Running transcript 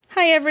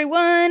Hi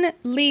everyone,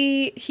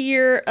 Lee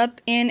here up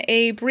in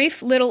a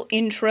brief little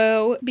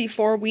intro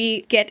before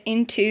we get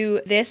into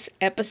this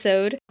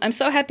episode. I'm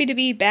so happy to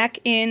be back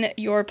in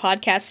your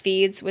podcast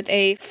feeds with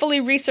a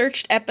fully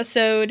researched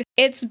episode.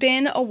 It's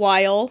been a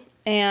while,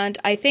 and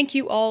I thank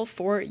you all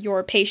for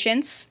your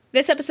patience.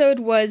 This episode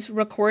was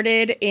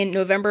recorded in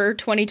November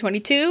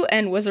 2022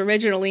 and was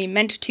originally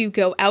meant to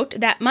go out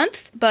that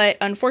month, but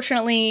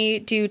unfortunately,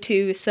 due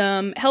to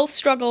some health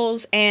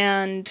struggles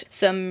and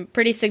some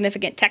pretty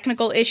significant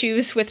technical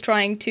issues with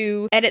trying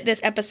to edit this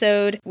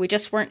episode, we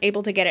just weren't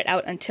able to get it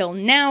out until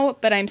now,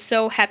 but I'm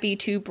so happy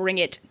to bring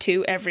it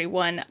to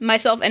everyone.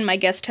 Myself and my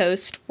guest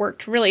host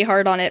worked really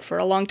hard on it for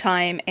a long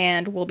time,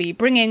 and we'll be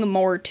bringing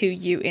more to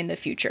you in the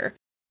future.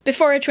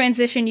 Before I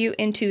transition you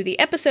into the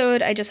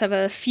episode, I just have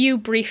a few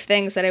brief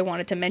things that I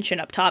wanted to mention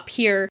up top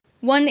here.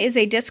 One is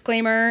a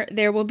disclaimer.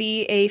 There will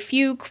be a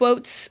few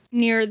quotes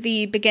near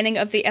the beginning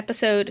of the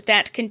episode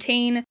that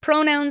contain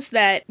pronouns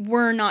that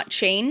were not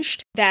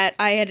changed, that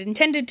I had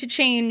intended to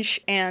change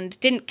and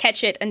didn't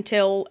catch it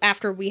until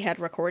after we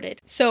had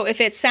recorded. So if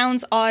it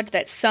sounds odd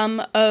that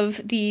some of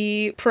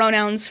the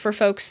pronouns for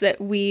folks that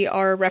we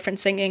are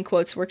referencing in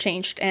quotes were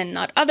changed and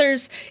not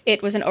others,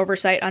 it was an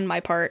oversight on my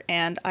part,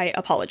 and I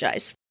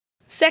apologize.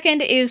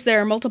 Second is there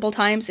are multiple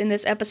times in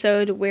this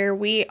episode where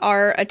we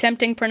are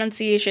attempting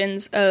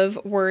pronunciations of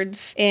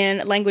words in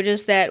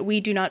languages that we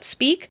do not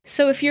speak.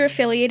 So if you're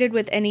affiliated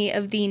with any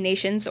of the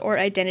nations or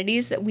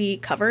identities that we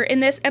cover in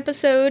this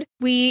episode,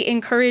 we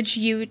encourage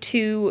you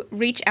to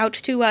reach out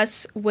to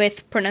us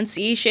with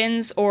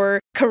pronunciations or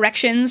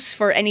corrections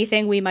for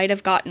anything we might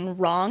have gotten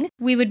wrong.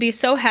 We would be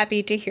so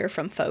happy to hear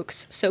from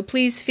folks, so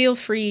please feel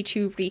free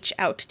to reach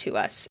out to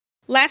us.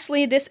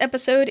 Lastly, this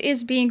episode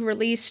is being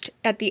released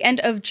at the end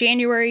of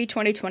January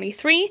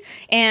 2023,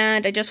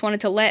 and I just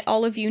wanted to let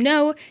all of you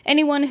know,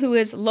 anyone who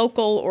is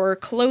local or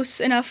close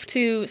enough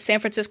to San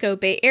Francisco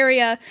Bay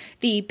Area,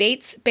 the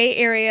Bates Bay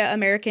Area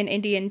American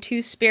Indian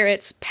Two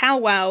Spirits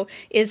Powwow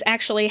is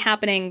actually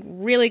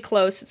happening really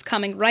close. It's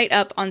coming right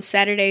up on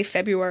Saturday,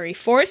 February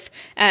 4th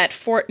at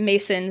Fort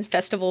Mason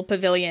Festival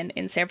Pavilion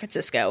in San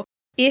Francisco.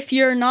 If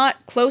you're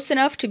not close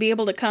enough to be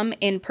able to come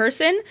in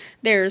person,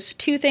 there's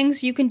two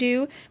things you can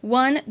do.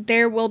 One,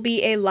 there will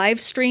be a live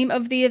stream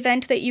of the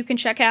event that you can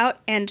check out.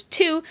 And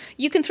two,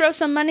 you can throw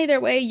some money their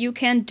way. You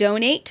can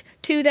donate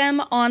to them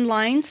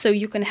online so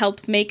you can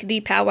help make the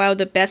powwow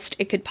the best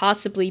it could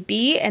possibly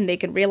be, and they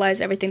can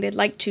realize everything they'd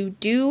like to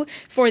do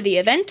for the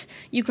event.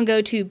 You can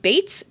go to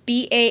Bates,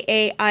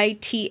 BAAITS.org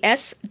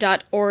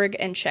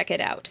and check it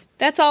out.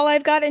 That's all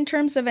I've got in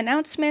terms of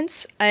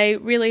announcements. I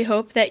really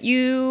hope that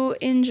you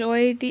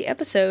enjoy the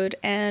episode,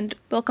 and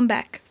welcome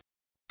back.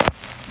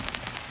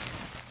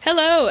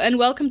 Hello, and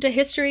welcome to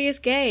History is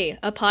Gay,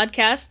 a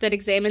podcast that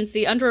examines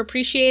the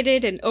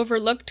underappreciated and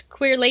overlooked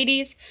queer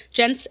ladies,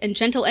 gents, and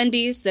gentle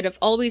enbies that have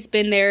always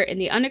been there in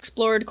the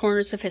unexplored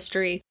corners of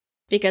history,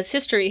 because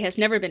history has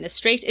never been as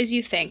straight as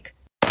you think.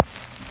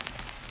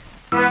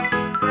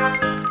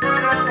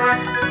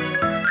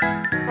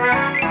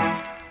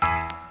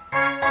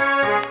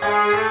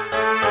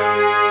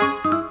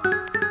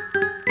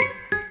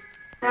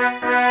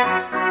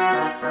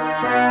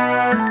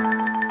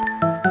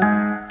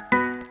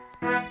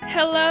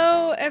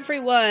 Hello,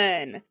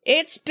 everyone.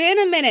 It's been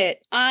a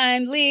minute.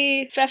 I'm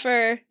Lee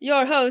Pfeffer,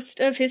 your host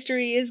of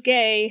History is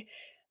Gay.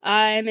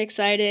 I'm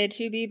excited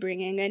to be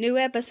bringing a new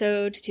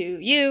episode to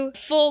you.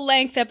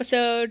 Full-length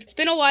episode. It's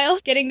been a while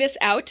getting this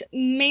out,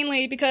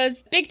 mainly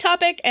because big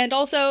topic and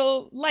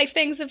also life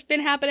things have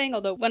been happening,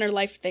 although when are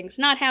life things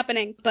not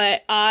happening?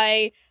 But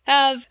I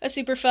have a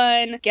super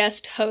fun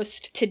guest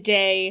host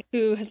today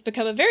who has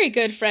become a very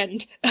good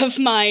friend of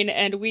mine,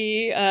 and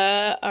we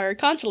are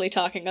constantly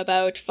talking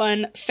about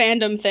fun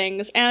fandom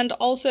things and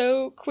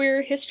also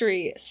queer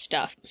history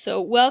stuff. So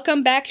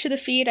welcome back to the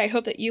feed. I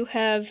hope that you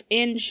have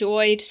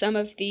enjoyed some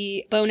of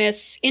the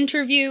bonus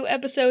interview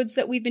episodes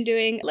that we've been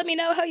doing. Let me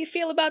know how you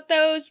feel about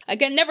those. I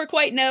can never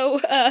quite know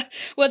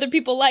whether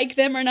people like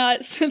them or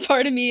not.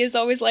 Part of me is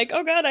always like,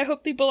 oh god, I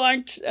hope people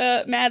aren't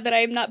mad that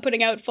I'm not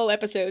putting out full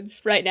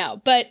episodes right now.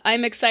 But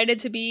I'm excited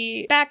to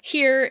be back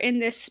here in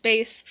this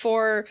space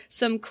for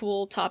some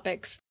cool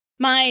topics.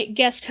 My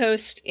guest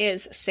host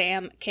is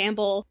Sam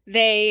Campbell.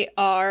 They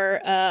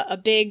are a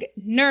big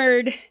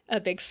nerd, a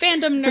big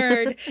fandom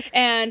nerd,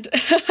 and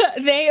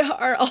they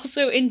are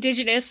also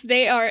indigenous.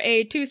 They are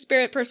a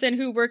two-spirit person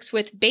who works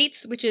with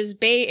Bates, which is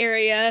Bay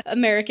Area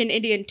American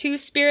Indian Two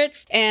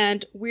Spirits,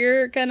 and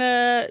we're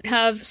gonna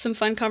have some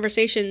fun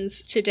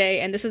conversations today,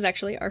 and this is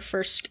actually our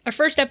first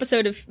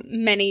episode of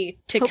many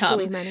to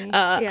Hopefully come. Many.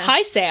 Yeah.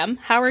 Hi, Sam.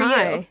 How are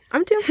you?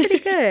 I'm doing pretty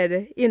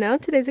good.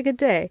 Today's a good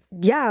day.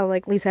 Yeah,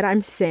 like Lee said,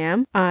 I'm Sam.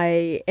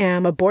 I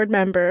am a board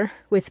member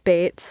with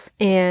Bates,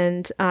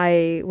 and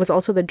I was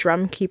also the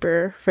drum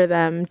keeper for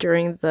them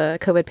during the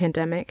COVID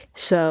pandemic.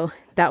 So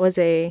that was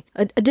a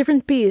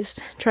different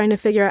beast, trying to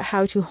figure out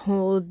how to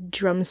hold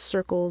drum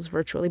circles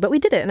virtually. But we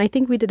did it, and I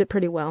think we did it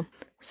pretty well.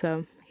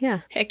 So,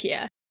 yeah. Heck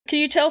yeah. Can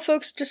you tell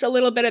folks just a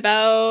little bit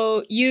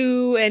about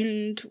you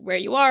and where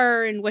you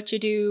are and what you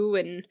do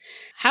and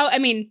how, I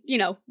mean, you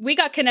know, we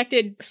got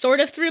connected sort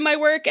of through my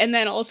work and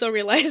then also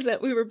realized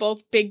that we were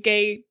both big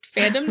gay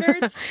fandom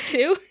nerds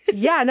too.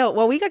 Yeah, no,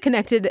 well, we got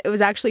connected. It was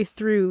actually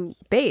through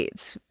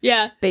Bates.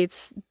 Yeah.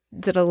 Bates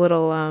did a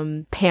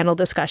little panel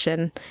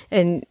discussion,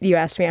 and you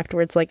asked me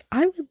afterwards, like,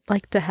 I would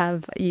like to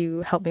have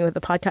you help me with the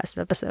podcast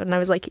episode. And I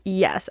was like,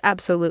 yes,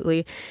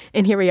 absolutely.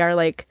 And here we are,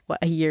 like, what,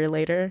 a year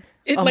later?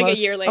 Like a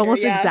year later,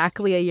 almost yeah.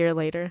 exactly a year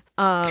later.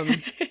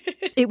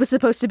 It was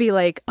supposed to be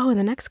like, oh, in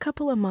the next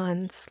couple of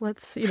months,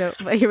 let's, you know,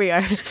 here we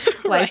are.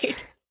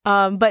 Right.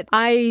 But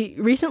I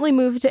recently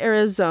moved to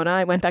Arizona.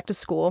 I went back to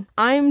school.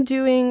 I'm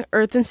doing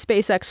Earth and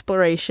space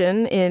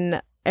exploration in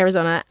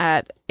Arizona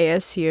at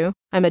ASU.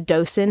 I'm a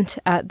docent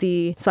at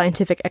the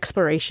Scientific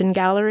Exploration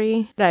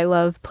Gallery. I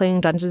love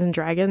playing Dungeons and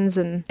Dragons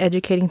and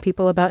educating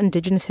people about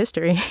Indigenous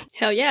history.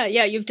 Hell yeah.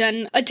 Yeah, you've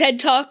done a TED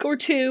Talk or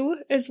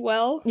two as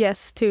well.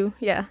 Yes, too.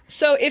 Yeah.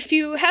 So if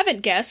you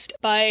haven't guessed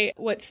by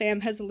what Sam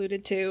has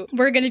alluded to,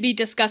 we're going to be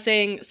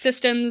discussing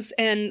systems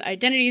and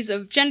identities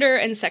of gender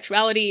and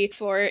sexuality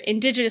for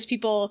Indigenous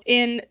people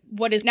in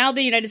what is now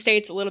the United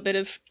States, a little bit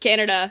of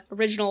Canada,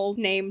 original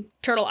name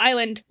Turtle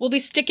Island. We'll be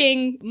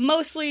sticking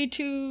mostly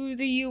to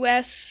the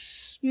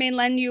US,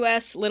 mainland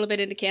US, a little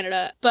bit into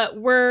Canada, but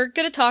we're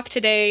going to talk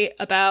today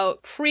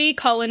about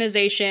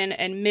pre-colonization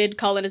and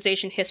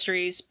mid-colonization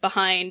histories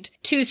behind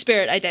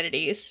Two-Spirit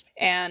identities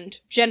and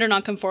gender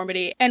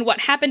nonconformity and what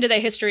happened to that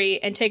history,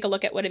 and take a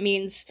look at what it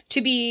means to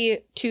be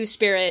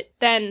Two-Spirit,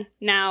 then,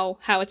 now,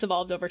 how it's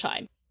evolved over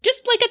time.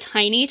 Just like a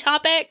tiny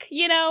topic,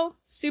 you know?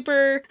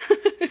 Super,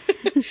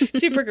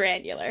 super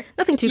granular.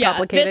 Nothing too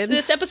complicated.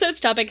 This episode's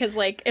topic has,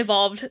 like,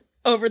 evolved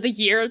over the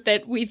year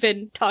that we've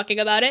been talking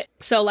about it.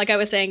 So, like I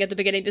was saying at the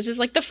beginning, this is,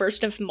 like, the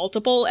first of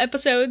multiple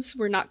episodes.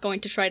 We're not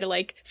going to try to,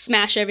 like,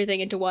 smash everything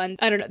into one.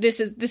 I don't know. This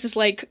is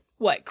like,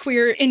 what,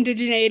 queer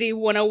indigeneity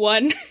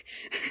 101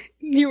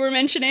 you were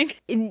mentioning?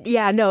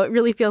 Yeah, no, it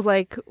really feels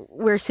like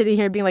we're sitting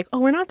here being like, oh,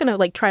 we're not going to,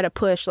 like, try to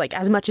push, like,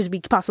 as much as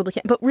we possibly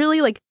can. But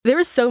really, like, there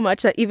is so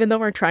much that even though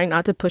we're trying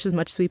not to push as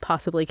much as we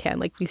possibly can,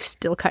 like, we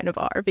still kind of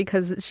are,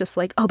 because it's just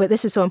like, oh, but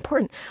this is so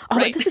important. Oh,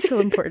 right. But this is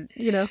so important,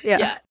 you know?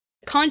 Yeah.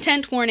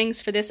 Content warnings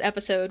for this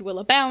episode will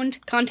abound.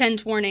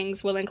 Content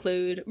warnings will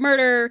include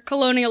murder,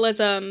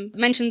 colonialism,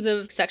 mentions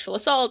of sexual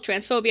assault,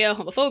 transphobia,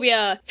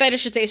 homophobia,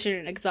 fetishization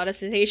and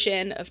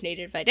exoticization of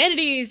native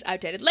identities,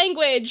 outdated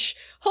language,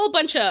 whole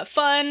bunch of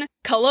fun,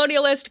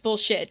 colonialist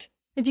bullshit.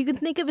 If you can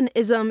think of an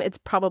ism, it's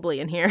probably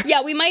in here.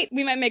 Yeah, we might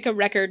make a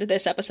record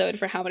this episode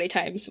for how many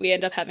times we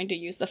end up having to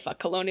use the fuck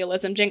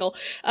colonialism jingle.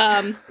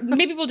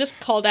 Maybe we'll just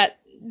call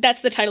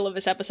that's the title of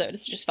this episode.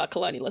 It's just fuck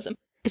colonialism.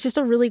 It's just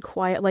a really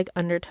quiet, like,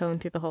 undertone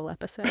through the whole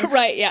episode.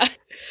 Right, yeah.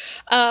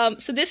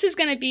 So this is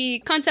going to be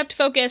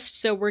concept-focused,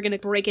 so we're going to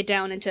break it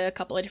down into a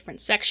couple of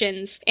different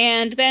sections.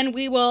 And then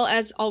we will,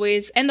 as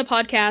always, end the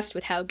podcast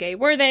with How Gay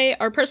Were They?,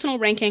 our personal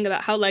ranking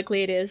about how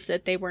likely it is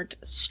that they weren't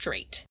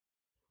straight.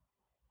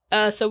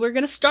 So we're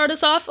going to start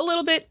us off a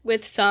little bit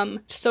with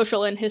some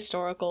social and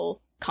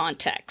historical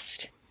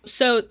context.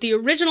 So the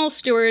original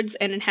stewards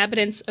and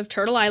inhabitants of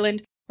Turtle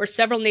Island were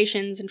several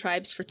nations and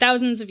tribes for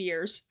thousands of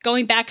years,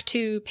 going back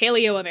to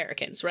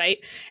Paleo-Americans, right?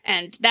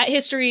 And that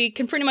history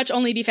can pretty much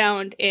only be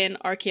found in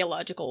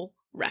archaeological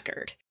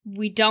record.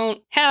 We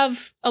don't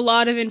have a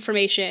lot of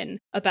information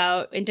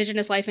about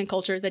Indigenous life and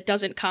culture that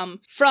doesn't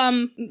come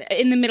from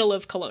in the middle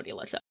of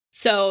colonialism.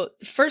 So,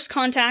 first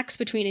contacts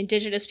between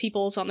Indigenous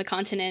peoples on the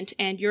continent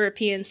and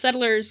European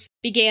settlers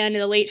began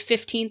in the late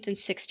 15th and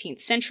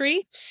 16th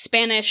century.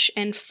 Spanish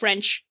and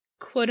French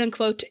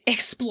quote-unquote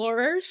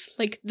explorers,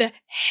 like the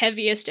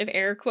heaviest of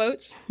air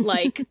quotes,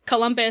 like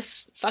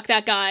Columbus, fuck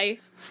that guy.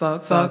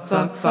 Fuck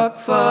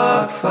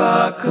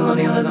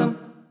colonialism.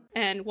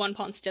 And Juan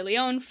Ponce de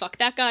Leon, fuck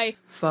that guy.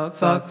 Fuck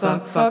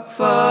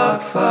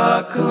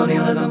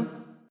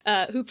colonialism.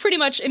 Who pretty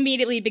much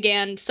immediately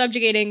began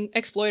subjugating,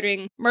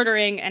 exploiting,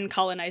 murdering, and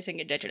colonizing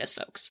Indigenous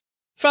folks.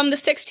 From the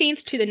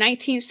 16th to the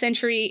 19th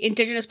century,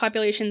 Indigenous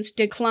populations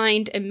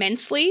declined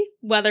immensely,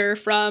 whether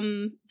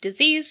from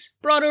disease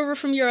brought over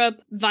from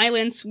Europe,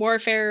 violence,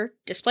 warfare,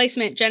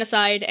 displacement,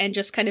 genocide, and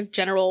just kind of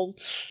general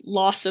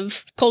loss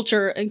of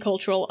culture and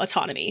cultural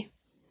autonomy.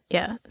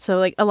 Yeah, so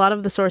like a lot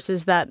of the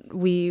sources that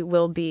we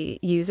will be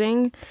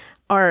using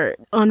are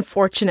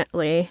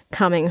unfortunately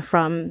coming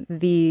from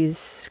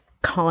these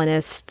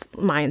colonist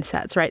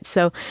mindsets, right?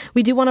 So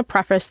we do want to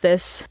preface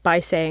this by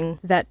saying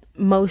that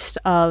most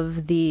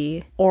of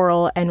the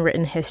oral and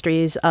written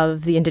histories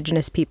of the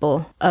Indigenous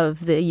people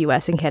of the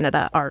US and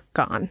Canada are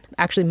gone.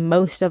 Actually,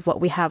 most of what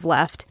we have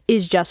left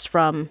is just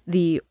from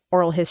the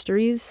oral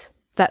histories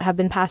that have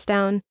been passed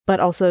down, but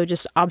also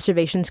just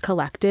observations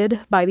collected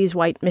by these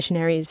white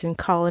missionaries and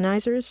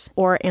colonizers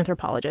or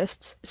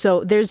anthropologists.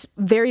 So there's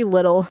very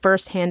little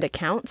firsthand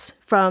accounts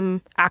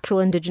from actual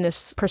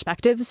Indigenous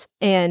perspectives.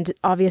 And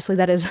obviously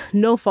that is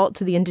no fault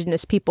to the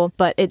Indigenous people,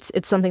 but it's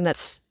something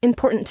that's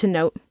important to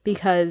note,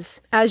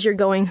 because as you're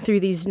going through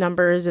these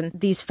numbers and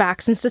these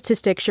facts and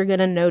statistics, you're going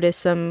to notice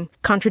some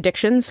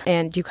contradictions,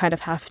 and you kind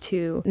of have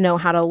to know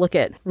how to look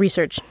at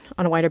research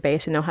on a wider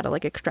base and know how to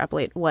like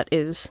extrapolate what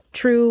is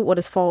true, what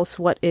is false,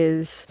 what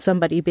is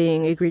somebody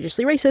being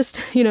egregiously racist,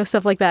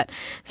 stuff like that.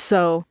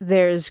 So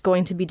there's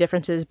going to be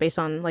differences based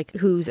on like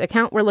whose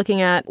account we're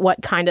looking at,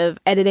 what kind of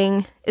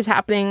editing is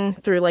happening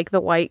through like the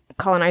white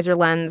colonizer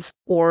lens,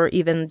 or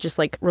even just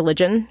like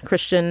religion,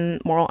 Christian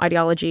moral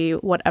ideology,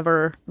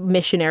 whatever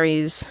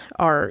missionaries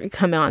are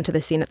coming onto the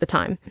scene at the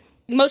time.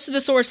 Most of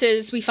the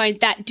sources we find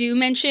that do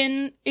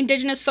mention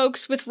Indigenous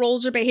folks with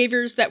roles or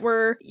behaviors that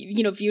were,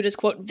 viewed as,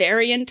 quote,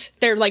 variant.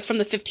 They're like from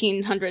the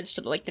 1500s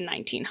to like the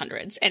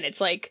 1900s. And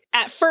it's like,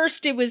 at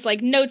first it was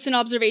like notes and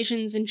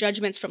observations and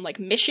judgments from like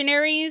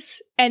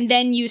missionaries. And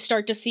then you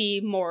start to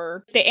see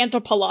more the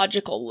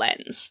anthropological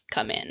lens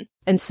come in.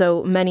 And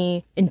so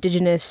many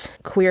Indigenous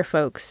queer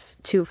folks,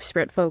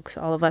 Two-Spirit folks,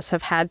 all of us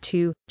have had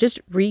to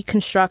just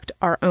reconstruct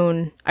our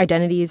own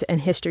identities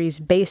and histories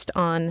based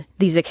on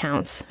these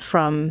accounts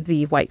from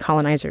the white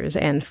colonizers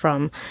and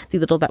from the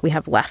little that we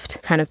have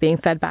left kind of being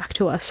fed back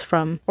to us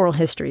from oral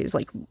histories,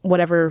 like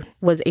whatever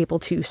was able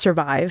to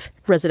survive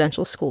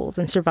residential schools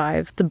and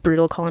survive the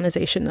brutal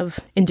colonization of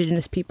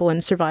Indigenous people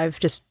and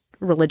survive just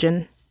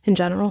religion in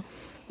general.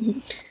 Mm-hmm.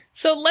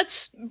 So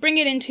let's bring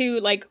it into,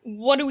 like,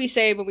 what do we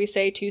say when we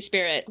say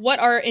Two-Spirit? What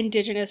are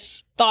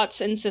Indigenous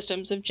thoughts and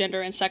systems of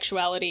gender and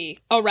sexuality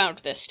around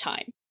this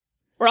time?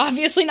 We're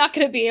obviously not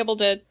going to be able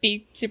to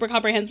be super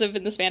comprehensive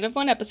in the span of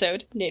one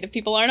episode. Native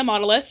people aren't a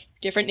monolith.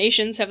 Different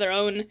nations have their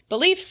own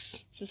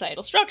beliefs,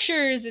 societal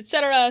structures,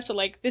 etc. So,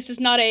 like, this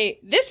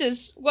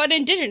is what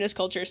Indigenous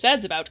culture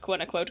says about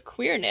quote-unquote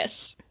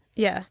queerness.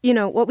 Yeah.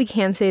 What we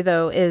can say,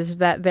 though, is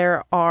that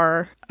there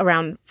are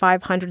around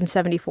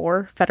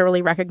 574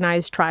 federally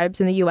recognized tribes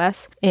in the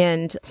U.S.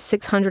 and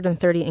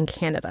 630 in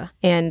Canada.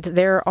 And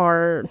there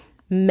are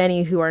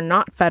many who are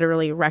not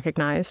federally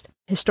recognized.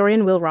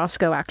 Historian Will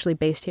Roscoe, actually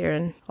based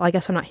here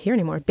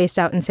based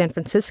out in San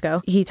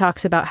Francisco, he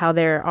talks about how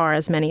there are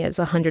as many as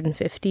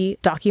 150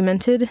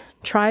 documented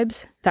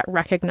tribes that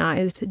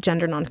recognized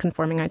gender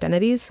nonconforming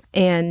identities.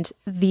 And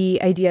the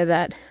idea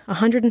that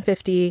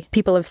 150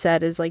 people have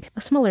said is like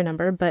a smaller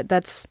number, but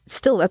that's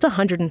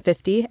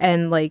 150.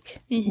 And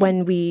like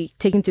when we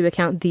take into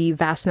account the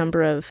vast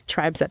number of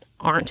tribes that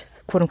aren't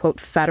quote unquote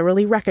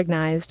federally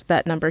recognized,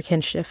 that number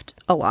can shift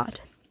a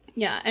lot.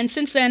 Yeah, and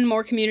since then,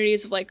 more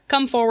communities have, like,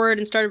 come forward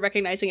and started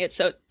recognizing it,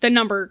 so the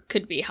number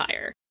could be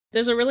higher.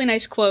 There's a really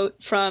nice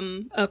quote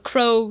from a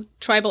Crow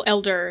tribal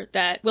elder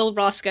that Will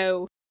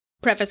Roscoe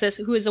prefaces,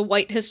 who is a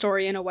white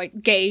historian, a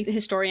white gay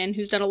historian,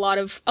 who's done a lot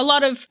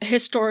of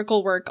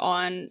historical work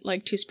on,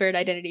 like, Two-Spirit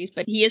identities,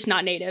 but he is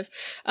not Native.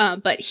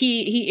 But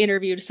he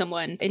interviewed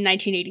someone in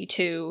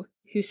 1982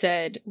 who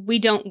said, "We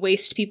don't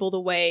waste people the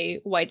way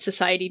white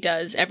society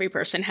does. Every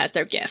person has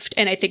their gift."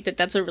 And I think that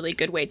that's a really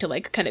good way to,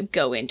 like, kind of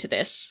go into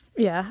this.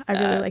 Yeah, I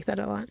really like that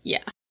a lot.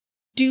 Yeah.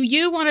 Do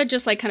you want to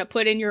just, like, kind of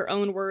put in your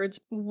own words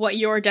what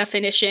your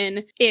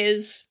definition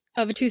is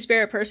of a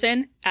Two-Spirit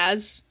person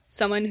as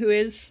someone who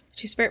is a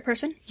Two-Spirit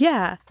person?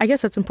 Yeah, I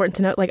guess that's important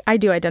to note. Like, I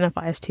do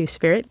identify as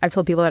Two-Spirit. I've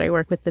told people that I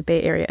work with the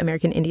Bay Area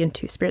American Indian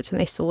Two-Spirits,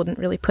 and they still wouldn't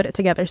really put it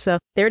together. So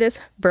there it is,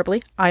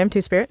 verbally. I am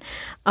Two-Spirit.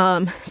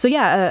 So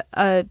yeah,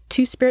 a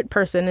Two-Spirit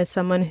person is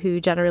someone who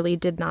generally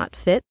did not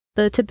fit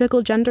the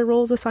typical gender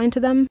roles assigned to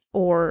them,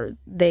 or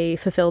they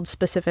fulfilled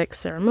specific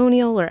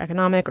ceremonial or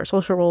economic or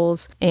social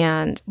roles,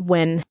 and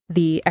when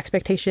the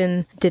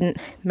expectation didn't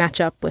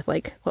match up with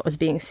like what was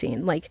being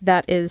seen, like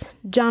that is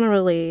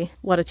generally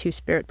what a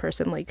Two-Spirit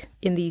person, like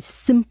in the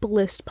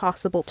simplest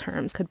possible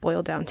terms, could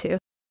boil down to.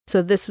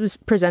 So this was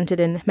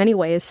presented in many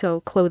ways, so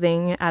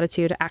clothing,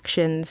 attitude,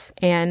 actions,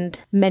 and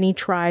many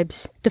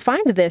tribes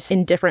defined this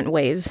in different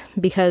ways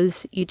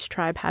because each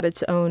tribe had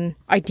its own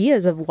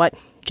ideas of what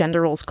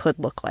gender roles could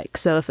look like.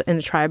 So if in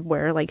a tribe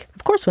where, like,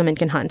 of course women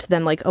can hunt,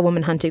 then like a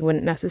woman hunting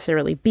wouldn't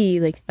necessarily be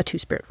like a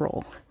Two-Spirit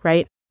role,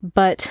 right?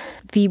 But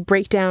the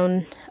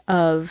breakdown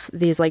of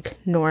these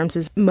like norms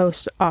is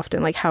most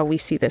often like how we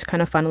see this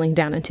kind of funneling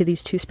down into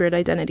these Two-Spirit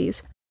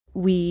identities.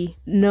 We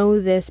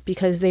know this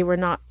because they were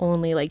not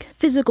only like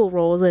physical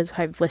roles as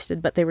I've listed,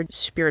 but they were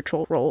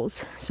spiritual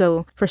roles.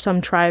 So for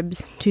some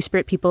tribes,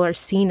 Two-Spirit people are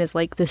seen as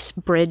like this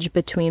bridge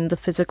between the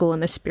physical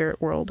and the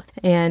spirit world.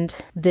 And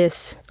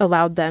this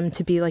allowed them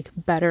to be like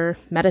better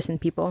medicine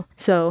people.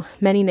 So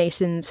many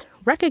nations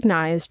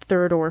recognized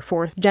third or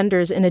fourth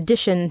genders in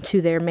addition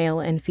to their male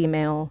and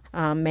female,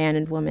 man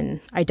and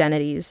woman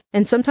identities.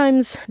 And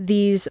sometimes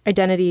these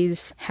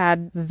identities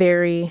had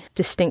very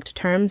distinct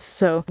terms.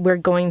 So we're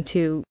going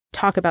to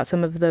talk about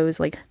some of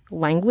those like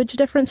language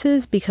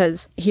differences,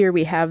 because here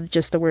we have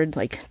just the word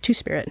like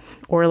two-spirit,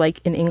 or like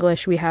in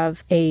English we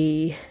have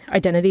a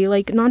identity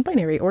like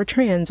non-binary or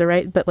trans,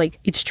 right? But like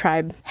each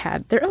tribe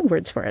had their own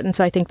words for it. And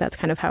so I think that's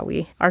kind of how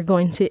we are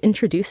going to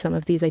introduce some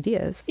of these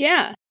ideas.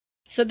 Yeah.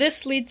 So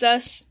this leads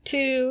us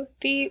to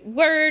the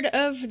word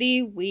of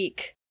the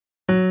week.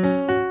 Word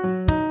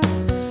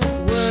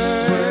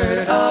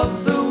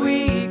of the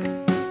week.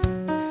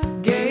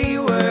 Gay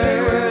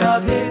word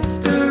of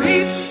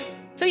history.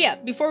 So yeah,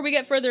 before we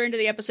get further into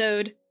the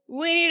episode,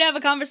 we need to have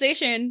a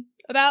conversation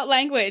about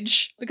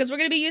language, because we're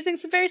going to be using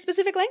some very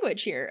specific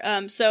language here.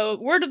 So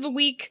word of the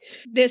week,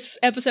 this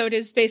episode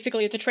is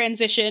basically the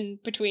transition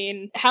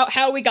between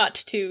how we got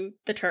to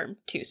the term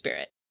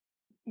two-spirit.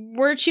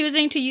 We're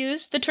choosing to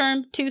use the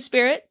term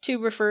two-spirit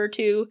to refer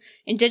to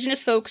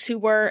Indigenous folks who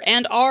were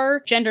and are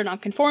gender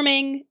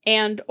nonconforming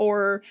and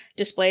or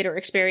displayed or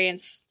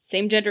experience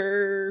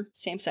same-gender,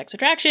 same-sex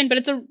attraction, but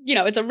it's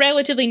a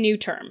relatively new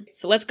term.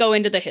 So let's go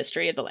into the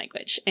history of the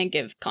language and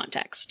give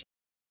context.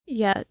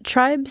 Yeah,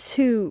 tribes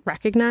who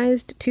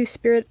recognized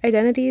two-spirit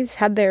identities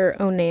had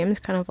their own names,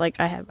 kind of like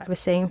I was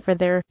saying, for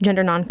their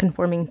gender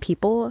non-conforming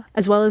people,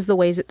 as well as the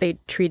ways that they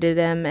treated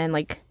them and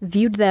like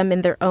viewed them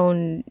in their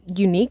own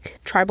unique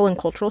tribal and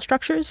cultural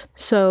structures.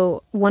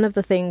 So one of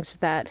the things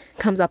that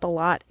comes up a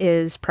lot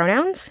is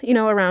pronouns,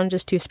 around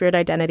just two-spirit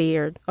identity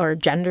or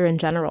gender in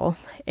general.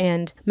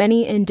 And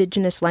many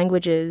Indigenous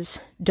languages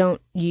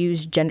don't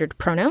use gendered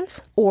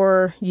pronouns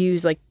or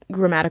use like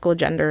grammatical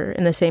gender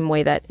in the same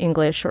way that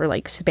English or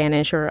like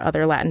Spanish or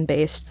other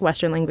Latin-based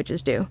Western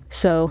languages do.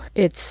 So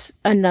it's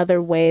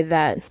another way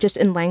that just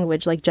in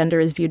language, like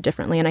gender is viewed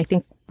differently. And I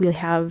think we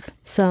have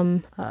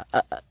some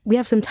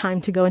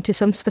time to go into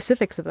some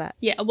specifics of that.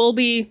 Yeah, we'll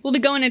be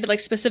going into like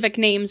specific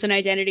names and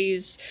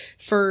identities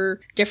for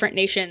different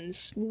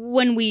nations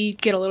when we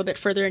get a little bit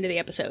further into the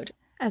episode.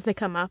 As they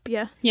come up,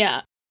 yeah.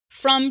 Yeah.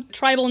 From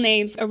tribal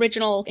names,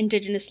 original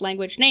Indigenous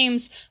language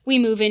names, we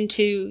move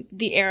into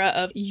the era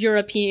of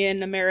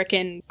European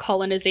American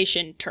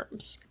colonization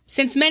terms.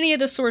 Since many of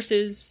the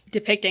sources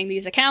depicting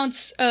these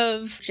accounts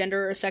of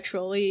gender or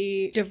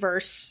sexually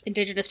diverse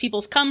Indigenous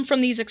peoples come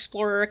from these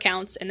explorer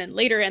accounts, and then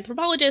later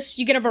anthropologists,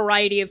 you get a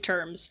variety of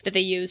terms that they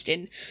used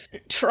in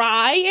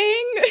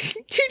trying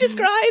to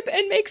describe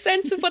and make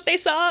sense of what they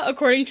saw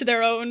according to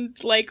their own,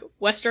 like,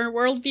 Western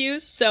worldviews.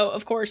 So,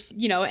 of course,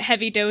 a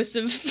heavy dose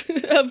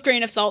of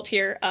grain of salt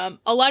here.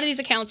 A lot of these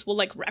accounts will,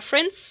 like,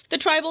 reference the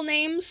tribal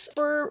names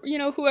for,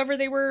 whoever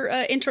they were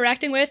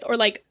interacting with, or,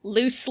 like,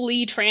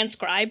 loosely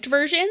transcribed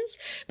versions.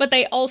 But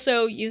they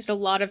also used a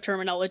lot of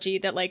terminology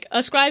that, like,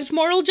 ascribed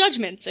moral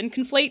judgments and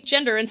conflate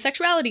gender and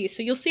sexuality.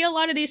 So you'll see a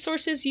lot of these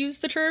sources use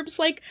the terms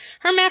like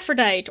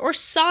hermaphrodite or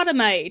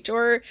sodomite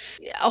or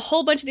a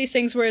whole bunch of these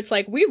things where it's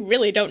like, we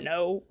really don't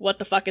know what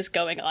the fuck is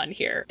going on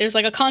here. There's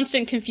like a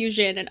constant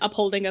confusion and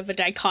upholding of a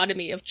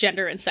dichotomy of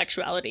gender and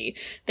sexuality.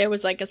 There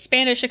was like a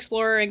Spanish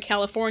explorer in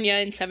California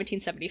in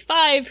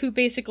 1775 who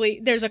basically,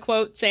 there's a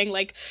quote saying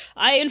like,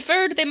 I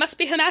inferred they must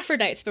be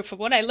hermaphrodites, but from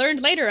what I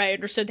learned later, I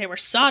understood they were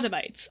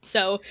sodomites.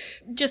 So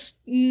just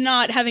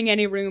not having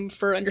any room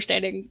for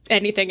understanding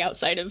anything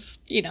outside of,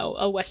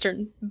 a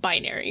Western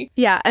binary.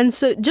 Yeah, and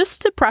so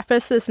just to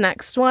preface this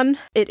next one,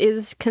 it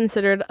is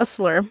considered a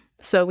slur.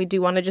 So we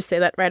do want to just say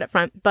that right up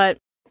front. But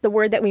the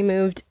word that we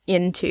moved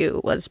into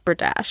was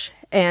berdache.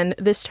 And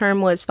this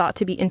term was thought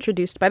to be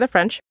introduced by the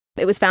French.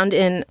 It was found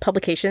in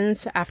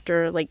publications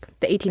after, like,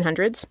 the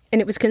 1800s,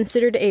 and it was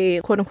considered a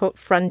quote-unquote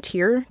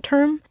frontier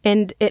term,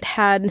 and it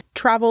had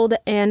traveled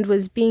and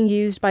was being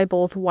used by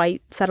both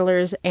white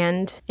settlers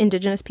and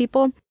Indigenous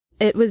people.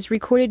 It was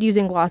recorded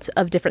using lots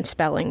of different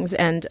spellings,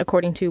 and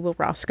according to Will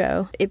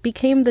Roscoe, it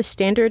became the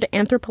standard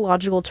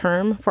anthropological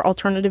term for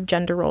alternative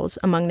gender roles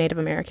among Native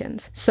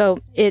Americans. So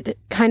it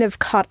kind of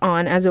caught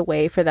on as a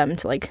way for them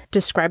to, like,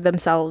 describe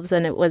themselves,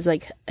 and it was,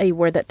 like, a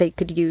word that they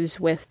could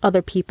use with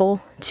other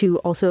people to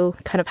also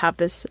kind of have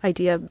this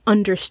idea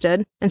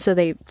understood. And so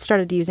they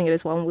started using it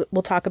as well, and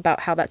we'll talk about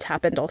how that's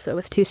happened also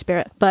with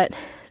two-spirit. But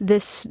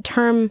this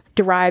term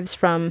derives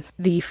from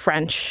the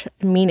French,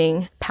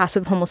 meaning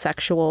passive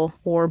homosexual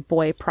or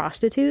boy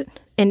prostitute.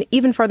 And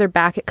even farther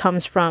back, it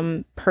comes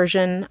from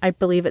Persian. I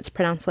believe it's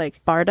pronounced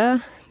like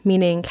barda,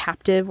 meaning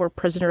captive or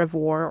prisoner of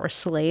war or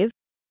slave.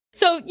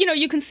 So,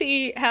 you can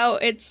see how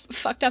it's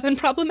fucked up and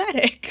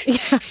problematic.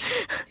 Yeah.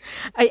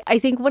 I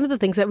think one of the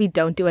things that we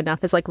don't do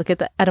enough is, like, look at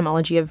the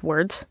etymology of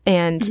words.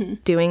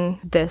 And doing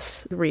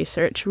this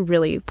research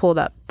really pulled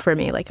up for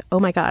me, like, oh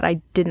my God,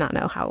 I did not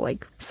know how,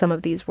 like, some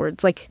of these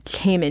words, like,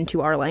 came into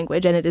our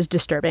language, and it is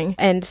disturbing.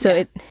 And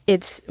so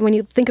it's, when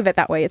you think of it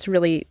that way, it's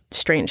really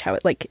strange how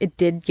it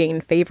did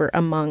gain favor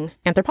among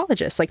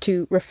anthropologists, like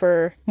to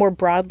refer more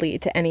broadly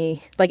to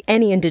any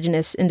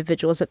indigenous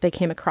individuals that they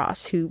came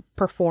across who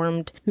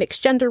performed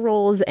mixed gender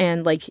roles,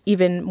 and like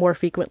even more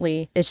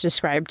frequently it's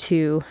described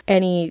to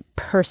any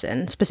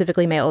person,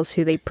 specifically males,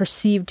 who they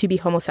perceived to be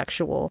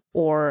homosexual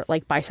or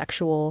like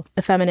bisexual,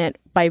 effeminate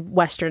by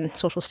Western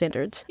social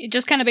standards. It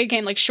just kind of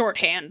became like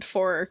shorthand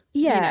for,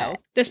 Yeah.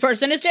 this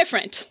person is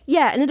different.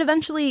 Yeah, and it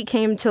eventually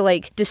came to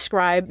like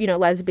describe,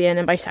 lesbian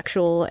and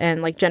bisexual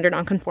and like gender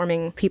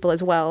nonconforming people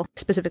as well,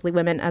 specifically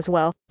women as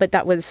well. But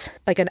that was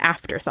like an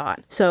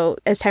afterthought. So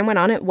as time went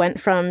on, it went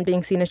from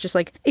being seen as just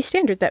like a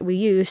standard that we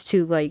use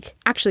to like,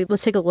 actually,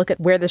 let's take a look at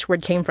where this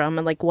word came from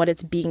and like what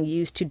it's being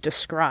used to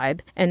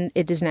describe. And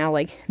it is now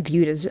like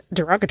viewed as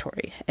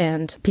derogatory.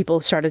 And people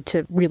started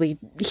to really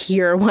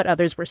hear what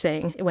others were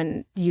saying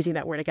when using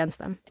that word against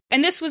them.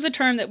 And this was a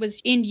term that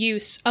was in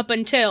use up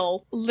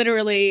until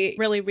literally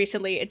really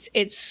recently.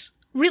 It's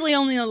really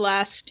only the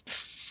last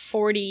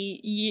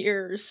 40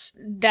 years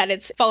that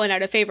it's fallen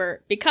out of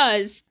favor,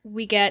 because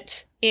we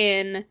get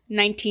in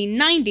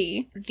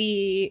 1990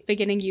 the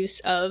beginning use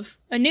of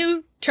a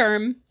new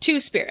term,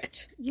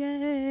 two-spirit.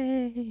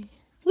 Yay!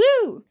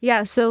 Woo!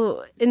 Yeah,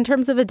 so in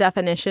terms of a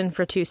definition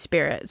for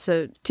two-spirit,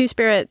 so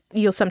two-spirit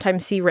you'll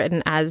sometimes see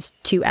written as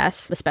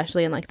 2S,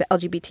 especially in like the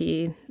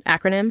LGBT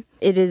acronym.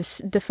 It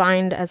is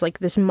defined as like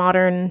this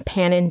modern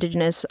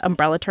pan-indigenous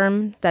umbrella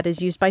term that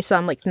is used by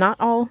some, like not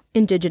all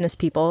indigenous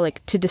people,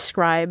 like to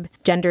describe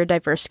gender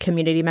diverse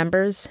community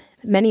members,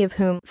 many of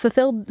whom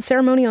fulfilled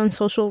ceremonial and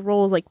social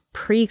roles like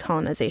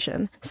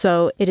pre-colonization.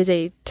 So it is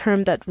a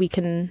term that we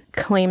can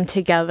claim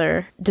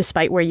together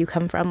despite where you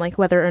come from, like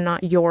whether or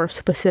not your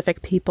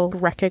specific people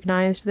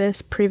recognized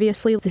this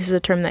previously. This is a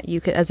term that you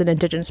could, as an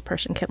indigenous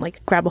person, can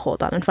like grab a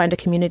hold on and find a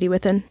community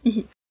within.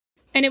 Mm-hmm.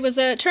 And it was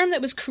a term that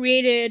was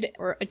created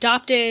or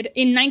adopted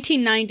in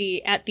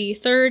 1990 at the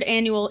 3rd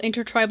Annual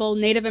Intertribal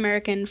Native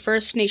American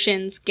First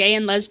Nations Gay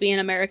and Lesbian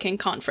American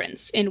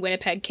Conference in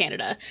Winnipeg,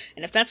 Canada.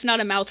 And if that's not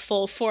a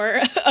mouthful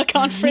for a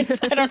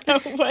conference, I don't know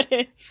what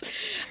is.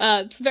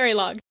 It's very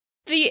long.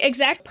 The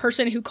exact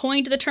person who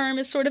coined the term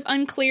is sort of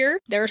unclear.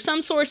 There are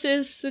some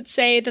sources that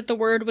say that the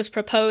word was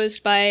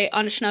proposed by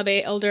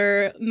Anishinaabe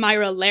elder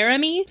Myra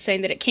Laramie,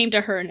 saying that it came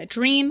to her in a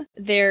dream.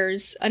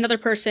 There's another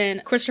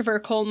person, Christopher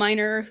Cole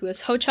Minor, who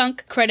is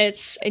Ho-Chunk,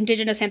 credits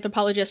Indigenous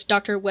anthropologist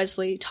Dr.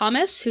 Wesley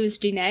Thomas, who's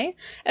Diné,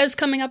 as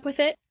coming up with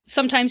it.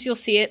 Sometimes you'll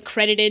see it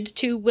credited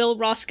to Will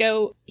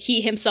Roscoe. He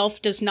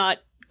himself does not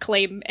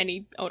claim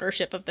any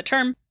ownership of the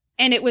term.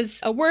 And it was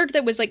a word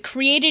that was like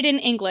created in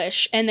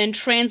English and then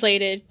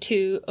translated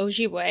to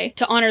Ojibwe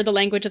to honor the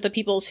language of the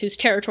peoples whose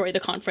territory the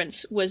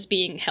conference was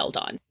being held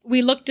on.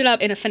 We looked it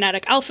up in a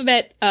phonetic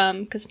alphabet,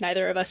 because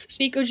neither of us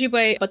speak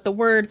Ojibwe, but the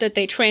word that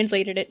they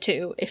translated it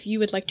to, if you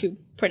would like to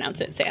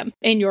pronounce it, Sam,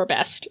 in your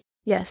best.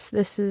 Yes,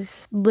 this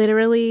is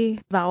literally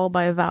vowel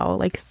by vowel,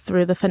 like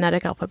through the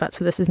phonetic alphabet.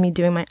 So this is me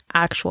doing my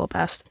actual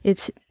best.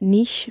 It's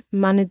Nish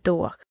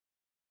Manidoak.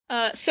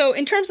 So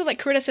in terms of like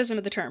criticism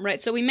of the term,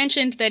 right? So we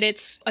mentioned that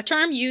it's a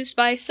term used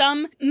by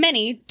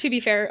many, to be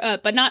fair,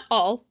 but not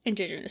all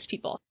Indigenous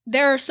people.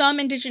 There are some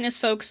Indigenous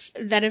folks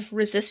that have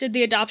resisted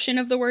the adoption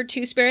of the word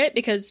two-spirit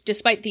because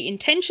despite the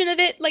intention of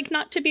it, like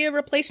not to be a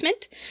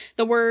replacement,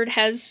 the word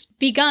has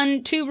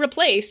begun to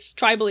replace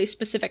tribally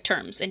specific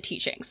terms and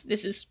teachings.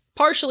 This is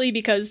partially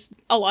because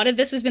a lot of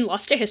this has been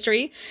lost to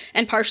history,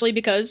 and partially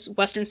because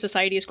Western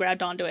society has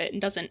grabbed onto it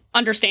and doesn't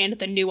understand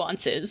the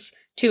nuances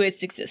to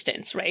its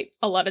existence, right?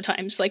 A lot of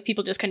times, like,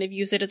 people just kind of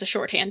use it as a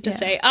shorthand to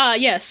say,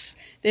 yes,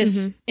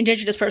 this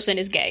Indigenous person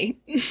is gay.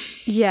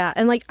 Yeah,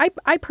 and like,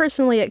 I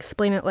personally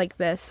explain it like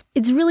this.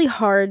 It's really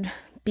hard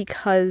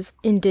because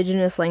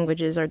Indigenous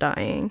languages are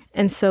dying.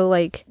 And so,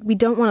 like, we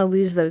don't want to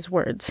lose those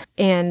words.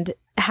 And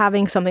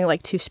having something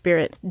like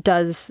two-spirit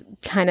does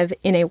kind of,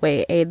 in a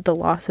way, aid the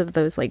loss of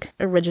those, like,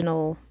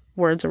 original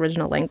words,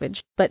 original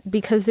language. But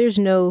because there's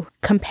no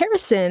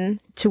comparison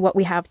to what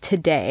we have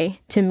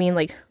today to mean,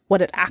 like,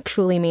 what it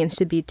actually means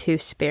to be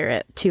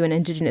two-spirit to an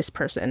Indigenous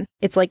person,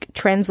 it's like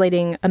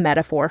translating a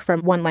metaphor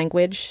from one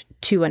language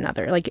to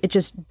another. Like, it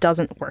just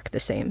doesn't work the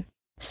same.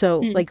 So,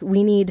 like,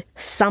 we need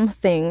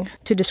something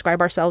to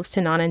describe ourselves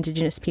to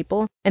non-Indigenous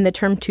people, and the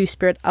term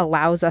two-spirit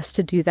allows us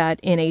to do that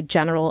in a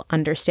general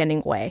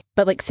understanding way.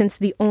 But, like, since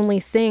the only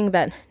thing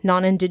that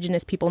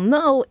non-Indigenous people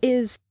know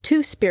is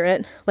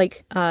two-spirit,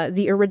 like,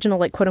 the original,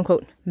 like,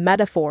 quote-unquote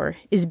metaphor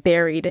is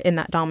buried in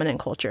that dominant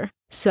culture.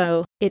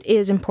 So it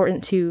is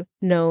important to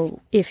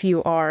know if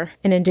you are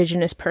an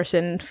Indigenous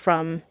person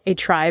from a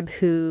tribe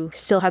who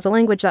still has a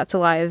language that's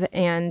alive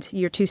and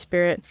you're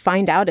two-spirit,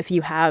 find out if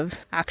you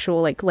have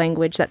actual, like,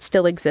 language that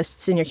still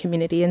exists in your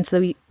community. And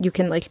so you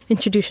can, like,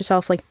 introduce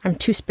yourself like, I'm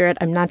two-spirit,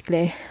 I'm not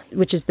Gle,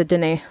 which is the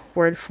Dene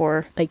word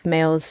for, like,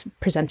 males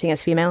presenting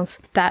as females.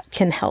 That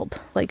can help,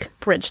 like,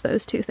 bridge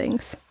those two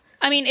things.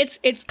 I mean,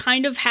 it's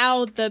kind of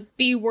how the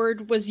B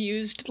word was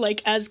used,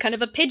 like, as kind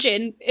of a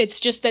pigeon. It's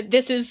just that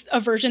this is a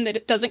version that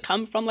it doesn't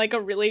come from, like,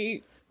 a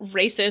really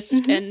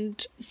racist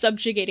and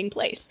subjugating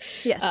place.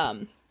 Yes.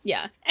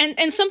 Yeah.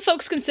 And some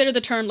folks consider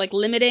the term like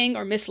limiting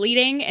or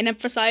misleading and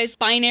emphasize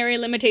binary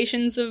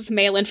limitations of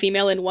male and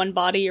female in one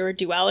body or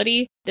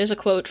duality. There's a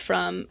quote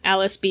from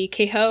Alice B.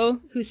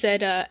 Kehoe, who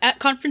said, at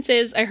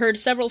conferences, I heard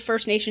several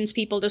First Nations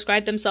people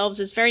describe themselves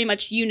as very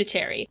much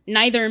unitary,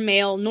 neither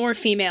male nor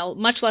female,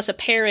 much less a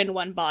pair in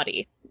one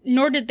body.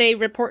 Nor did they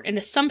report an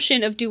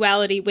assumption of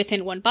duality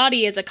within one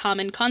body as a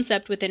common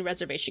concept within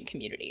reservation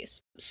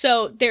communities.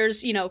 So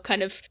there's,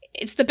 kind of,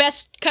 it's the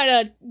best kind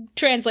of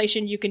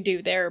translation you can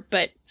do there,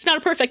 but it's not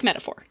a perfect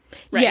metaphor.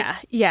 Right?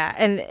 Yeah.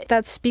 And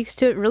that speaks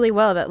to it really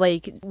well that,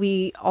 like,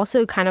 we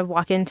also kind of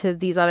walk into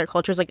these other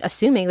cultures, like,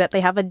 assuming that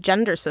they have a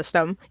gender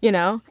system,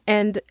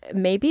 and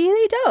maybe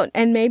they don't.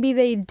 And maybe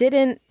they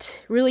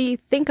didn't really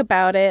think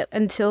about it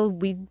until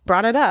we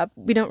brought it up.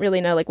 We don't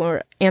really know, like, when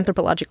we're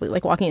anthropologically,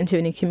 like, walking into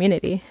a new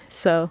community.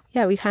 So,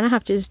 yeah, we kind of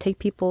have to just take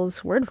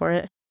people's word for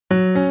it.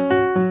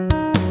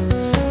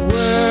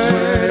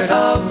 Word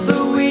of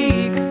the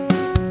week.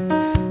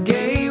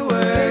 Gay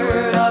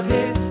word of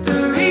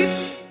history.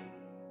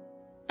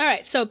 All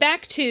right, so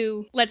back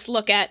to, let's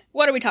look at,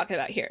 what are we talking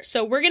about here?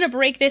 So we're going to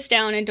break this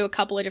down into a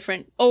couple of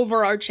different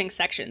overarching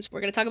sections.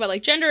 We're going to talk about,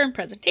 like, gender and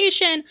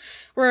presentation.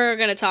 We're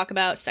going to talk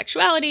about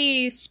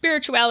sexuality,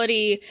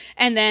 spirituality,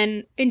 and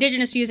then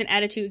indigenous views and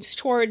attitudes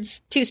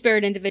towards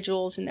two-spirit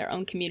individuals in their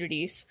own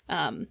communities.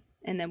 And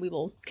then we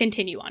will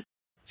continue on.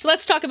 So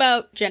let's talk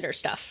about gender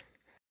stuff.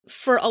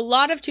 For a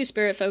lot of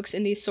two-spirit folks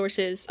in these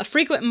sources, a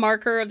frequent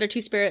marker of their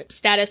two-spirit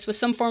status was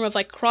some form of,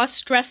 like,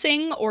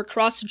 cross-dressing or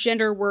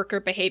cross-gender work or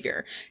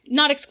behavior.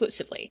 Not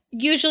exclusively.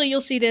 Usually you'll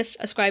see this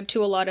ascribed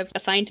to a lot of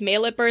assigned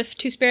male at birth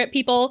two-spirit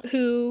people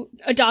who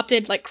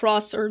adopted, like,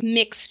 cross or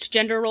mixed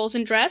gender roles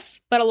in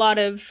dress, but a lot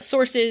of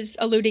sources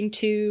alluding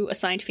to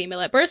assigned female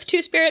at birth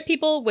two-spirit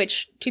people,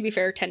 which, to be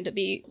fair, tend to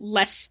be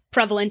less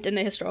prevalent in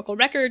the historical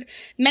record.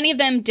 Many of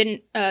them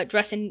didn't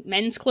dress in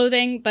men's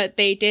clothing, but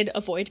they did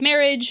avoid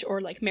marriage or,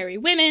 like, marry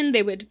women.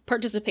 They would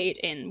participate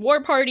in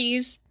war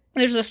parties.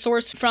 There's a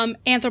source from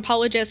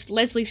anthropologist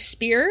Leslie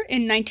Spear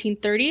in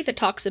 1930 that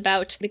talks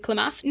about the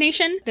Klamath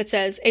Nation that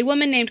says, a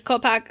woman named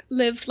Kopak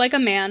lived like a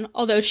man,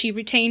 although she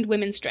retained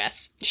women's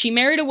dress. She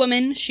married a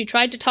woman, she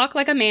tried to talk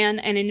like a man,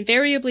 and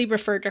invariably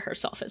referred to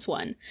herself as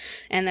one.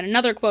 And then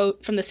another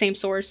quote from the same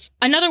source,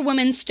 another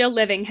woman still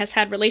living has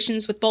had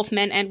relations with both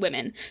men and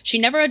women. She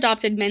never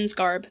adopted men's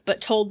garb, but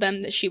told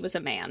them that she was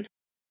a man.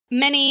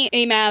 Many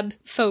AMAB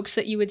folks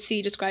that you would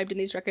see described in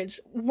these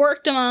records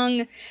worked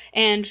among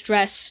and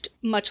dressed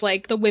much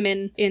like the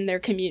women in their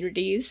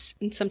communities.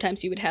 And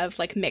sometimes you would have,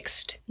 like,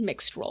 mixed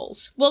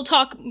roles. We'll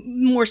talk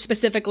more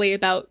specifically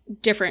about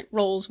different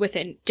roles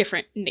within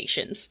different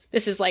nations.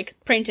 This is like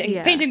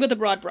painting with a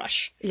broad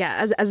brush.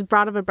 Yeah, as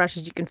broad of a brush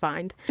as you can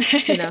find,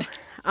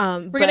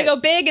 We're gonna go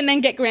big and then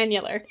get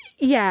granular.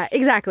 Yeah,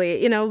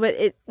 exactly.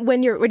 But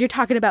when you're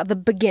talking about the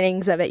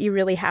beginnings of it, you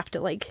really have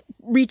to, like,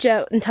 reach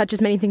out and touch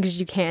as many things as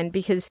you can,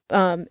 because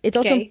it's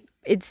also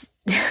it's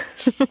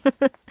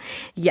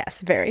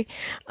yes, very.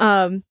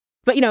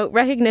 But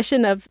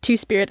recognition of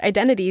two-spirit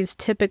identities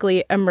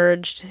typically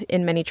emerged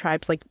in many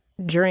tribes, like,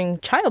 during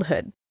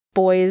childhood.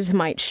 Boys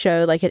might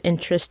show, like, an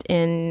interest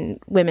in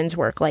women's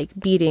work, like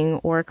beading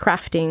or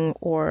crafting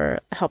or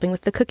helping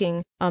with the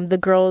cooking. The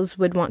girls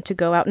would want to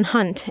go out and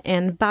hunt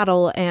and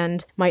battle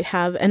and might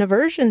have an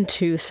aversion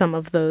to some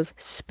of those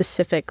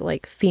specific,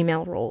 like,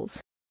 female roles.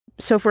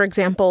 So, for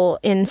example,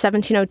 in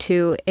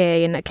 1702,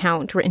 an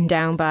account written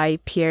down by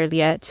Pierre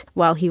Liet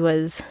while he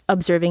was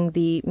observing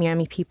the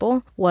Miami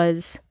people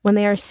was, when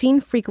they are seen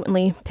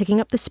frequently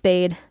picking up the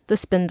spade, the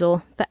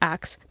spindle, the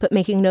axe, but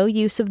making no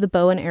use of the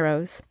bow and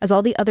arrows, as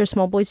all the other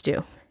small boys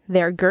do.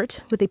 They are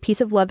girt with a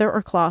piece of leather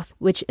or cloth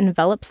which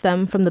envelops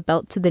them from the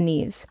belt to the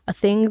knees, a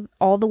thing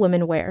all the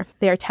women wear.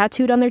 They are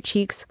tattooed on their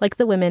cheeks, like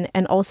the women,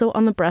 and also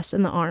on the breast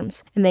and the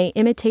arms, and they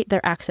imitate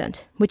their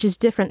accent, which is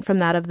different from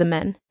that of the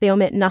men. They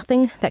omit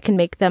nothing that can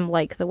make them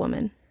like the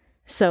woman.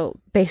 So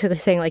basically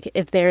saying, like,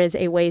 if there is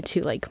a way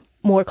to, like,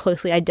 more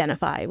closely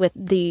identify with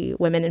the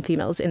women and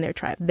females in their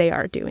tribe, they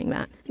are doing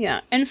that.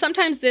 Yeah, and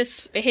sometimes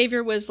this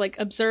behavior was, like,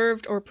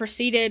 observed or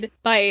preceded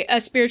by a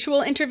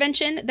spiritual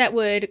intervention that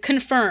would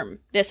confirm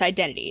this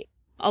identity.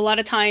 A lot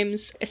of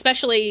times,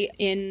 especially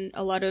in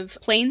a lot of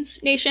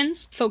Plains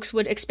nations, folks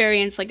would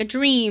experience, like, a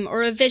dream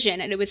or a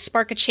vision, and it would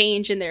spark a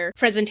change in their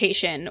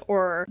presentation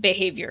or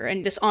behavior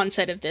and this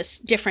onset of this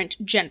different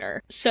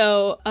gender.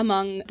 So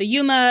among the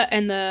Yuma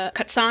and the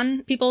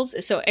Catsan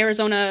peoples, so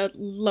Arizona,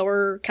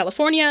 Lower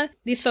California,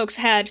 these folks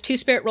had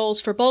two-spirit roles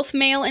for both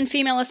male and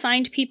female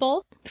assigned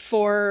people.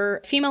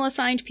 For female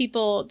assigned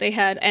people, they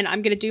had, and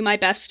I'm going to do my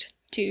best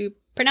to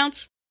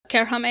pronounce,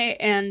 Kerhame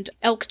and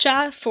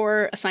Elkcha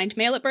for assigned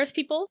male at birth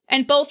people,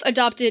 and both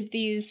adopted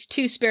these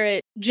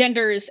two-spirit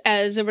genders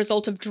as a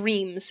result of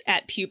dreams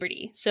at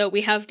puberty. So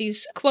we have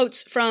these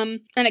quotes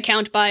from an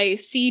account by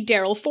C.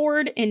 Darrell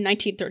Ford in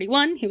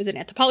 1931. He was an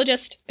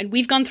anthropologist, and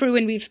we've gone through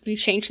and we've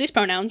changed these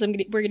pronouns. We're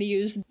going to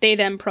use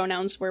they-them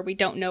pronouns where we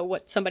don't know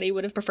what somebody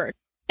would have preferred.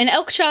 An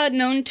Elkcha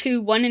known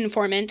to one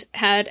informant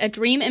had a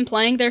dream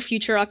implying their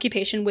future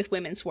occupation with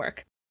women's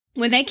work.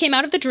 When they came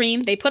out of the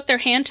dream, they put their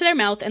hand to their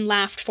mouth and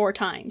laughed 4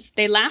 times.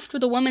 They laughed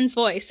with a woman's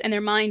voice, and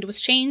their mind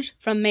was changed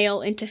from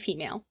male into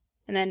female.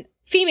 And then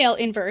female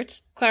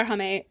inverts,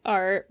 Querhame,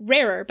 are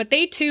rarer, but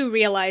they too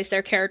realize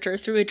their character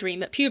through a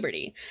dream at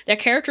puberty. Their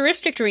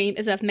characteristic dream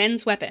is of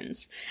men's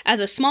weapons. As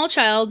a small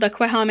child, the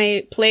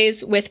Querhame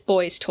plays with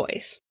boys'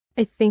 toys.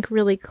 I think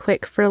really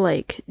quick for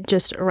like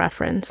just a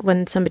reference,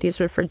 when somebody is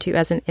referred to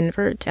as an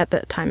invert, at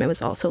that time it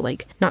was also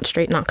like not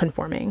straight, not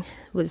conforming,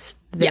 was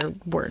their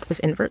word was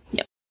invert.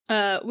 Yep.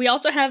 We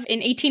also have in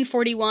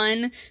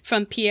 1841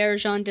 from Pierre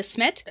Jean de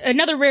Smet,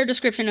 another rare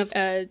description of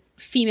a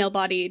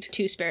female-bodied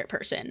two-spirit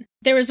person.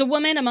 There was a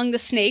woman among the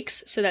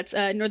snakes, so that's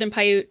Northern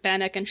Paiute,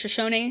 Bannock, and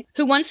Shoshone,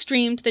 who once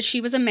dreamed that she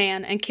was a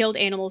man and killed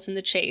animals in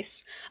the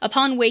chase.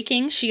 Upon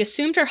waking, she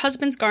assumed her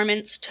husband's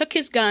garments, took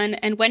his gun,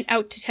 and went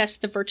out to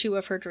test the virtue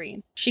of her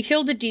dream. She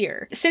killed a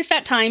deer. Since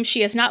that time, she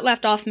has not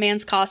left off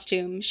man's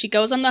costume. She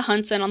goes on the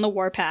hunts and on the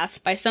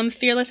warpath. By some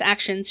fearless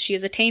actions, she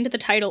has attained the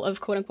title of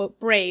quote-unquote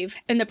brave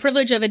and the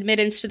privilege of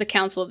admittance to the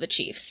council of the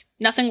chiefs.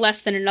 Nothing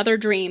less than another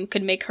dream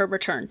could make her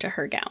return to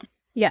her gown.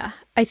 Yeah,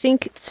 I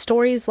think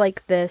stories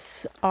like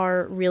this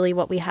are really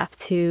what we have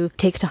to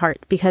take to heart,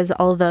 because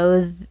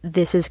although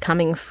this is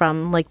coming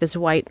from like this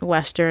white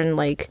Western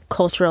like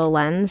cultural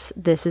lens,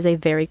 this is a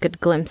very good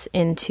glimpse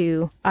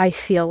into, I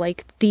feel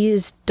like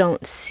these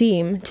don't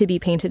seem to be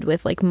painted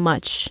with like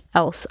much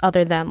else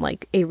other than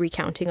like a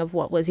recounting of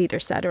what was either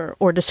said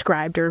or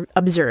described or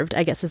observed,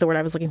 I guess is the word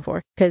I was looking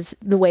for. Because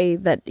the way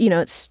that, you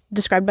know, it's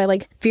described by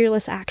like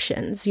fearless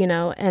actions, you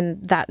know,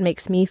 and that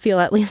makes me feel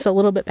at least a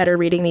little bit better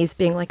reading these,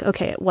 being like,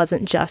 okay, it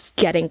wasn't just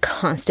getting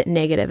constant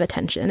negative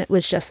attention. It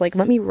was just like,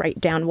 let me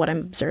write down what I'm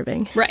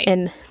observing. Right.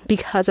 And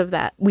because of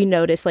that, we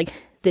notice like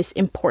this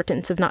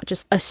importance of not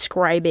just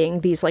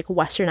ascribing these like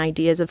Western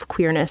ideas of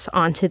queerness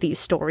onto these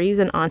stories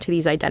and onto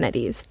these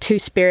identities.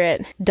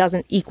 Two-spirit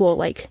doesn't equal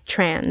like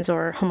trans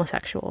or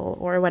homosexual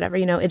or whatever,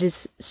 you know, it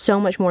is so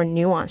much more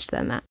nuanced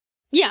than that.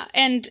 Yeah,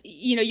 and,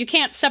 you know, you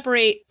can't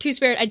separate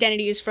two-spirit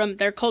identities from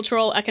their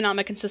cultural,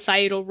 economic, and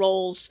societal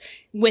roles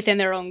within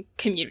their own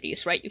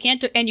communities, right? You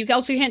can't, and you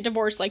also can't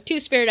divorce, like,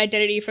 two-spirit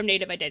identity from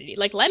native identity.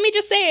 Like, let me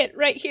just say it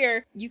right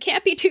here. You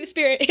can't be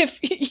two-spirit if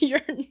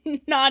you're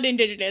not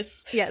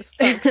Indigenous. Yes.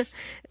 Folks.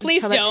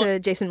 Please Tell don't. that to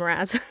Jason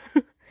Mraz.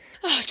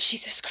 Oh,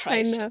 Jesus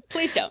Christ. I know.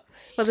 Please don't.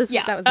 Well,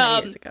 that was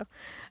many years ago.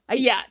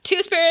 Yeah,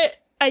 two-spirit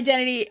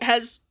identity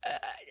has,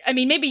 I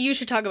mean, maybe you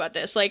should talk about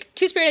this. Like,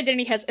 two-spirit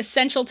identity has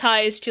essential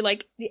ties to,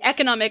 like, the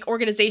economic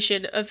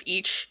organization of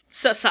each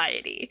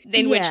society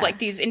in which, like,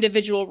 these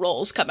individual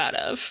roles come out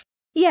of.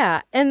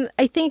 Yeah, and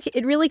I think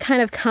it really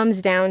kind of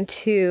comes down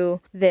to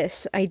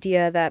this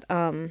idea that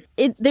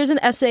there's an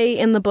essay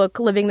in the book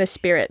Living the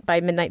Spirit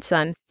by Midnight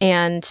Sun,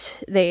 and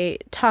they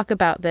talk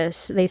about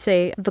this. They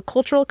say, the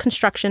cultural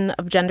construction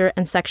of gender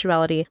and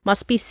sexuality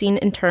must be seen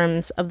in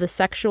terms of the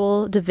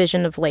sexual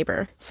division of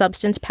labor,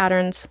 substance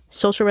patterns,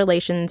 social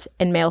relations,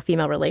 and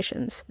male-female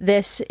relations.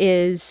 This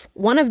is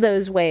one of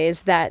those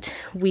ways that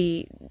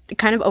we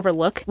kind of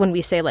overlook when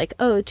we say, like,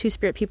 oh,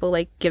 two-spirit people,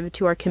 like, give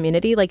to our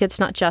community. Like, it's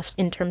not just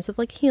in terms of,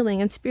 like,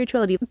 healing and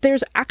spirituality.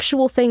 There's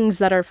actual things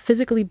that are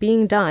physically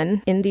being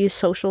done in these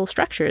social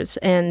structures.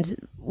 And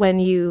when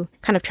you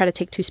kind of try to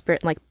take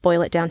two-spirit and, like,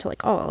 boil it down to,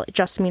 like, oh, it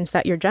just means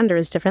that your gender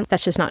is different,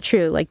 that's just not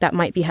true. Like, that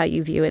might be how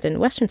you view it in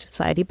Western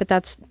society, but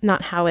that's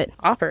not how it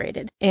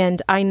operated.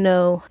 And I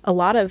know a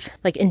lot of,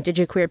 like,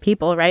 queer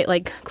people, right?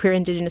 Like, queer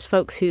Indigenous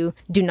folks who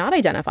do not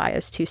identify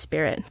as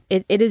two-spirit.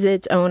 It is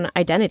its own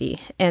identity.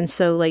 And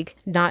so, like,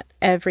 not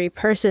every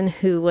person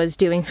who was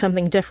doing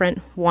something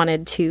different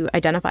wanted to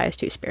identify as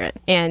two-spirit.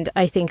 And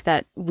I think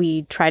that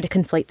we try to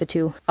conflate the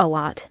two a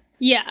lot.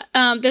 Yeah,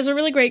 there's a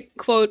really great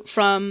quote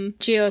from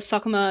Geo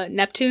Sakuma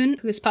Neptune,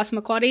 who's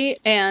Passamaquoddy,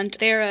 and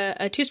they're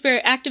a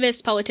two-spirit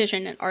activist,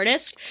 politician, and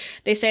artist.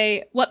 They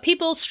say, what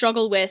people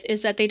struggle with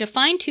is that they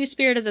define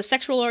two-spirit as a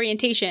sexual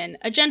orientation,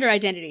 a gender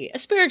identity, a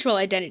spiritual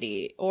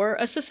identity, or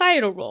a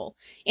societal role.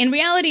 In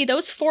reality,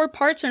 those 4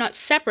 parts are not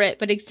separate,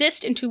 but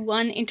exist into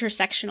one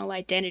intersectional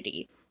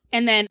identity.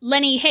 And then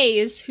Lenny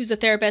Hayes, who's a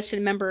therapist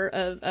and member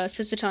of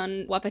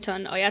Sisseton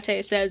Wahpeton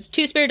Oyate, says,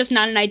 two-spirit is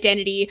not an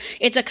identity,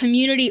 it's a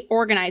community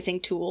organizing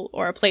tool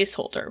or a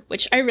placeholder,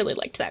 which I really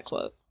liked that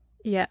quote.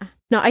 Yeah.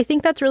 No, I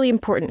think that's really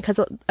important because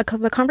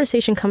the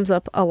conversation comes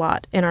up a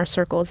lot in our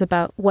circles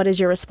about what is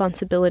your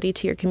responsibility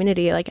to your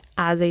community, like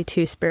as a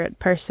two-spirit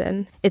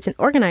person. It's an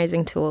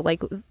organizing tool,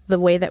 like the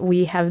way that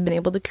we have been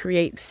able to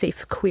create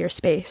safe queer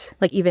space.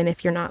 Like even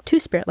if you're not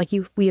two-spirit, like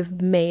we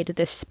have made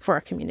this for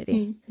our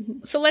community.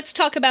 Mm-hmm. So let's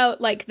talk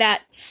about like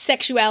that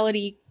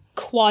sexuality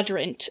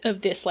quadrant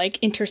of this like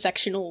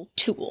intersectional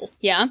tool.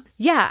 Yeah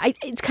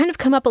It's kind of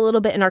come up a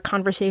little bit in our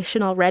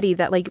conversation already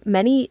that like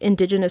many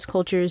Indigenous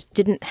cultures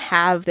didn't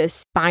have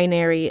this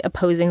binary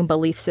opposing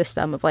belief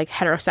system of like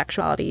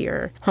heterosexuality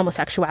or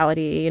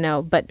homosexuality, you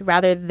know, but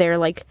rather they're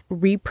like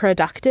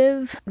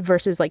reproductive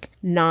versus like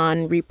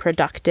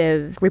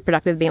non-reproductive,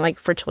 reproductive being like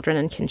for children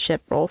and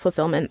kinship, role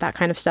fulfillment, that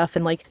kind of stuff,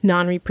 and like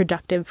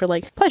non-reproductive for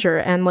like pleasure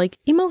and like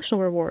emotional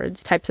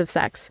rewards types of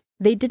sex.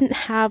 they didn't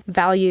have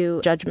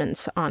value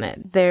judgments on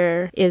it.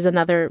 There is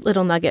another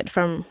little nugget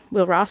from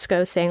Will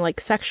Roscoe saying,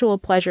 like, sexual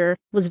pleasure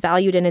was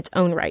valued in its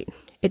own right.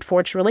 It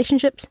forged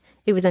relationships,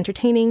 it was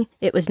entertaining,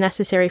 it was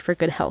necessary for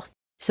good health.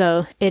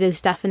 So it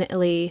is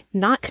definitely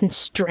not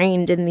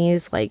constrained in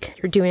these, like,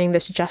 you're doing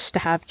this just to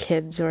have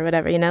kids or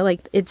whatever, you know?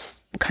 Like,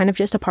 it's kind of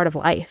just a part of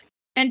life.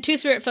 And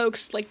Two-Spirit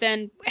folks, like,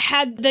 then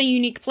had the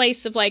unique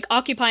place of, like,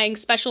 occupying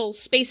special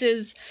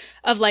spaces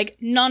of, like,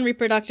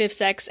 non-reproductive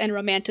sex and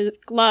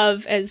romantic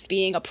love as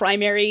being a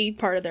primary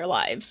part of their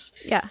lives.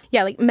 Yeah.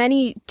 Yeah, like,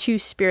 many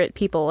Two-Spirit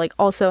people, like,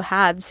 also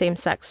had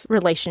same-sex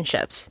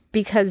relationships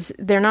because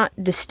they're not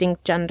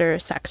distinct gender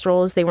sex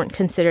roles. They weren't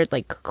considered,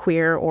 like,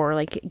 queer or,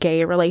 like,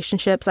 gay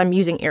relationships. I'm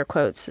using air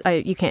quotes.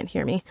 You can't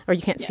hear me, or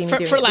you can't see me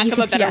doing it. For lack of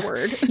a better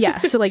word.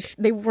 Yeah, so, like,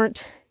 they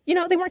weren't... You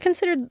know, they weren't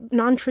considered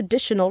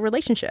non-traditional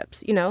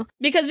relationships, you know?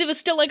 Because it was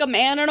still like a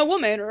man and a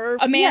woman, or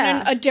a man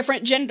and a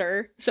different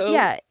gender. So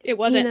it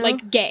wasn't, you know,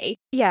 like, gay.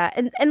 Yeah,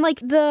 and like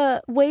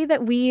the way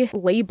that we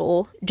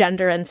label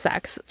gender and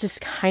sex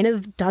just kind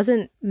of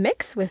doesn't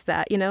mix with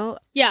that, you know?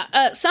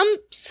 Yeah, some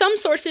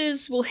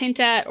sources will hint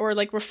at or,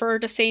 like, refer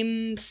to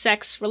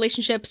same-sex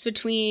relationships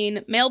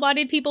between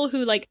male-bodied people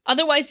who, like,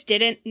 otherwise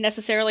didn't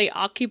necessarily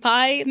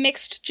occupy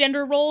mixed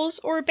gender roles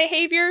or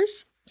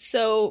behaviors.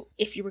 So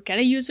if you were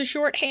gonna use a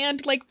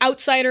shorthand, like,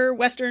 outsider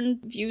Western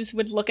views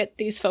would look at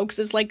these folks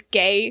as, like,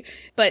 gay,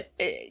 but,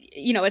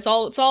 you know, it's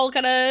all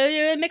kind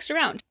of mixed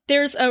around.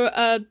 There's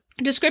a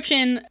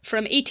description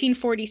from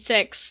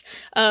 1846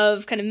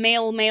 of kind of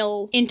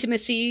male-male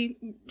intimacy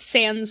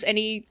sans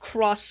any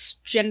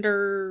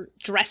cross-gender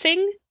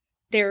dressing.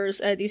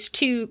 There's these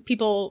two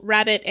people,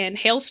 Rabbit and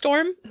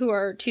Hailstorm, who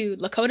are two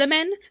Lakota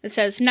men. It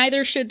says,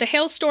 neither should the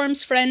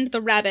Hailstorm's friend, the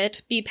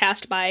Rabbit, be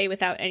passed by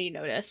without any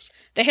notice.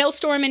 The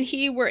Hailstorm and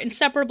he were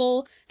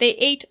inseparable. They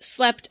ate,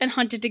 slept, and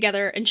hunted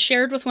together, and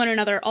shared with one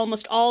another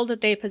almost all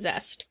that they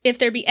possessed. If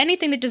there be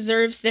anything that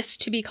deserves this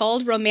to be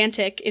called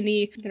romantic in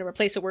the, I'm going to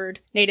replace a word,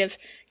 native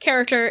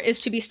character,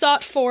 is to be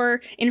sought for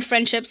in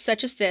friendships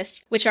such as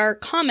this, which are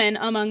common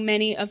among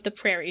many of the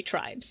prairie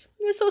tribes.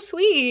 It's so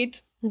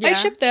sweet. Yeah. I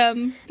ship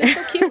them. They're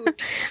so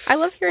cute. I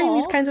love hearing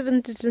these kinds of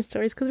Indigenous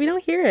stories because we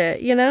don't hear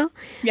it, you know?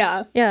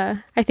 Yeah. Yeah.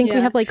 I think we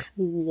have, like,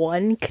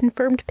 one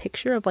confirmed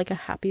picture of, like, a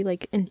happy,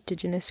 like,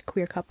 Indigenous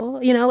queer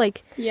couple, you know?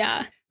 Like...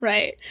 Yeah.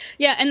 Right.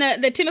 Yeah, and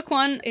the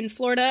Timucuan in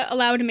Florida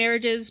allowed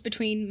marriages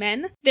between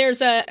men.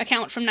 There's a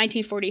account from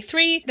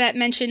 1943 that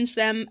mentions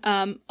them.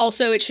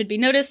 Also, it should be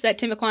noticed that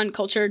Timucuan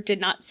culture did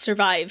not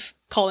survive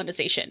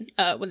colonization.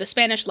 When the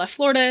Spanish left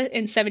Florida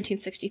in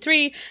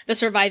 1763, the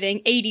surviving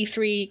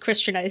 83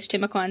 Christianized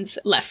Timucuans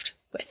left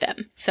with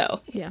them.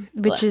 So yeah,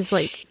 which is,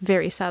 like,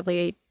 very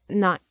sadly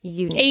not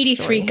unique. 83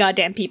 story.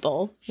 Goddamn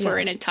people for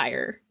an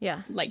entire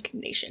like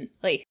nation.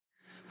 Like,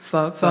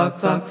 fuck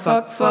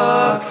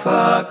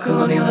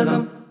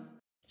colonialism.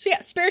 So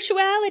yeah,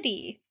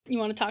 spirituality. You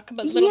want to talk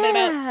about a little bit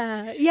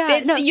about?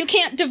 Yeah, no. You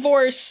can't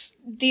divorce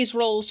these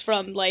roles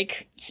from,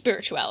 like,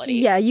 spirituality.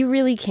 Yeah, you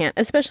really can't,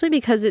 especially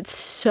because it's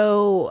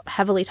so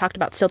heavily talked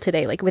about still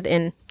today, like,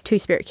 within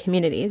Two-Spirit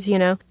communities, you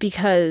know?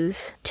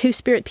 Because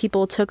Two-Spirit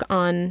people took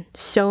on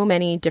so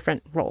many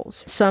different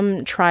roles.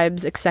 Some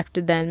tribes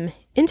accepted them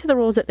into the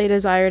roles that they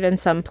desired, and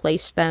some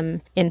placed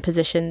them in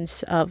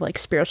positions of, like,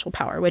 spiritual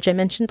power, which I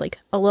mentioned, like,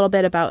 a little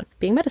bit about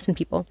being medicine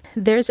people.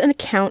 There's an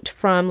account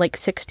from, like,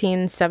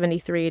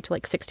 1673 to,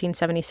 like,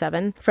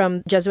 1677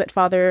 from Jesuit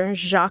father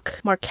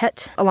Jacques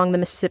Marquette along the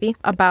Mississippi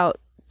about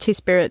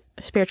Two-Spirit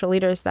spiritual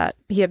leaders that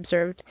he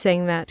observed,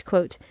 saying that,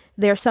 quote,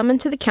 they are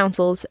summoned to the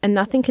councils, and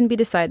nothing can be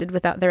decided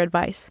without their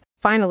advice.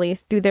 Finally,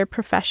 through their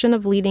profession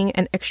of leading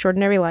an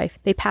extraordinary life,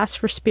 they pass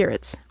for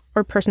spirits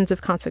or persons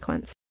of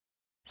consequence.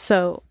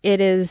 So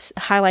it is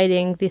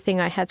highlighting the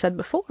thing I had said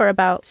before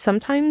about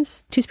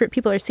sometimes Two-Spirit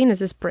people are seen as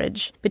this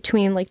bridge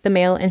between, like, the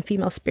male and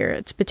female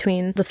spirits,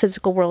 between the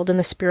physical world and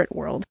the spirit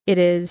world. It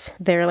is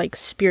their, like,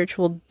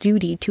 spiritual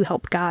duty to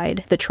help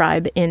guide the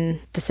tribe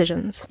in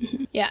decisions.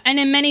 Mm-hmm. Yeah, and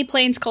in many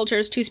Plains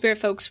cultures, Two-Spirit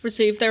folks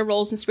receive their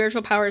roles and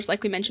spiritual powers,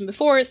 like we mentioned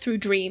before, through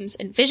dreams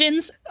and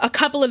visions. A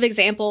couple of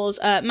examples,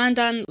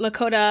 Mandan,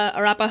 Lakota,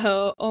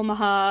 Arapaho,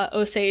 Omaha,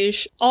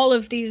 Osage, all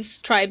of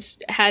these tribes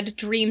had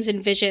dreams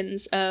and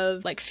visions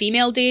of, like,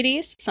 female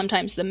deities,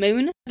 sometimes the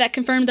moon, that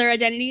confirmed their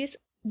identities.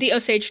 The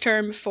Osage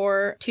term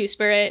for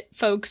Two-Spirit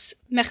folks,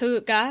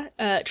 mehuga,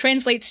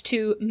 translates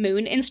to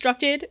moon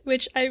instructed,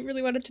 which I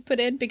really wanted to put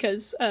in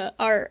because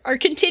our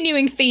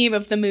continuing theme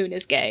of the moon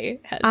is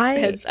gay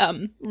has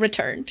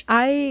returned.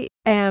 I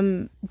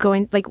am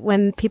going, like,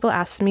 when people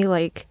ask me,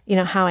 like, you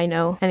know, how I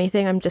know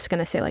anything, I'm just going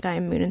to say, like, I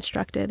am moon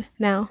instructed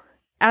now.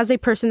 As a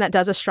person that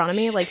does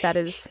astronomy, like, that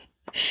is,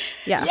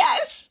 yeah.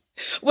 Yes!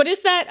 What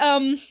is that,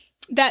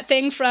 that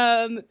thing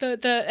from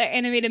the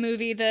animated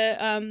movie,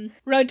 the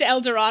Road to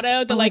El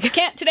Dorado, the like, I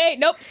can't today,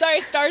 nope,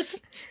 sorry,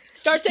 stars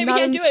say we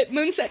can't do it.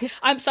 Moon said,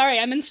 I'm sorry,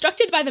 I'm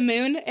instructed by the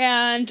moon,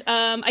 and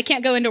I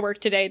can't go into work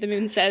today. The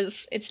moon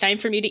says it's time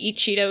for me to eat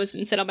Cheetos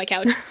and sit on my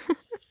couch.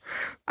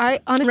 I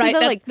honestly, right,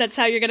 though, that's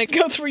how you're gonna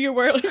go through your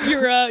world,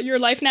 your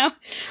life now.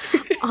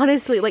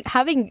 honestly, like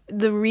having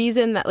the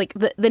reason that like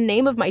the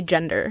name of my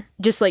gender,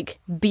 just like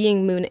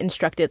being moon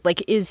instructed,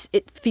 like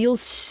it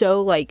feels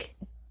so like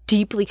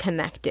deeply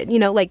connected, you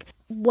know, like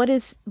what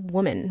is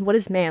woman, what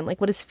is man,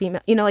 like what is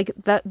female, you know, like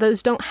that,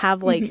 those don't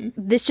have like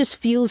this just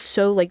feels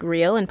so like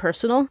real and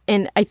personal.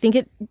 And I think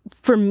it,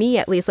 for me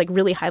at least, like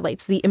really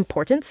highlights the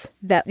importance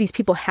that these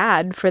people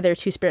had for their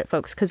two-spirit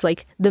folks, because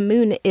like the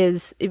moon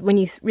is, when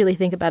you really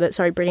think about it,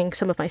 sorry, bringing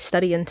some of my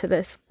study into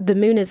this, the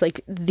moon is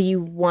like the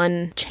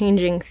one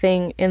changing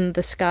thing in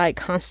the sky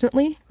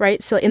constantly,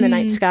 right? So in the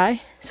night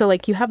sky, so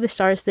like you have the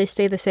stars, they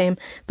stay the same,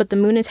 but the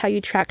moon is how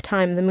you track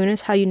time. The moon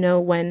is how you know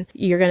when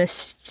you're going to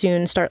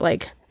soon start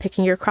like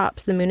picking your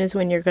crops. The moon is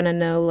when you're going to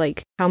know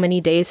like how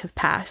many days have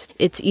passed.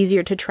 It's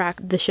easier to track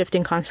the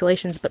shifting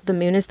constellations, but the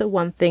moon is the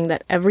one thing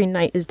that every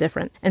night is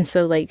different. And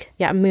so like,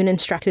 yeah, moon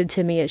instructed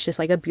to me, it's just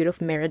like a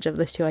beautiful marriage of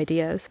those two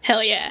ideas.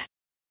 Hell yeah.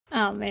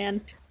 Oh,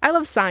 man. I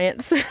love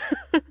science.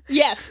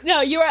 Yes.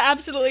 No, you are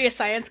absolutely a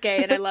science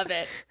gay, and I love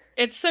it.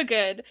 It's so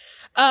good.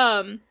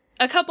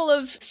 A couple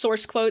of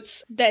source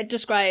quotes that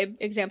describe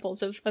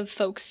examples of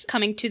folks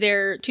coming to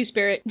their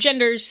two-spirit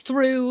genders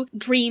through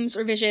dreams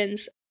or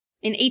visions.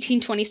 In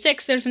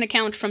 1826, there's an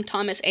account from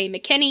Thomas A.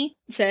 McKenney.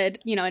 It said,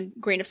 you know, a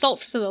grain of salt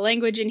for the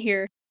language in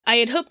here, I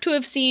had hoped to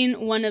have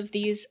seen one of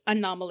these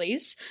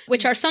anomalies,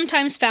 which are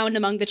sometimes found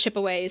among the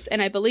Chippeways,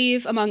 and I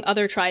believe among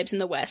other tribes in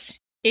the West.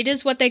 It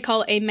is what they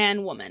call a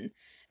man-woman.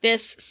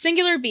 This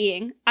singular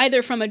being,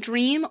 either from a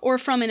dream or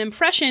from an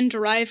impression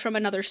derived from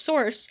another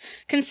source,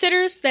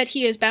 considers that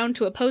he is bound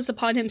to impose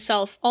upon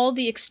himself all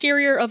the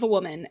exterior of a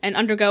woman and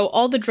undergo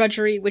all the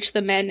drudgery which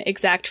the men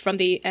exact from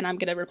the, and I'm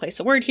going to replace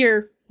a word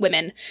here,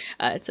 women.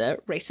 It's a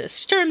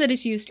racist term that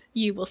is used.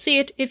 You will see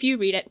it if you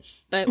read it,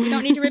 but we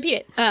don't need to repeat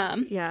it.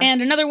 Yeah.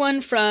 And another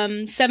one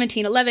from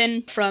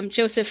 1711 from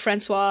Joseph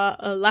Francois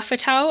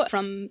Lafitau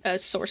from a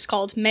source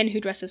called Men Who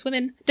Dress as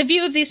Women. The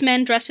view of these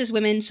men dressed as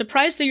women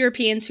surprised the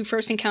Europeans who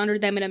first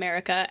encountered them in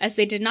America, as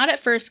they did not at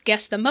first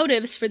guess the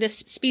motives for this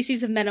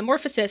species of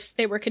metamorphosis.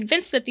 They were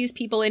convinced that these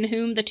people in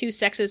whom the two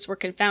sexes were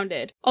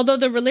confounded. Although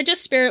the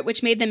religious spirit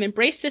which made them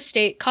embrace this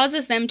state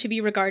causes them to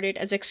be regarded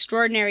as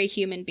extraordinary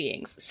human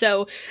beings.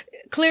 So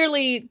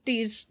clearly,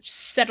 these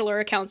settler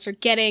accounts are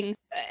getting,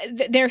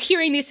 they're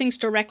hearing these things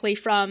directly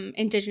from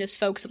indigenous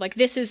folks of like,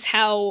 this is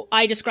how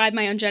I describe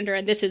my own gender,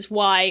 and this is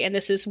why, and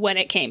this is when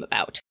it came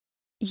about.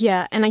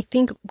 Yeah, and I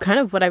think kind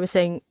of what I was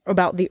saying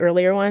about the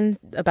earlier one,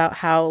 about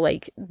how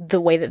like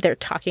the way that they're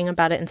talking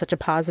about it in such a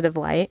positive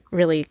light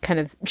really kind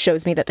of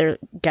shows me that they're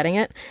getting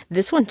it.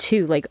 This one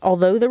too, like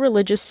although the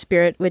religious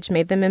spirit which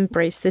made them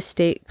embrace this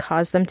state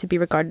caused them to be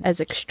regarded as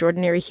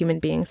extraordinary human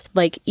beings,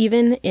 like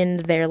even in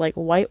their like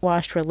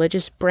whitewashed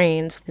religious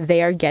brains,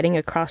 they are getting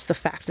across the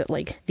fact that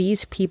like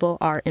these people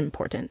are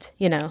important,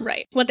 you know?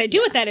 Right. What they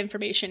do with that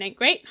information ain't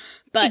great,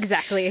 but...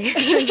 Exactly.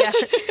 Yeah.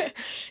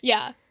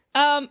 Yeah.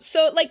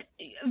 So, like,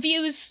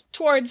 views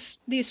towards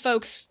these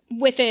folks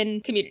within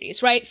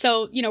communities, right?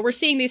 So, you know, we're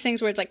seeing these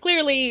things where it's like,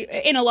 clearly,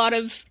 in a lot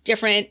of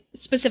different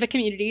specific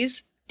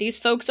communities, these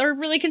folks are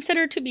really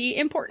considered to be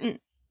important.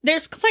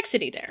 There's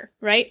complexity there,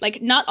 right?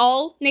 Like, not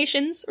all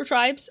nations or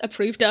tribes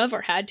approved of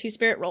or had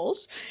two-spirit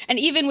roles. And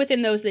even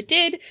within those that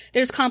did,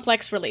 there's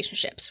complex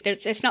relationships.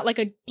 It's not like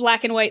a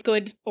black and white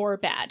good or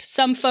bad.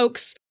 Some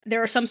folks,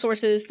 there are some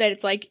sources that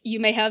it's like you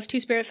may have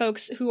two-spirit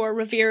folks who are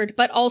revered,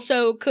 but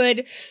also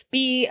could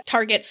be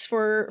targets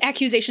for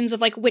accusations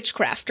of like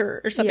witchcraft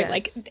or something.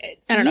 Yes. Like,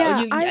 I don't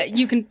know.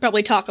 You can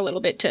probably talk a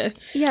little bit to...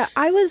 Yeah,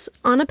 I was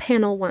on a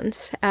panel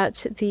once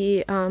at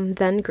the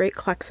then Great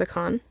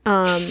Klexicon.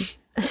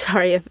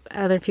 Sorry if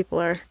other people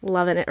are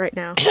loving it right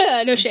now.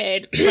 No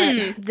shade.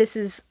 But this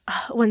is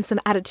when some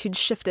attitudes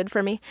shifted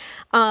for me.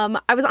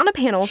 I was on a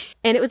panel,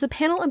 and it was a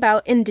panel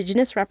about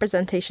Indigenous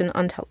representation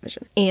on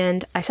television.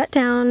 And I sat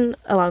down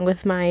along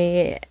with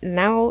my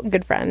now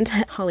good friend,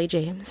 Holly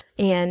James,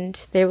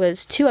 and there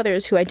was two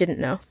others who I didn't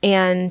know.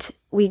 And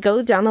we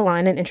go down the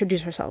line and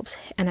introduce ourselves.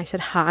 And I said,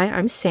 hi,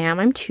 I'm Sam.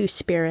 I'm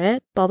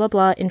two-spirit, blah, blah,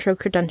 blah, intro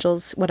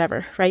credentials,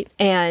 whatever, right?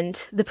 And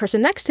the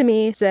person next to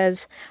me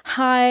says,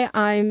 hi,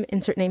 I'm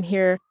insert name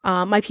here.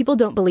 My people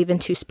don't believe in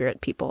two-spirit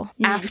people.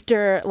 Mm.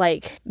 After,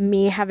 like,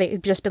 me having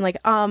just been like,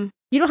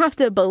 you don't have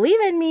to believe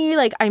in me.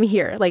 Like, I'm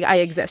here. Like, I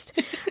exist,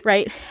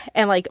 right?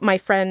 And, like, my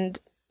friend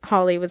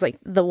Holly was, like,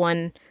 the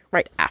one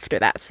right after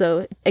that.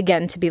 So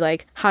again, to be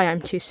like, hi, I'm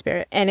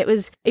two-spirit. And it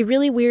was a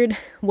really weird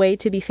way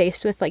to be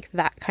faced with like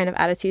that kind of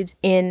attitude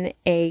in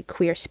a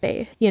queer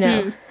space, you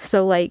know? Mm.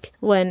 So like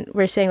when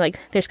we're saying like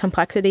there's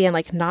complexity and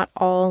like not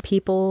all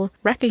people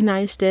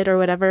recognized it or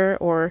whatever,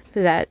 or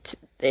that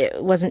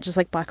it wasn't just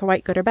like black or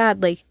white, good or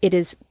bad, like it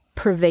is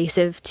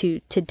pervasive to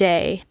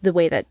today, the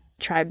way that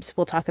tribes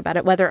will talk about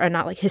it, whether or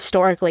not like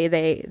historically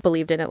they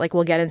believed in it. Like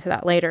we'll get into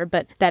that later,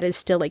 but that is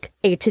still like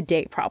a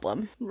today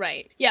problem.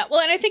 Right. Yeah.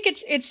 Well, and I think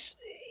it's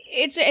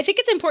I think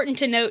it's important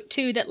to note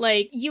too that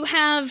like you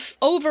have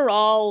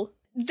overall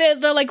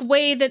the like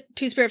way that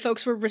two-spirit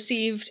folks were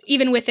received,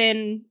 even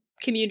within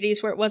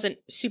communities where it wasn't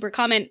super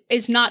common,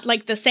 is not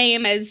like the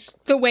same as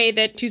the way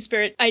that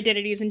two-spirit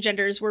identities and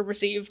genders were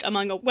received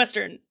among a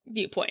Western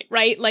viewpoint,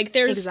 right? Like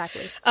there's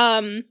Exactly.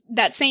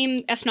 That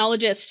same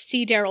ethnologist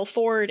C. Darrell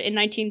Ford in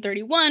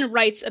 1931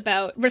 writes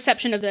about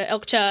reception of the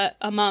Elkcha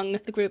among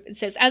the group. It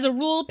says, as a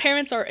rule,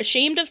 parents are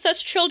ashamed of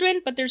such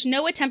children, but there's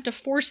no attempt to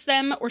force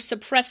them or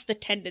suppress the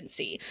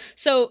tendency.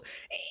 So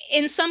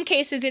in some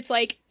cases, it's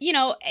like, you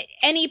know,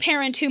 any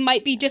parent who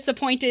might be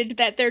disappointed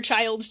that their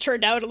child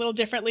turned out a little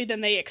differently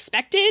than they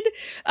expected,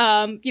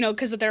 you know,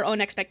 because of their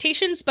own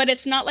expectations, but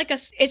it's not like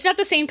it's not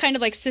the same kind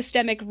of like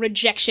systemic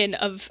rejection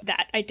of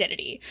that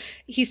identity.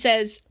 He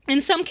says,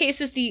 in some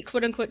cases, the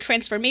quote-unquote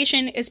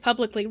transformation is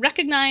publicly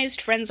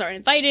recognized, friends are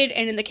invited,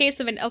 and in the case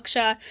of an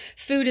Elkcha,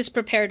 food is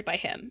prepared by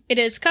him. It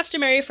is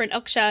customary for an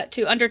Elkcha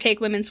to undertake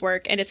women's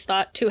work, and it's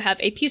thought to have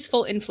a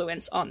peaceful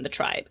influence on the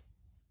tribe.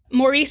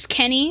 Maurice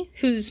Kenny,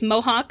 who's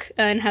Mohawk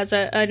and has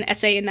an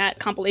essay in that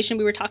compilation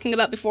we were talking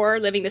about before,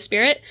 Living the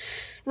Spirit,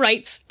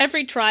 writes,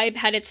 every tribe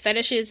had its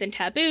fetishes and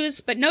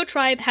taboos, but no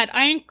tribe had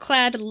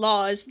ironclad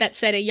laws that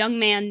said a young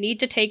man need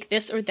to take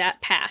this or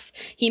that path.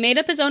 He made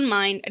up his own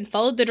mind and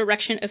followed the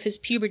direction of his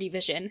puberty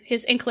vision,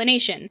 his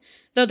inclination,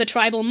 though the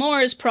tribal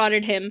mores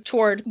prodded him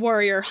toward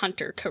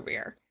warrior-hunter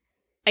career.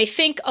 I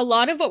think a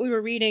lot of what we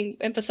were reading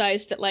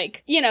emphasized that,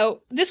 like, you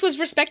know, this was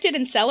respected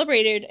and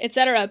celebrated,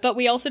 etc., but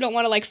we also don't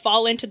want to, like,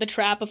 fall into the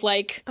trap of,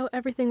 like... oh,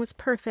 everything was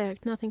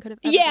perfect. Nothing could have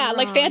ever been wrong.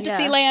 Like,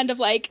 fantasy land of,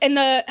 like... And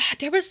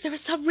there was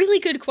a really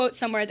good quote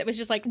somewhere that was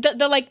just, like,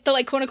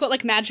 the quote-unquote,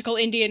 like, magical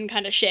Indian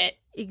kind of shit.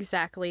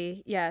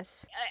 Exactly,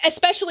 yes.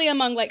 Especially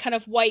among, like, kind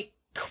of white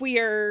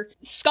queer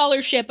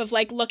scholarship of,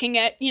 like, looking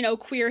at, you know,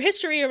 queer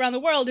history around the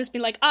world has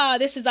been like,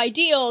 this is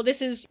ideal,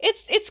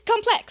 it's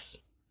complex.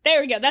 There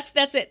we go. That's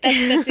it.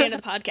 That's the end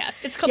of the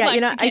podcast. It's complex. Yeah,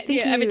 you know, I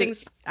think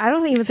everything's... I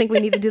don't even think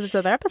we need to do this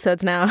other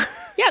episodes now.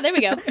 Yeah, there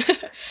we go.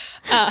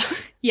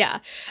 Yeah.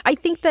 I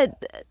think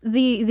that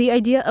the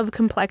idea of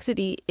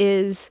complexity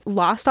is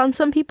lost on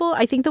some people.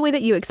 I think the way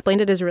that you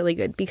explained it is really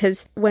good,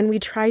 because when we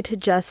try to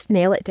just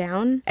nail it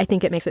down, I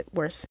think it makes it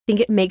worse. I think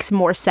it makes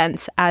more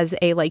sense as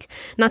a, like,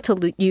 not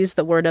to use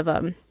the word of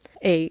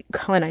a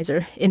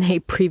colonizer in a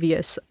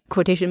previous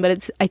quotation,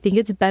 but I think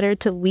it's better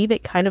to leave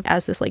it kind of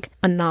as this, like,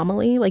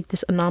 anomaly, like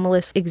this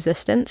anomalous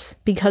existence,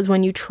 because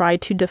when you try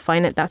to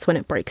define it, that's when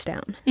it breaks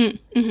down.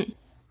 Mm-hmm.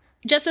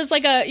 Just as,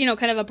 like, a, you know,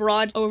 kind of a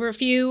broad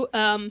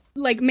overview,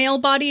 like,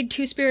 male-bodied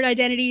two-spirit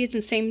identities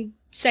and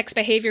same-sex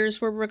behaviors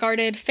were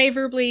regarded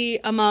favorably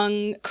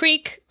among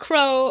Creek,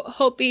 Crow,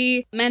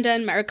 Hopi,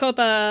 Mandan,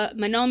 Maricopa,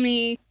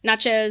 Menominee,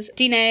 Natchez,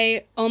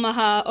 Diné,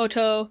 Omaha,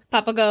 Oto,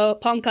 Papago,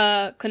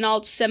 Ponca,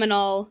 Quinault,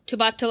 Seminole,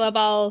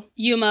 Tubatalabal,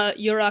 Yuma,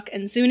 Yurok,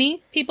 and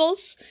Zuni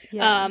peoples.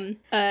 Yeah.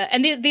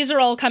 And these are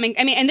all coming,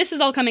 I mean, and this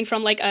is all coming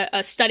from, like,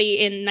 a study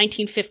in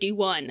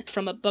 1951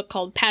 from a book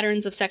called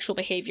Patterns of Sexual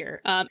Behavior.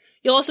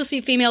 You'll also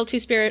see female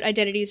two-spirit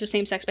identities or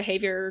same-sex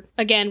behavior,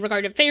 again,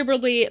 regarded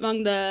favorably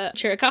among the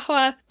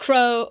Chiricahua,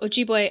 Crow,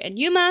 Ojibwe, and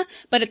Yuma,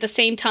 but at the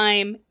same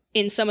time,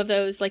 in some of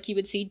those, like, you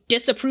would see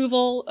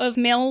disapproval of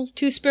male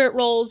two-spirit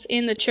roles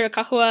in the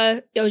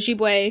Chiricahua,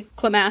 Ojibwe,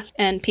 Klamath,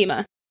 and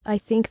Pima. I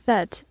think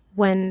that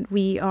when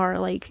we are,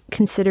 like,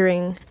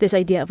 considering this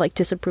idea of, like,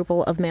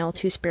 disapproval of male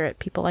two-spirit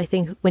people, I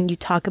think when you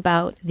talk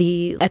about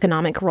the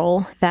economic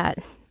role that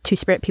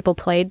two-spirit people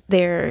played,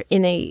 they're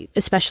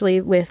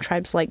especially with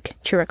tribes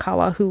like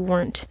Chiricahua, who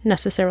weren't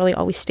necessarily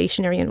always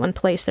stationary in one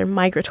place, they're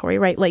migratory,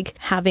 right? Like,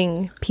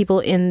 having people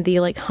in the,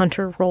 like,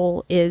 hunter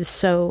role is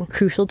so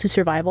crucial to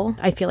survival.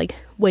 I feel like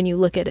when you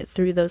look at it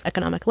through those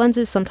economic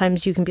lenses,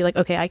 sometimes you can be like,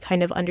 okay, I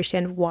kind of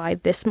understand why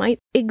this might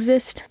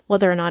exist.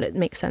 Whether or not it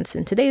makes sense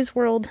in today's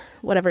world,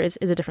 whatever is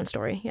a different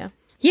story, yeah.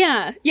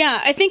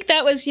 Yeah, I think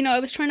that was, you know, I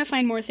was trying to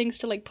find more things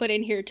to, like, put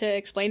in here to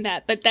explain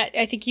that, but that,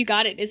 I think you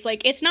got it, is,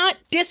 like, it's not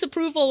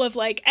disapproval of,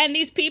 like, and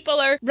these people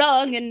are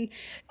wrong and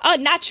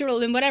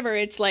unnatural and whatever.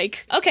 It's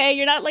like, okay,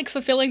 you're not, like,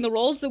 fulfilling the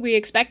roles that we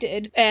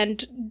expected,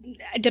 and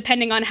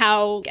depending on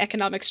how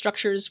economic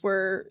structures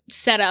were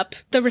set up,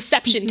 the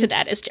reception to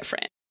that is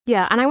different.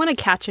 Yeah, and I want to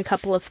catch a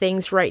couple of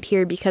things right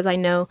here, because I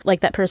know, like,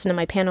 that person in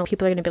my panel,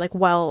 people are going to be like,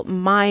 well,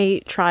 my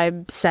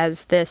tribe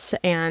says this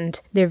and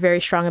they're very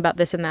strong about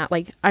this and that.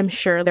 Like, I'm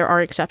sure there are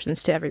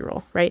exceptions to every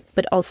rule, right?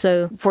 But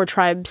also for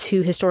tribes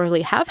who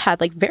historically have had,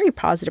 like, very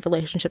positive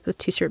relationships with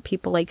two-spirit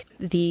people, like,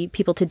 the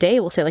people today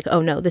will say, like,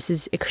 oh no, this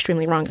is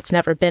extremely wrong, it's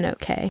never been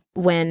okay,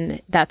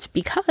 when that's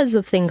because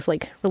of things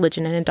like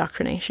religion and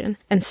indoctrination.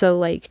 And so,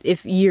 like,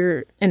 if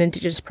you're an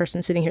Indigenous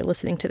person sitting here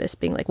listening to this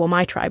being like, well,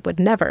 my tribe would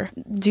never,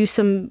 do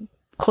some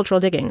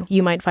cultural digging.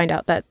 You might find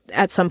out that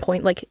at some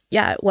point, like,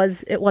 yeah, it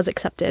was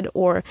accepted,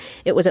 or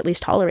it was at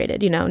least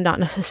tolerated, you know, not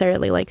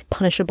necessarily, like,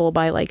 punishable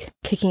by, like,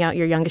 kicking out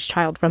your youngest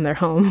child from their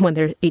home when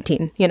they're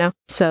 18, you know?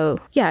 So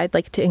yeah, I'd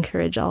like to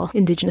encourage all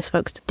Indigenous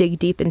folks to dig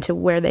deep into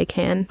where they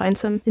can find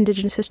some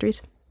Indigenous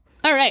histories.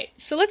 All right,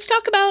 so let's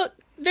talk about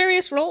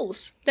various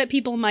roles that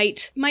people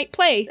might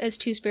play as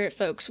two-spirit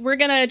folks. We're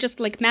gonna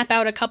just, like, map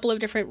out a couple of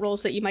different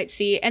roles that you might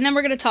see, and then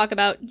we're gonna talk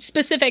about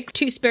specific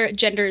two-spirit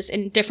genders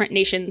in different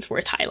nations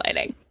worth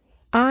highlighting.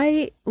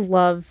 I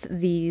love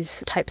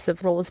these types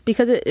of roles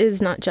because it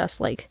is not just,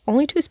 like,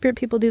 only two-spirit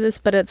people do this,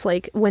 but it's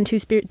like when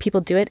two-spirit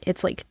people do it,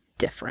 it's, like,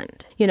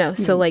 different, you know?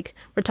 So like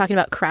we're talking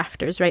about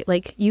crafters, right?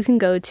 Like you can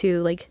go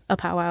to like a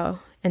powwow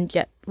and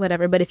get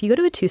whatever, but if you go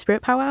to a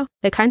Two-Spirit powwow,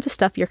 the kinds of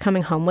stuff you're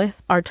coming home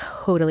with are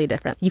totally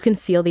different. You can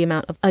feel the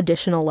amount of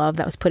additional love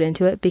that was put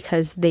into it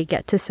because they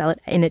get to sell it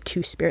in a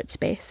Two-Spirit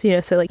space, you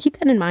know? So like keep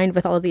that in mind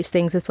with all of these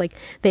things. It's like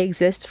they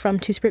exist from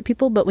Two-Spirit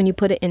people, but when you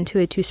put it into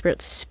a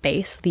Two-Spirit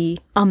space, the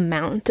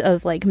amount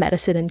of like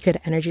medicine and good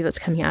energy that's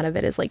coming out of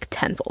it is like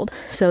tenfold.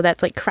 So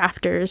that's like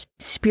crafters,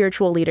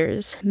 spiritual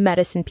leaders,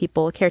 medicine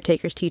people,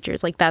 caretakers,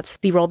 teachers. Like that's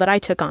the role that I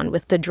took on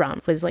with the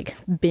drum, was like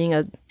being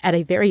at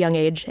a very young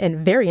age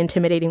and very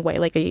intimidating way,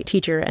 like a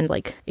teacher and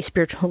like a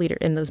spiritual leader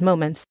in those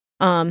moments.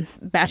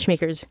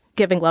 Matchmakers,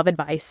 giving love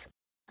advice.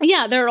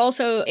 Yeah, there are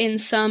also, in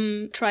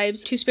some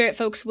tribes, Two-Spirit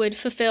folks would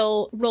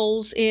fulfill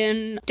roles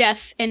in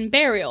death and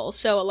burial.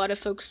 So a lot of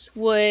folks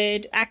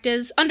would act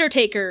as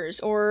undertakers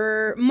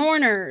or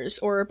mourners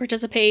or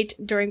participate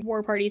during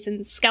war parties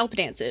and scalp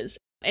dances.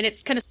 And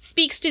it kind of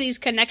speaks to these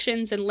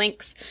connections and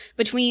links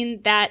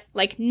between that,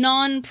 like,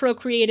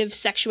 non-procreative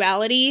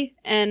sexuality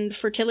and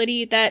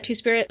fertility that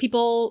Two-Spirit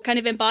people kind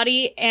of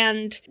embody,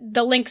 and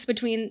the links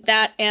between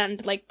that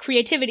and, like,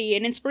 creativity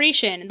and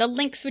inspiration, and the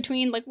links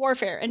between, like,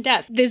 warfare and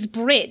death. This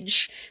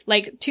bridge,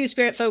 like,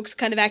 Two-Spirit folks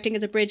kind of acting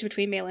as a bridge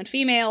between male and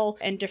female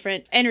and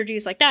different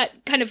energies like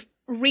that, kind of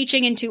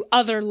reaching into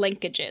other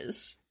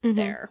linkages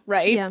there,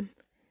 right? Yeah.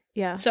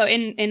 Yeah. So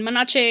in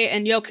Manache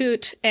and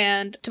Yokut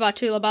and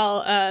Tabatu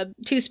Labal,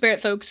 Two-Spirit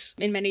folks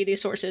in many of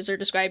these sources are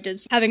described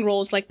as having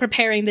roles like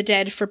preparing the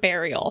dead for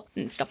burial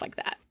and stuff like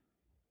that.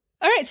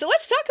 All right, so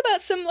let's talk about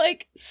some,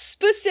 like,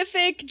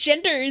 specific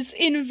genders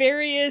in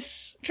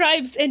various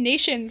tribes and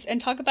nations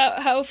and talk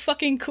about how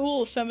fucking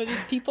cool some of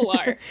these people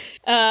are.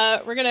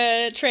 We're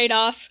gonna trade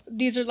off.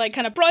 These are, like,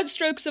 kind of broad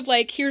strokes of,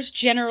 like, here's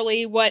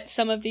generally what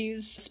some of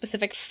these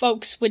specific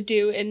folks would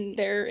do in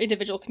their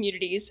individual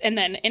communities. And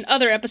then in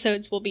other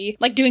episodes, we'll be,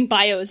 like, doing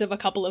bios of a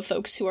couple of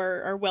folks who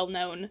are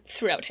well-known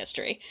throughout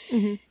history.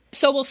 Mm-hmm.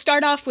 So we'll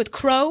start off with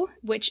Crow,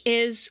 which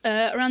is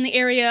around the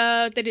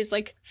area that is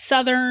like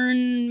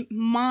southern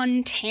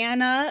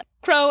Montana.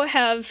 Crow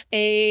have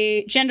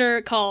a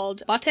gender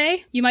called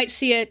Bate. You might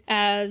see it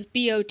as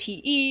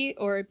B-O-T-E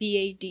or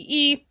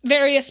B-A-D-E.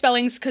 Various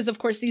spellings, because of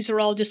course these are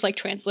all just like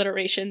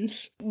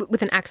transliterations.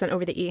 With an accent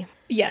over the E.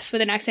 Yes,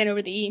 with an accent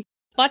over the E.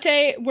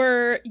 Bate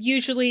were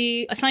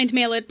usually assigned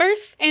male at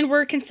birth and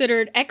were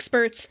considered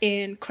experts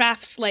in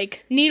crafts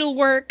like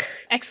needlework,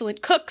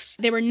 excellent cooks.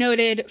 They were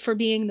noted for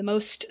being the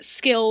most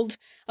skilled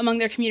among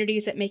their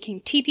communities at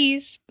making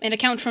teepees. An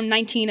account from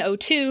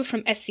 1902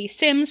 from S.C.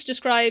 Sims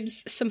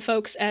describes some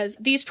folks as,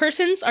 these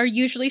persons are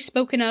usually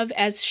spoken of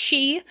as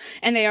she,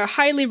 and they are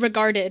highly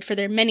regarded for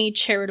their many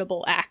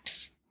charitable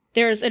acts.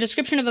 There's a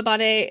description of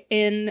Abate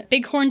in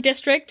Bighorn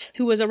District,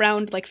 who was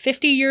around like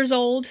 50 years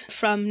old,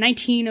 from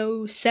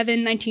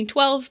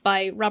 1907-1912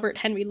 by Robert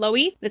Henry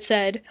Lowy, that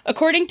said,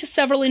 according to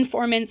several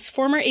informants,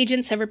 former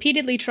agents have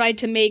repeatedly tried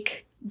to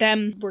make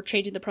them, we're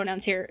changing the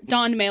pronouns here,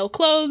 don male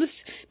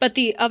clothes, but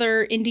the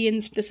other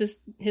Indians, this is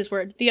his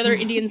word, the other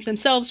Indians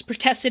themselves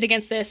protested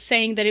against this,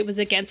 saying that it was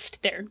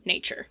against their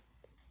nature.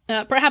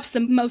 Perhaps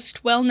the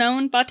most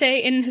well-known Bate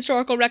in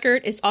historical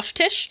record is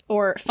Oshtish,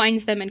 or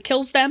Finds Them and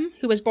Kills Them,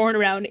 who was born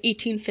around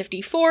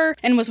 1854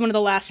 and was one of the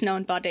last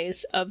known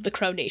Bates of the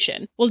Crow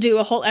Nation. We'll do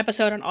a whole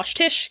episode on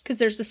Oshtish, because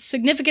there's a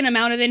significant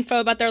amount of info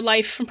about their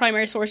life from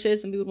primary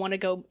sources, and we would want to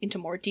go into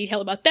more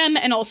detail about them,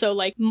 and also,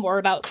 like, more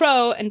about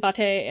Crow and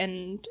Bate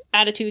and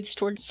attitudes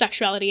towards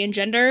sexuality and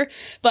gender.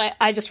 But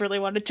I just really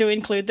wanted to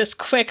include this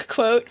quick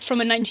quote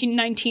from a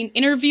 1919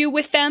 interview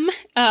with them,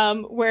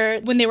 where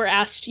when they were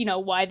asked, you know,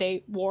 why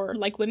they wore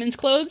like women's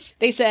clothes,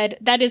 they said,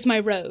 that is my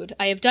road.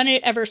 I have done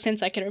it ever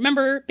since I can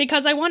remember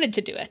because I wanted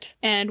to do it.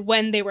 And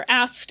when they were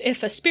asked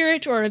if a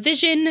spirit or a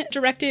vision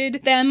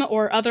directed them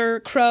or other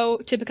Crow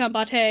to become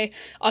Bate,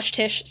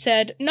 Oshtish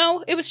said,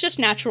 no, it was just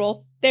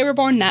natural. They were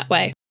born that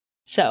way.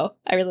 So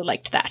I really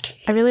liked that.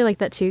 I really like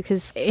that too,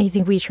 because I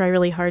think we try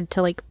really hard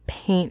to like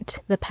paint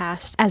the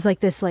past as like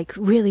this like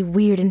really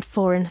weird and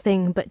foreign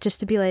thing, but just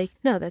to be like,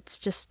 no, that's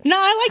just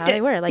I liked how it.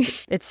 They were. Like,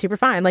 it's super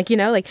fine. Like, you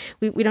know, like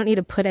we don't need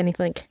to put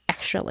anything like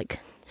extra like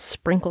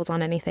sprinkles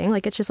on anything.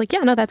 Like, it's just like, yeah,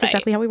 no, that's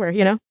exactly how we were,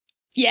 you know?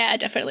 Yeah,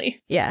 definitely.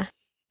 Yeah.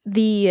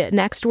 The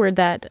next word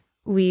that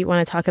we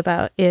want to talk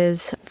about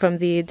is from